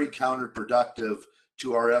very counterproductive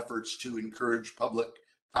to our efforts to encourage public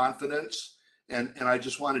confidence. And I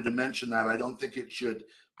just wanted to mention that I don't think it should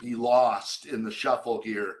be lost in the shuffle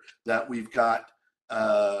here that we've got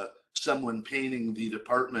someone painting the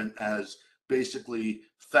department as basically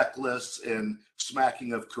feckless and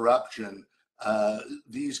smacking of corruption.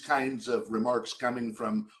 These kinds of remarks coming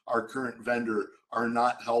from our current vendor are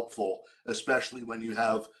not helpful, especially when you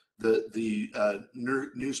have the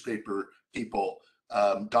newspaper people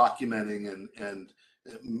documenting and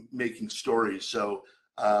making stories. So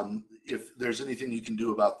if there's anything you can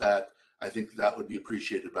do about that, I think that would be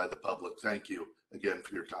appreciated by the public. Thank you again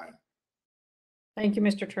for your time. Thank you,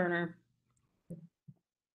 Mr. Turner.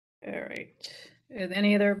 All right.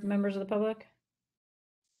 Any other members of the public?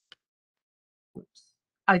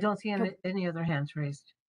 I don't see any other hands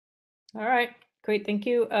raised. All right, great, thank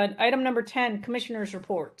you. Item number 10, Commissioners'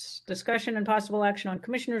 Reports. Discussion and possible action on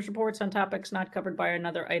Commissioners' Reports on topics not covered by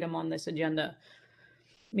another item on this agenda.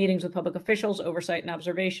 Meetings with public officials, oversight and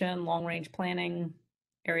observation, long-range planning,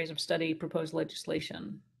 areas of study, proposed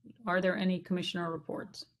legislation. Are there any Commissioner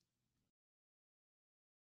reports?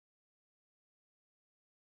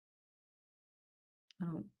 I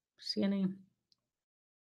don't see any.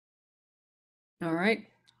 All right.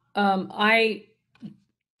 I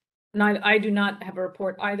do not have a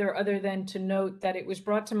report either, other than to note that it was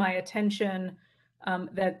brought to my attention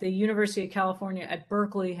that the University of California at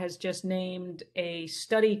Berkeley has just named a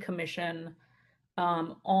study commission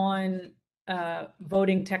on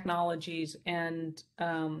voting technologies and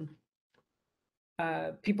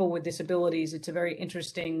people with disabilities. It's a very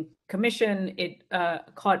interesting commission. It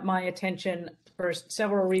caught my attention for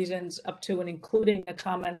several reasons, up to and including a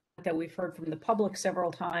comment that we've heard from the public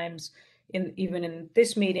several times, even in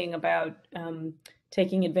this meeting, about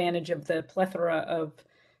taking advantage of the plethora of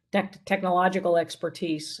technological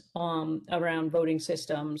expertise around voting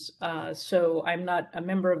systems. So I'm not a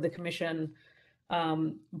member of the commission,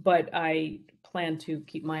 but I plan to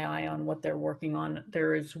keep my eye on what they're working on.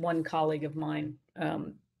 There is one colleague of mine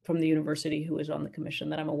from the university who is on the commission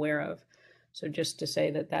that I'm aware of. So just to say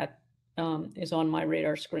that that is on my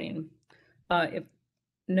radar screen. If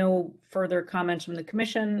no further comments from the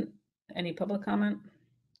commission, any public comment?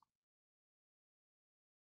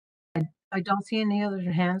 I don't see any other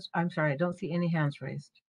hands. I'm sorry, I don't see any hands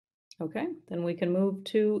raised. Okay, then we can move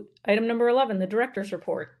to item number 11, the director's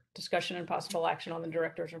report. Discussion and possible action on the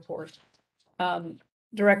director's report.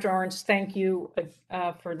 Director Arntz, thank you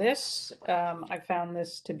for this. I found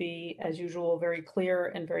this to be, as usual, very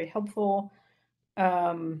clear and very helpful,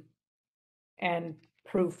 and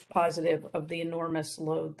proof positive of the enormous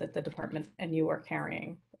load that the department and you are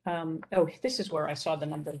carrying. Oh, this is where I saw the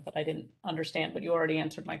number that I didn't understand, but you already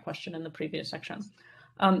answered my question in the previous section.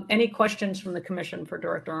 Any questions from the commission for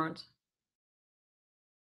Director Arntz?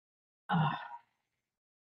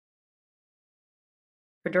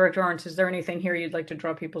 For Director Arntz, is there anything here you'd like to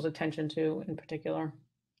draw people's attention to in particular?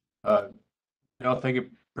 No, thank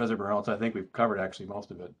you, President Bernholtz. I think we've covered actually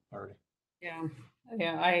most of it already. Yeah,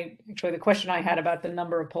 I actually, the question I had about the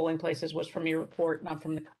number of polling places was from your report, not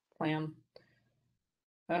from the plan.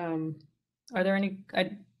 Are there any,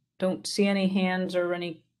 I don't see any hands or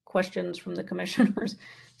any questions from the commissioners.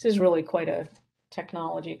 This is really quite a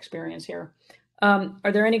technology experience here.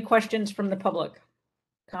 Are there any questions from the public?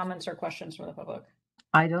 Comments or questions from the public?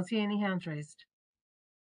 I don't see any hands raised.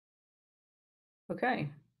 Okay.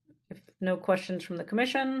 If no questions from the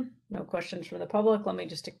commission, no questions from the public, let me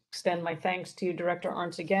just extend my thanks to you, Director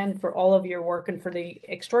Arntz, again, for all of your work and for the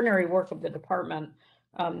extraordinary work of the department.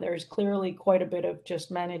 There's clearly quite a bit of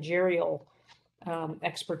just managerial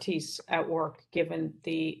expertise at work, given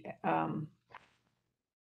the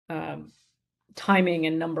timing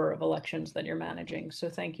and number of elections that you're managing. So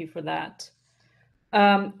thank you for that.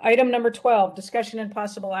 Item number 12, discussion and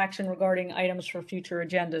possible action regarding items for future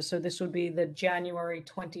agendas. So this would be the January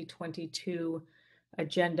 2022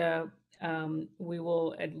 agenda. We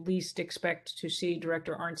will at least expect to see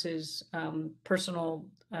Director Arntz's personal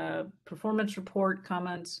performance report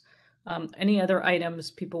comments. Any other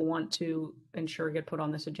items people want to ensure get put on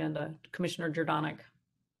this agenda? Commissioner Jordanek.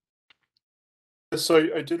 So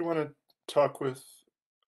I did want to talk with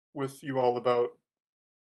you all about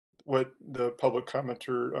what the public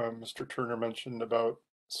commenter, Mr. Turner, mentioned about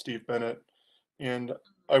Steve Bennett. And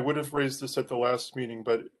I would have raised this at the last meeting,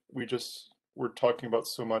 but we just were talking about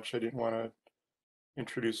so much, I didn't want to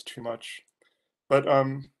introduce too much. But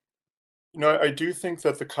you know, I do think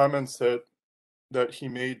that the comments that he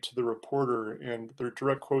made to the reporter and their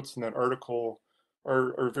direct quotes in that article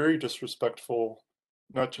are very disrespectful,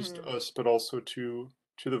 not just us, but also to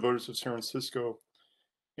the voters of San Francisco.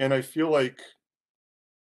 And I feel like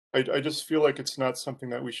I just feel like it's not something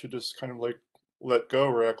that we should just kind of like let go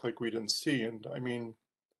or act like we didn't see. And I mean,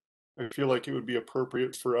 I feel like it would be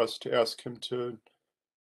appropriate for us to ask him to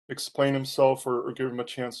explain himself or give him a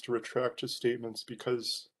chance to retract his statements,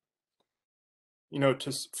 because, you know,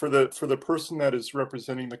 for the person that is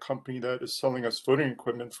representing the company that is selling us voting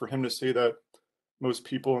equipment, for him to say that most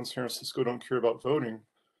people in San Francisco don't care about voting,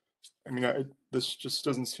 I mean, this just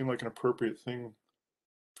doesn't seem like an appropriate thing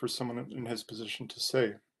for someone in his position to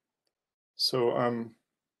say. So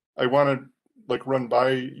I want to like run by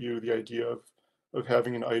you the idea of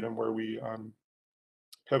having an item where we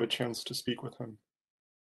have a chance to speak with him.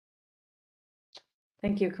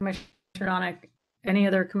 Thank you, Commissioner Jordanek. Any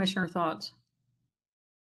other commissioner thoughts?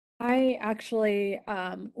 I actually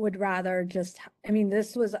would rather just, I mean,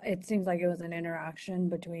 it seems like it was an interaction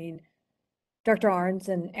between Dr. Arntz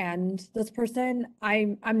and this person.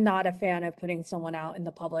 I'm not a fan of putting someone out in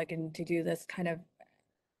the public and to do this kind of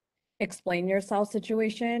explain yourself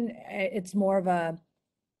situation. It's more of a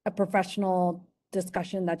professional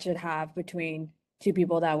discussion that should have between two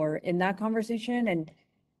people that were in that conversation. And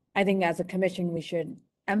I think as a commission, we should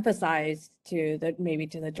emphasize to maybe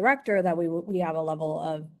to the director that we have a level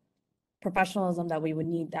of professionalism that we would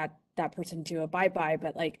need that person to abide by.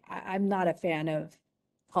 But like, I'm not a fan of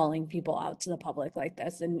calling people out to the public like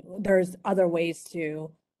this. And there's other ways to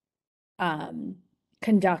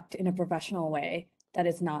conduct in a professional way that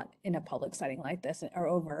is not in a public setting like this or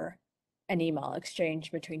over an email exchange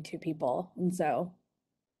between two people. And so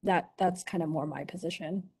that's kind of more my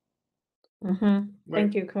position.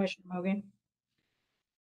 Thank you, Commissioner Mogan.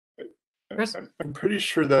 Chris? I'm pretty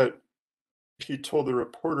sure that he told the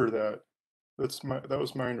reporter that. That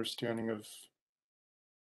was my understanding of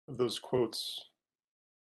those quotes,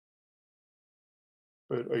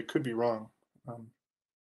 but I could be wrong.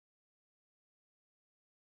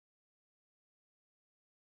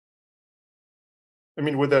 I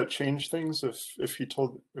mean, would that change things if he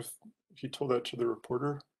told that to the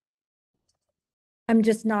reporter? I'm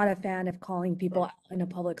just not a fan of calling people out in a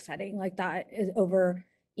public setting like that is over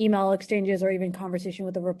email exchanges or even conversation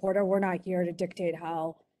with a reporter. We're not here to dictate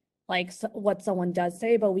how, like, what someone does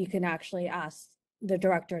say, but we can actually ask the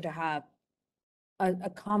director to have a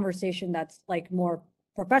conversation that's like more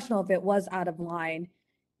professional if it was out of line.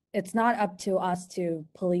 It's not up to us to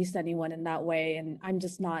police anyone in that way, and I'm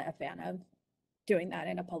just not a fan of doing that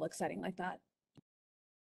in a public setting like that.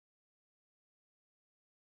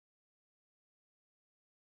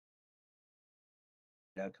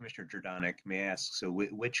 Commissioner Jordanic, may I ask, so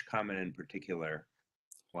which comment in particular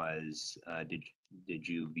was, did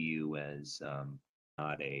you view as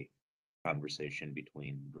not a conversation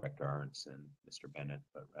between Director Arntz and Mr. Bennett,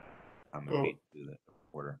 but a comment made to the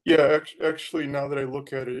reporter? Yeah, actually, now that I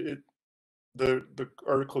look at it, the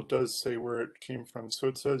article does say where it came from. So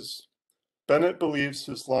it says, Bennett believes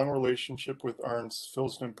his long relationship with Arntz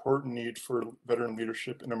fills an important need for veteran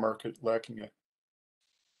leadership in a market lacking it.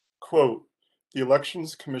 Quote, the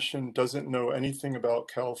Elections Commission doesn't know anything about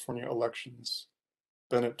California elections,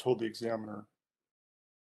 Bennett told the Examiner.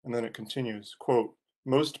 And then it continues, quote,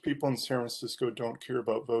 most people in San Francisco don't care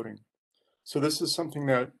about voting. So this is something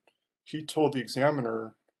that he told the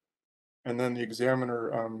Examiner, and then the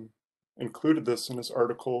Examiner included this in his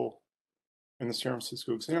article in the San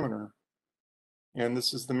Francisco Examiner. And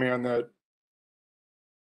this is the man that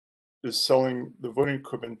is selling the voting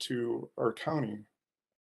equipment to our county.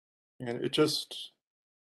 And it just,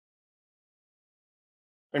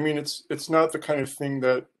 I mean, it's not the kind of thing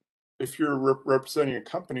that if you're representing a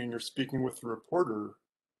company and you're speaking with a reporter,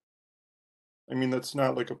 I mean, that's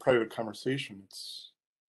not like a private conversation. It's,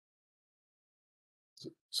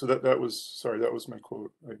 so that was my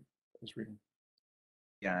quote I was reading.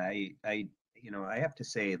 Yeah, I have to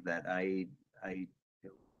say that I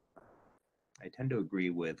tend to agree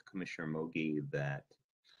with Commissioner Mogi that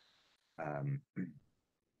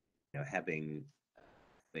having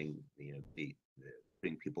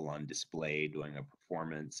putting people on display, doing a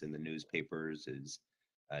performance in the newspapers is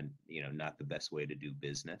not the best way to do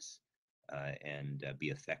business and be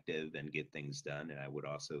effective and get things done. And I would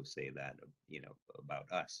also say that about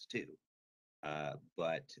us too.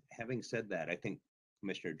 But having said that, I think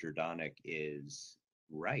Commissioner Jordanic is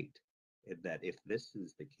right that if this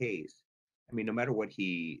is the case, I mean, no matter what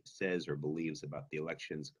he says or believes about the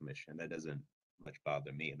Elections Commission, that doesn't much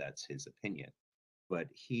bother me. That's his opinion. But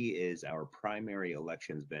he is our primary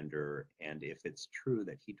elections vendor. And if it's true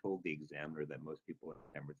that he told the Examiner that most people in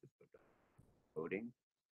San Francisco are voting,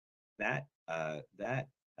 that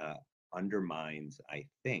undermines, I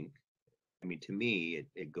think, I mean, to me,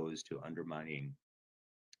 it goes to undermining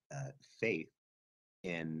faith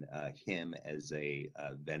in him as a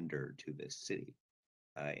vendor to this city,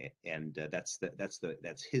 and that's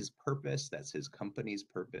his purpose. That's his company's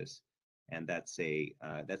purpose, and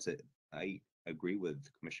I agree with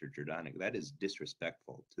Commissioner Jordanic. That is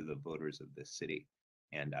disrespectful to the voters of this city,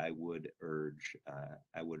 and I would urge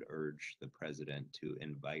the president to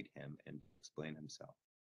invite him and explain himself.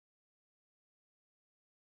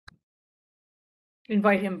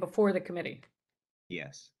 Invite him before the committee.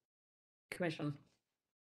 Yes. Commission.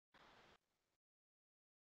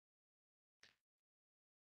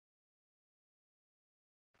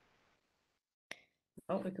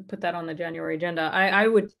 Oh, we could put that on the January agenda. I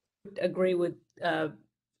would agree with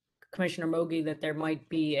Commissioner Mogi that there might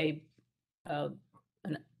be an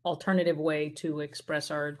alternative way to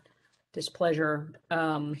express our displeasure,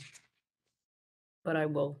 but I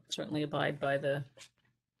will certainly abide by the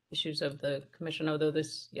issues of the commission, although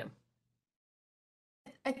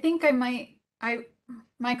I think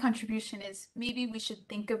my contribution is maybe we should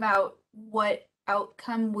think about what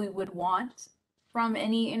outcome we would want from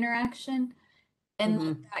any interaction and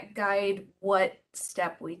let that guide what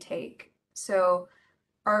step we take. So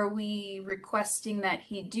are we requesting that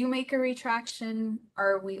he do make a retraction?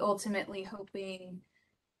 Are we ultimately hoping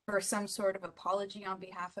for some sort of apology on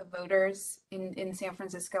behalf of voters in San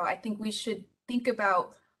Francisco? I think we should think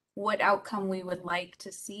about what outcome we would like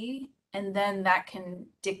to see, and then that can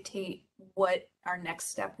dictate what our next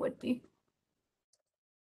step would be.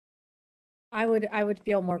 I would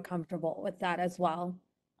feel more comfortable with that as well,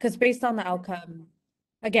 because based on the outcome,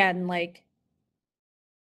 again, like,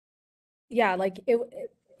 yeah, like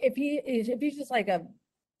if he's just like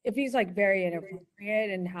if he's like very inappropriate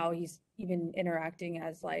in how he's even interacting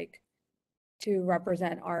as like to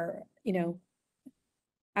represent our,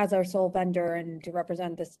 as our sole vendor and to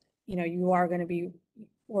represent this, you are going to be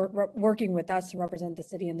working with us to represent the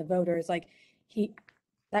city and the voters, like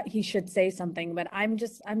that he should say something. But I'm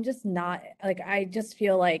just not, like, I just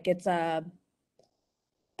feel like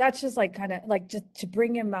that's just like kind of like just to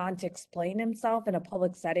bring him on to explain himself in a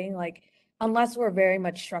public setting, like unless we're very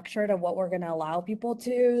much structured of what we're going to allow people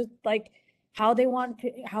to, like how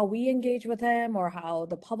we engage with him or how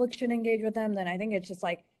the public should engage with him, then I think it's just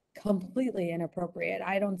like completely inappropriate.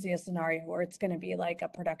 I don't see a scenario where it's going to be like a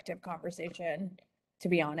productive conversation. to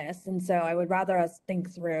be honest. And so I would rather us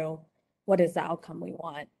think through what is the outcome we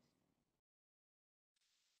want.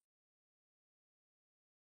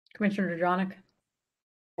 Commissioner Dronick?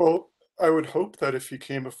 Well, I would hope that if he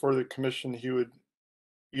came before the commission, he would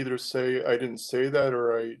either say, I didn't say that,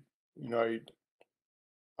 or I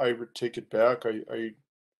would take it back.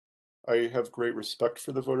 I have great respect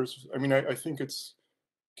for the voters. I mean, I think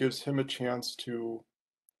gives him a chance to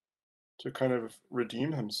kind of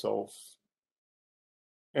redeem himself.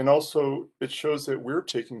 And also it shows that we're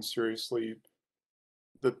taking seriously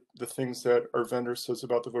the things that our vendor says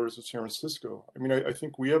about the voters of San Francisco. I mean, I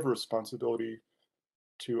think we have a responsibility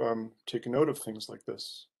to take note of things like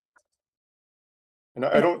this. And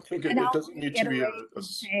I don't think it doesn't need to be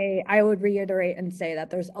I would reiterate and say that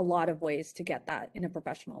there's a lot of ways to get that in a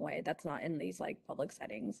professional way that's not in these like public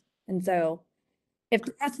settings. And so if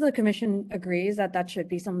the rest of the commission agrees that that should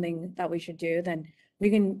be something that we should do, then we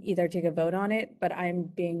can either take a vote on it, but I'm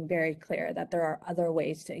being very clear that there are other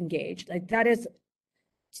ways to engage. Like that is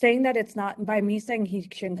saying that it's not, by me saying he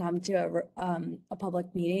shouldn't come to a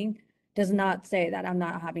public meeting does not say that I'm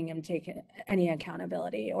not having him take any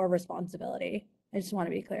accountability or responsibility. I just want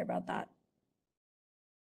to be clear about that.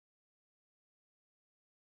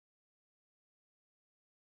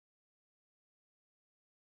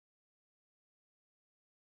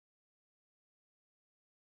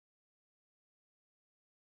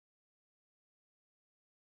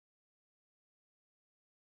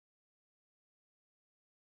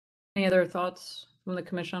 Any other thoughts from the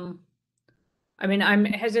commission? I mean, I'm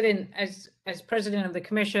hesitant as president of the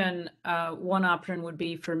commission. One option would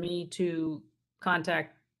be for me to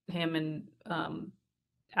contact him and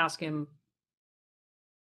ask him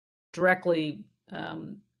directly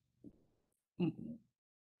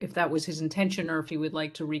if that was his intention or if he would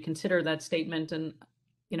like to reconsider that statement and,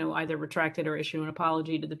 you know, either retract it or issue an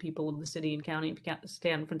apology to the people of the city and county of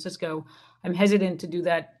San Francisco. I'm hesitant to do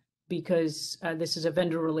that because this is a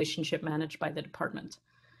vendor relationship managed by the department.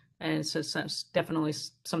 And so it's definitely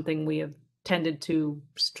something we have tended to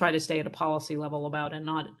try to stay at a policy level about and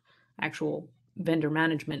not actual vendor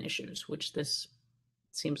management issues, which this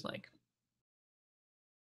seems like.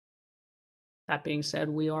 That being said,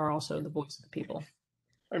 we are also the voice of the people.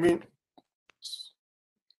 I mean,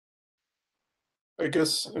 I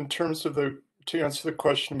guess in terms of to answer the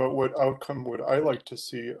question about what outcome would I like to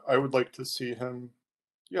see, I would like to see him,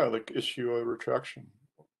 yeah, like issue a retraction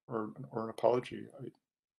or an apology.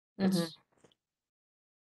 I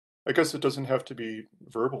guess it doesn't have to be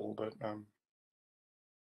verbal, but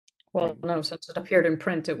well, no, since it appeared in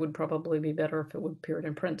print, it would probably be better if it would appear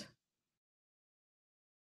in print.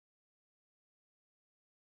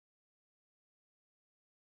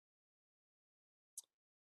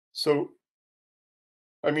 So,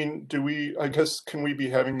 I mean, I guess, can we be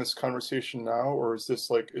having this conversation now, or is this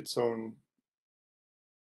like its own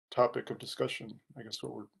topic of discussion? I guess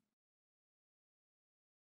what we're.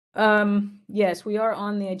 Yes, we are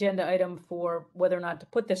on the agenda item for whether or not to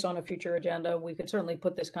put this on a future agenda. We could certainly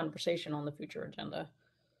put this conversation on the future agenda.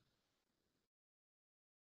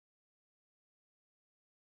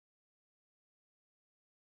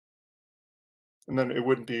 And then it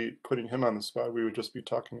wouldn't be putting him on the spot. We would just be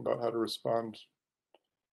talking about how to respond.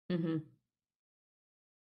 Mm-hmm.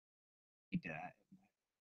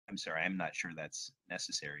 I'm sorry, I'm not sure that's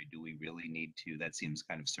necessary. Do we really need to? That seems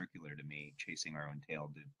kind of circular to me, chasing our own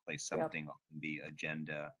tail to place something on the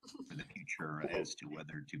agenda for the future as to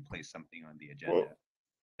whether to place something on the agenda.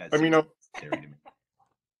 Well, I mean, necessary to me.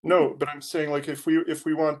 No, but I'm saying, like, if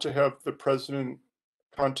we want to have the president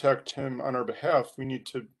contact him on our behalf, we need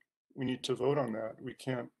to vote on that. We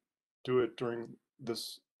can't do it during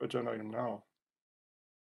this agenda item now.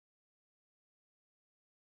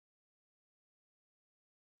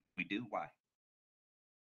 We do? Why?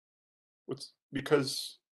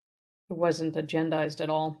 Because it wasn't agendized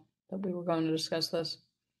at all that we were going to discuss this.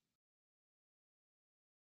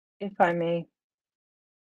 If I may,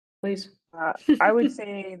 please. I would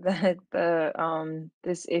say that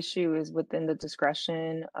this issue is within the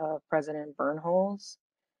discretion of President Bernholz,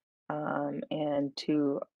 and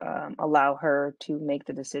to allow her to make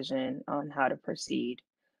the decision on how to proceed,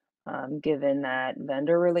 given that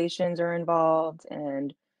vendor relations are involved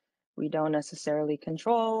and we don't necessarily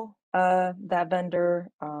control that vendor.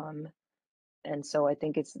 And so I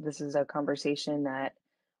think this is a conversation that,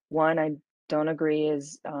 one, I don't agree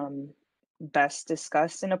is best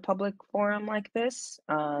discussed in a public forum like this,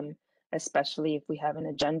 especially if we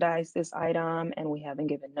haven't agendized this item and we haven't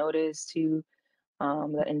given notice to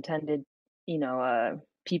the intended,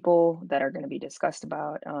 people that are going to be discussed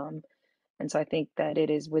about. And so I think that it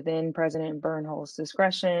is within President Bernholz's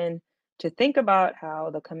discretion to think about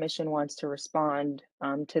how the commission wants to respond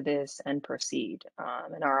to this and proceed.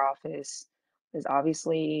 And our office is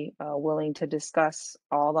obviously willing to discuss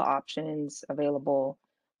all the options available.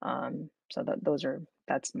 So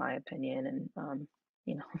that's my opinion, and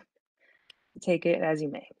you know, take it as you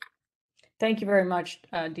may. Thank you very much,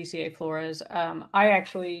 DCA Flores. I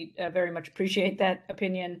actually very much appreciate that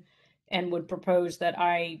opinion and would propose that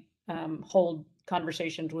I hold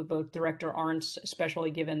conversations with both Director Arntz, especially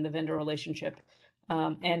given the vendor relationship,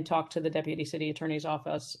 and talk to the Deputy City Attorney's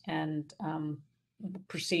Office and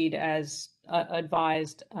proceed as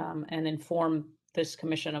advised and inform this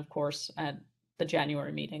commission, of course, at the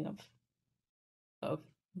January meeting of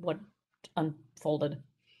what unfolded.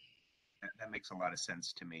 That makes a lot of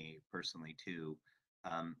sense to me personally too.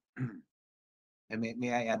 And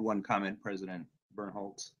may I add one comment, President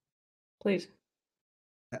Bernholtz? Please.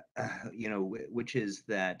 You know, which is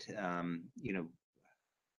that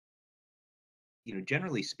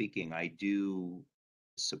generally speaking, I do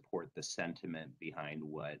support the sentiment behind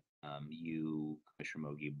what you, Commissioner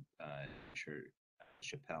Mogi, Commissioner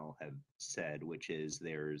Chappelle have said, which is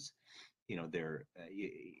there's, the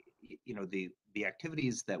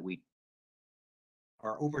activities that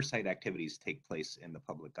our oversight activities take place in the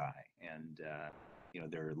public eye, and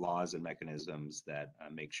there are laws and mechanisms that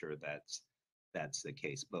make sure that's the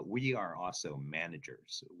case. But we are also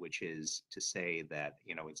managers, which is to say that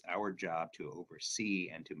it's our job to oversee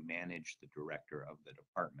and to manage the director of the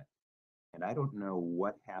department. And I don't know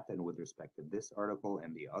what happened with respect to this article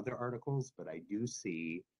and the other articles, but I do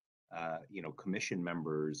see commission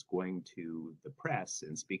members going to the press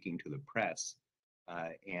and speaking to the press,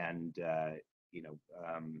 and at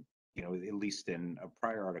least in a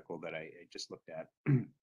prior article that I just looked at,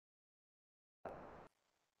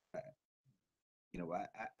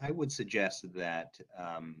 I would suggest that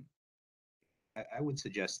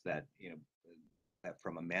that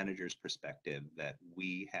from a manager's perspective, that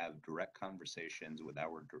we have direct conversations with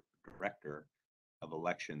our director of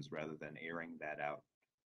elections rather than airing that out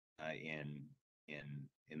in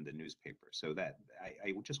the newspaper. So that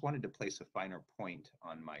I just wanted to place a finer point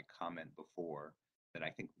on my comment before, that I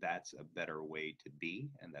think that's a better way to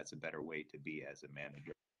be, and that's a better way to be as a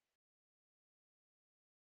manager.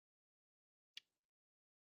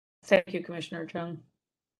 Thank you, Commissioner Chung.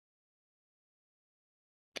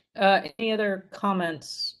 Any other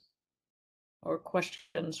comments or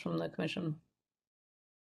questions from the commission?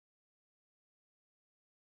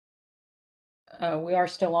 We are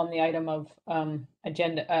still on the item of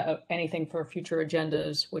agenda, anything for future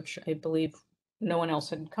agendas, which I believe no one else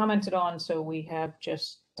had commented on, so we have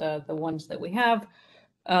just the ones that we have.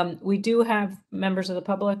 We do have members of the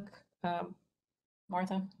public.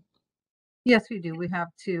 Martha? Yes, we do. We have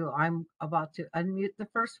two. I'm about to unmute the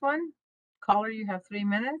first one. Caller, you have 3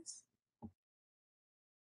 minutes.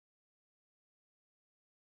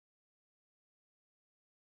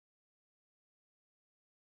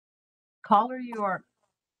 Caller, you are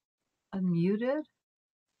unmuted.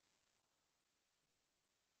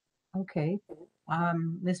 Okay.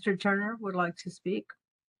 Mr. Turner would like to speak.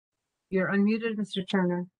 You're unmuted, Mr.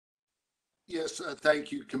 Turner. Yes,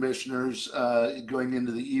 thank you, commissioners. Going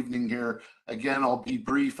into the evening here, again, I'll be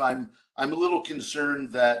brief. I'm a little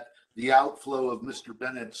concerned that the outflow of Mr.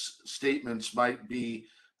 Bennett's statements might be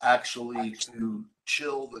actually to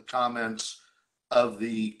chill the comments of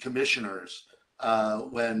the commissioners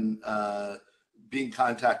when being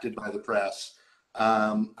contacted by the press.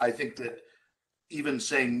 I think that even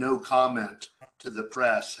saying no comment to the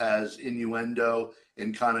press has innuendo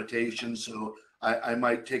and connotation, so I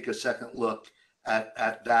might take a second look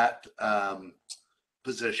at that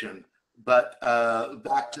position. But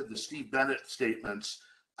back to the Steve Bennett statements,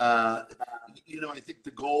 I think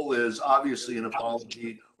the goal is obviously an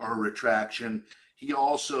apology or a retraction. He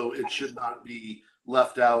also, it should not be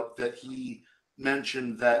left out that he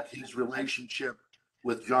mentioned that his relationship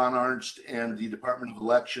with John Arntz and the Department of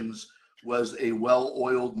Elections was a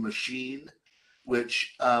well-oiled machine,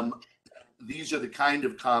 which these are the kind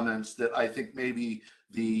of comments that I think maybe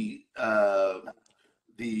the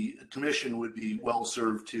commission would be well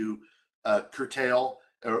served to curtail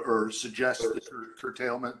or suggest the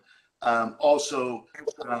curtailment. Also,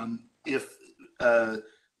 if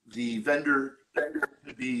the vendor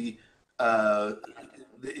could be,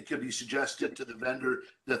 it could be suggested to the vendor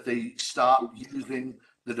that they stop using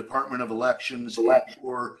the Department of Elections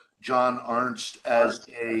or John Arntz as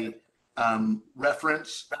a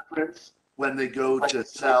reference when they go to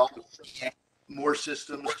sell more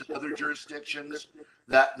systems to other jurisdictions.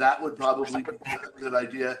 That would probably be a good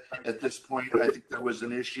idea at this point. I think there was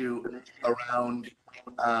an issue around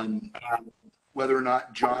whether or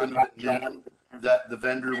not John knew that the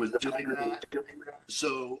vendor was doing that.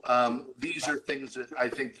 So these are things that I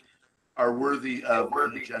think are worthy of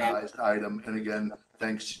an agendized item. And again,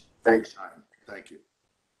 thanks for your time. Thank you.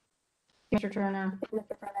 Mr. Turner.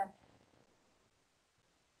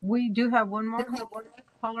 We do have one more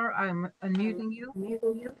caller. I'm unmuting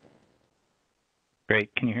you.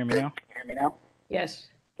 Great. Can you hear me now? Yes.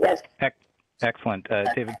 Excellent.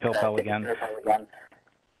 David Pilpel again.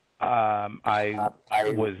 I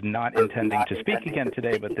was not intending to speak again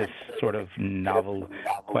today, but this sort of novel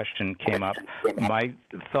question came up. My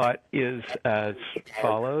thought is as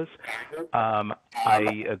follows.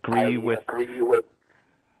 I agree with,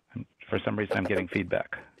 for some reason I'm getting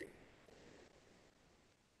feedback.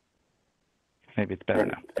 Maybe it's better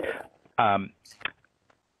now.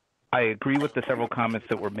 I agree with the several comments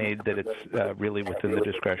that were made that it's really within the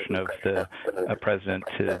discretion of the president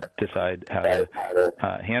to decide how to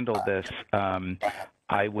handle this.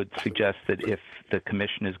 I would suggest that if the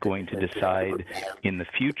commission is going to decide in the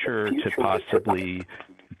future to possibly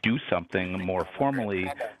do something more formally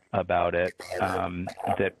about it,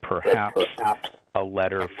 that perhaps a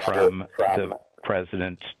letter from the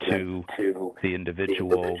president to the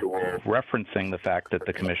individual referencing the fact that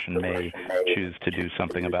the commission may choose to do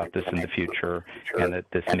something about this in the future and that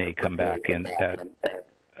this may come back in at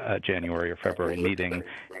a January or February meeting.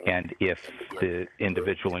 And if the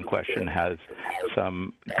individual in question has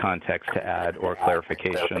some context to add or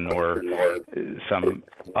clarification or some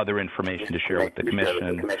other information to share with the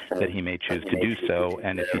commission, that he may choose to do so.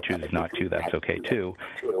 And if he chooses not to, that's okay too.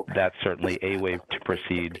 That's certainly a way to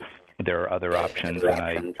proceed. There are other options,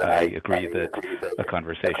 and I agree that a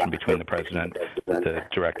conversation between the president, the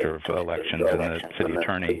director of elections, and the city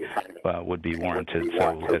attorney would be warranted,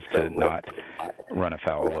 so as to not run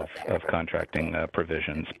afoul of contracting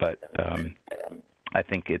provisions. But I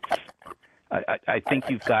think it's. I think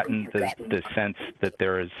you've gotten the sense that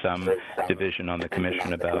there is some division on the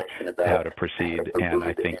commission about how to proceed, and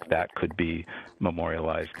I think that could be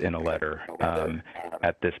memorialized in a letter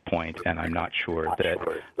at this point. And I'm not sure that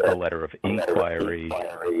a letter of inquiry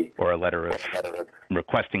or a letter of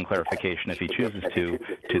requesting clarification, if he chooses to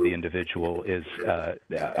the individual, is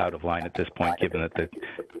out of line at this point, given that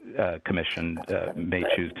the commission may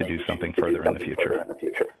choose to do something further in the future.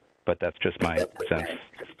 But that's just my sense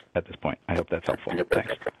at this point. I hope that's helpful.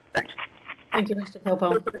 Thanks. Thank you, Mr.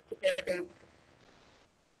 Popo.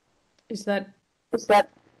 Is that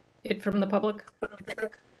it from the public?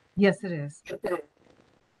 Yes, it is.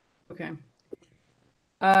 Okay.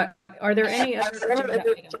 Are there any other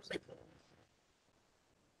agenda items?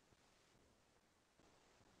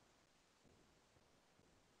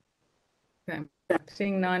 Okay.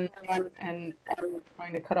 Seeing none and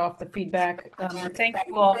trying to cut off the feedback. Thank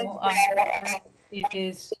you all. It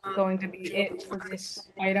is going to be it for this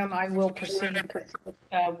item. I will proceed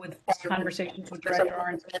with conversations with Director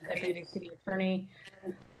Arns and Deputy City Attorney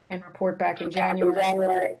and report back in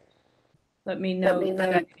January. Let me know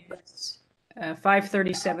that it's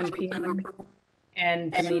 5:37 p.m.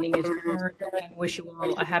 and the meeting is adjourned. And wish you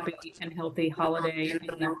all a happy and healthy holiday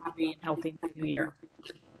and a happy and healthy new year.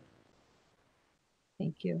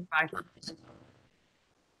 Thank you. Bye.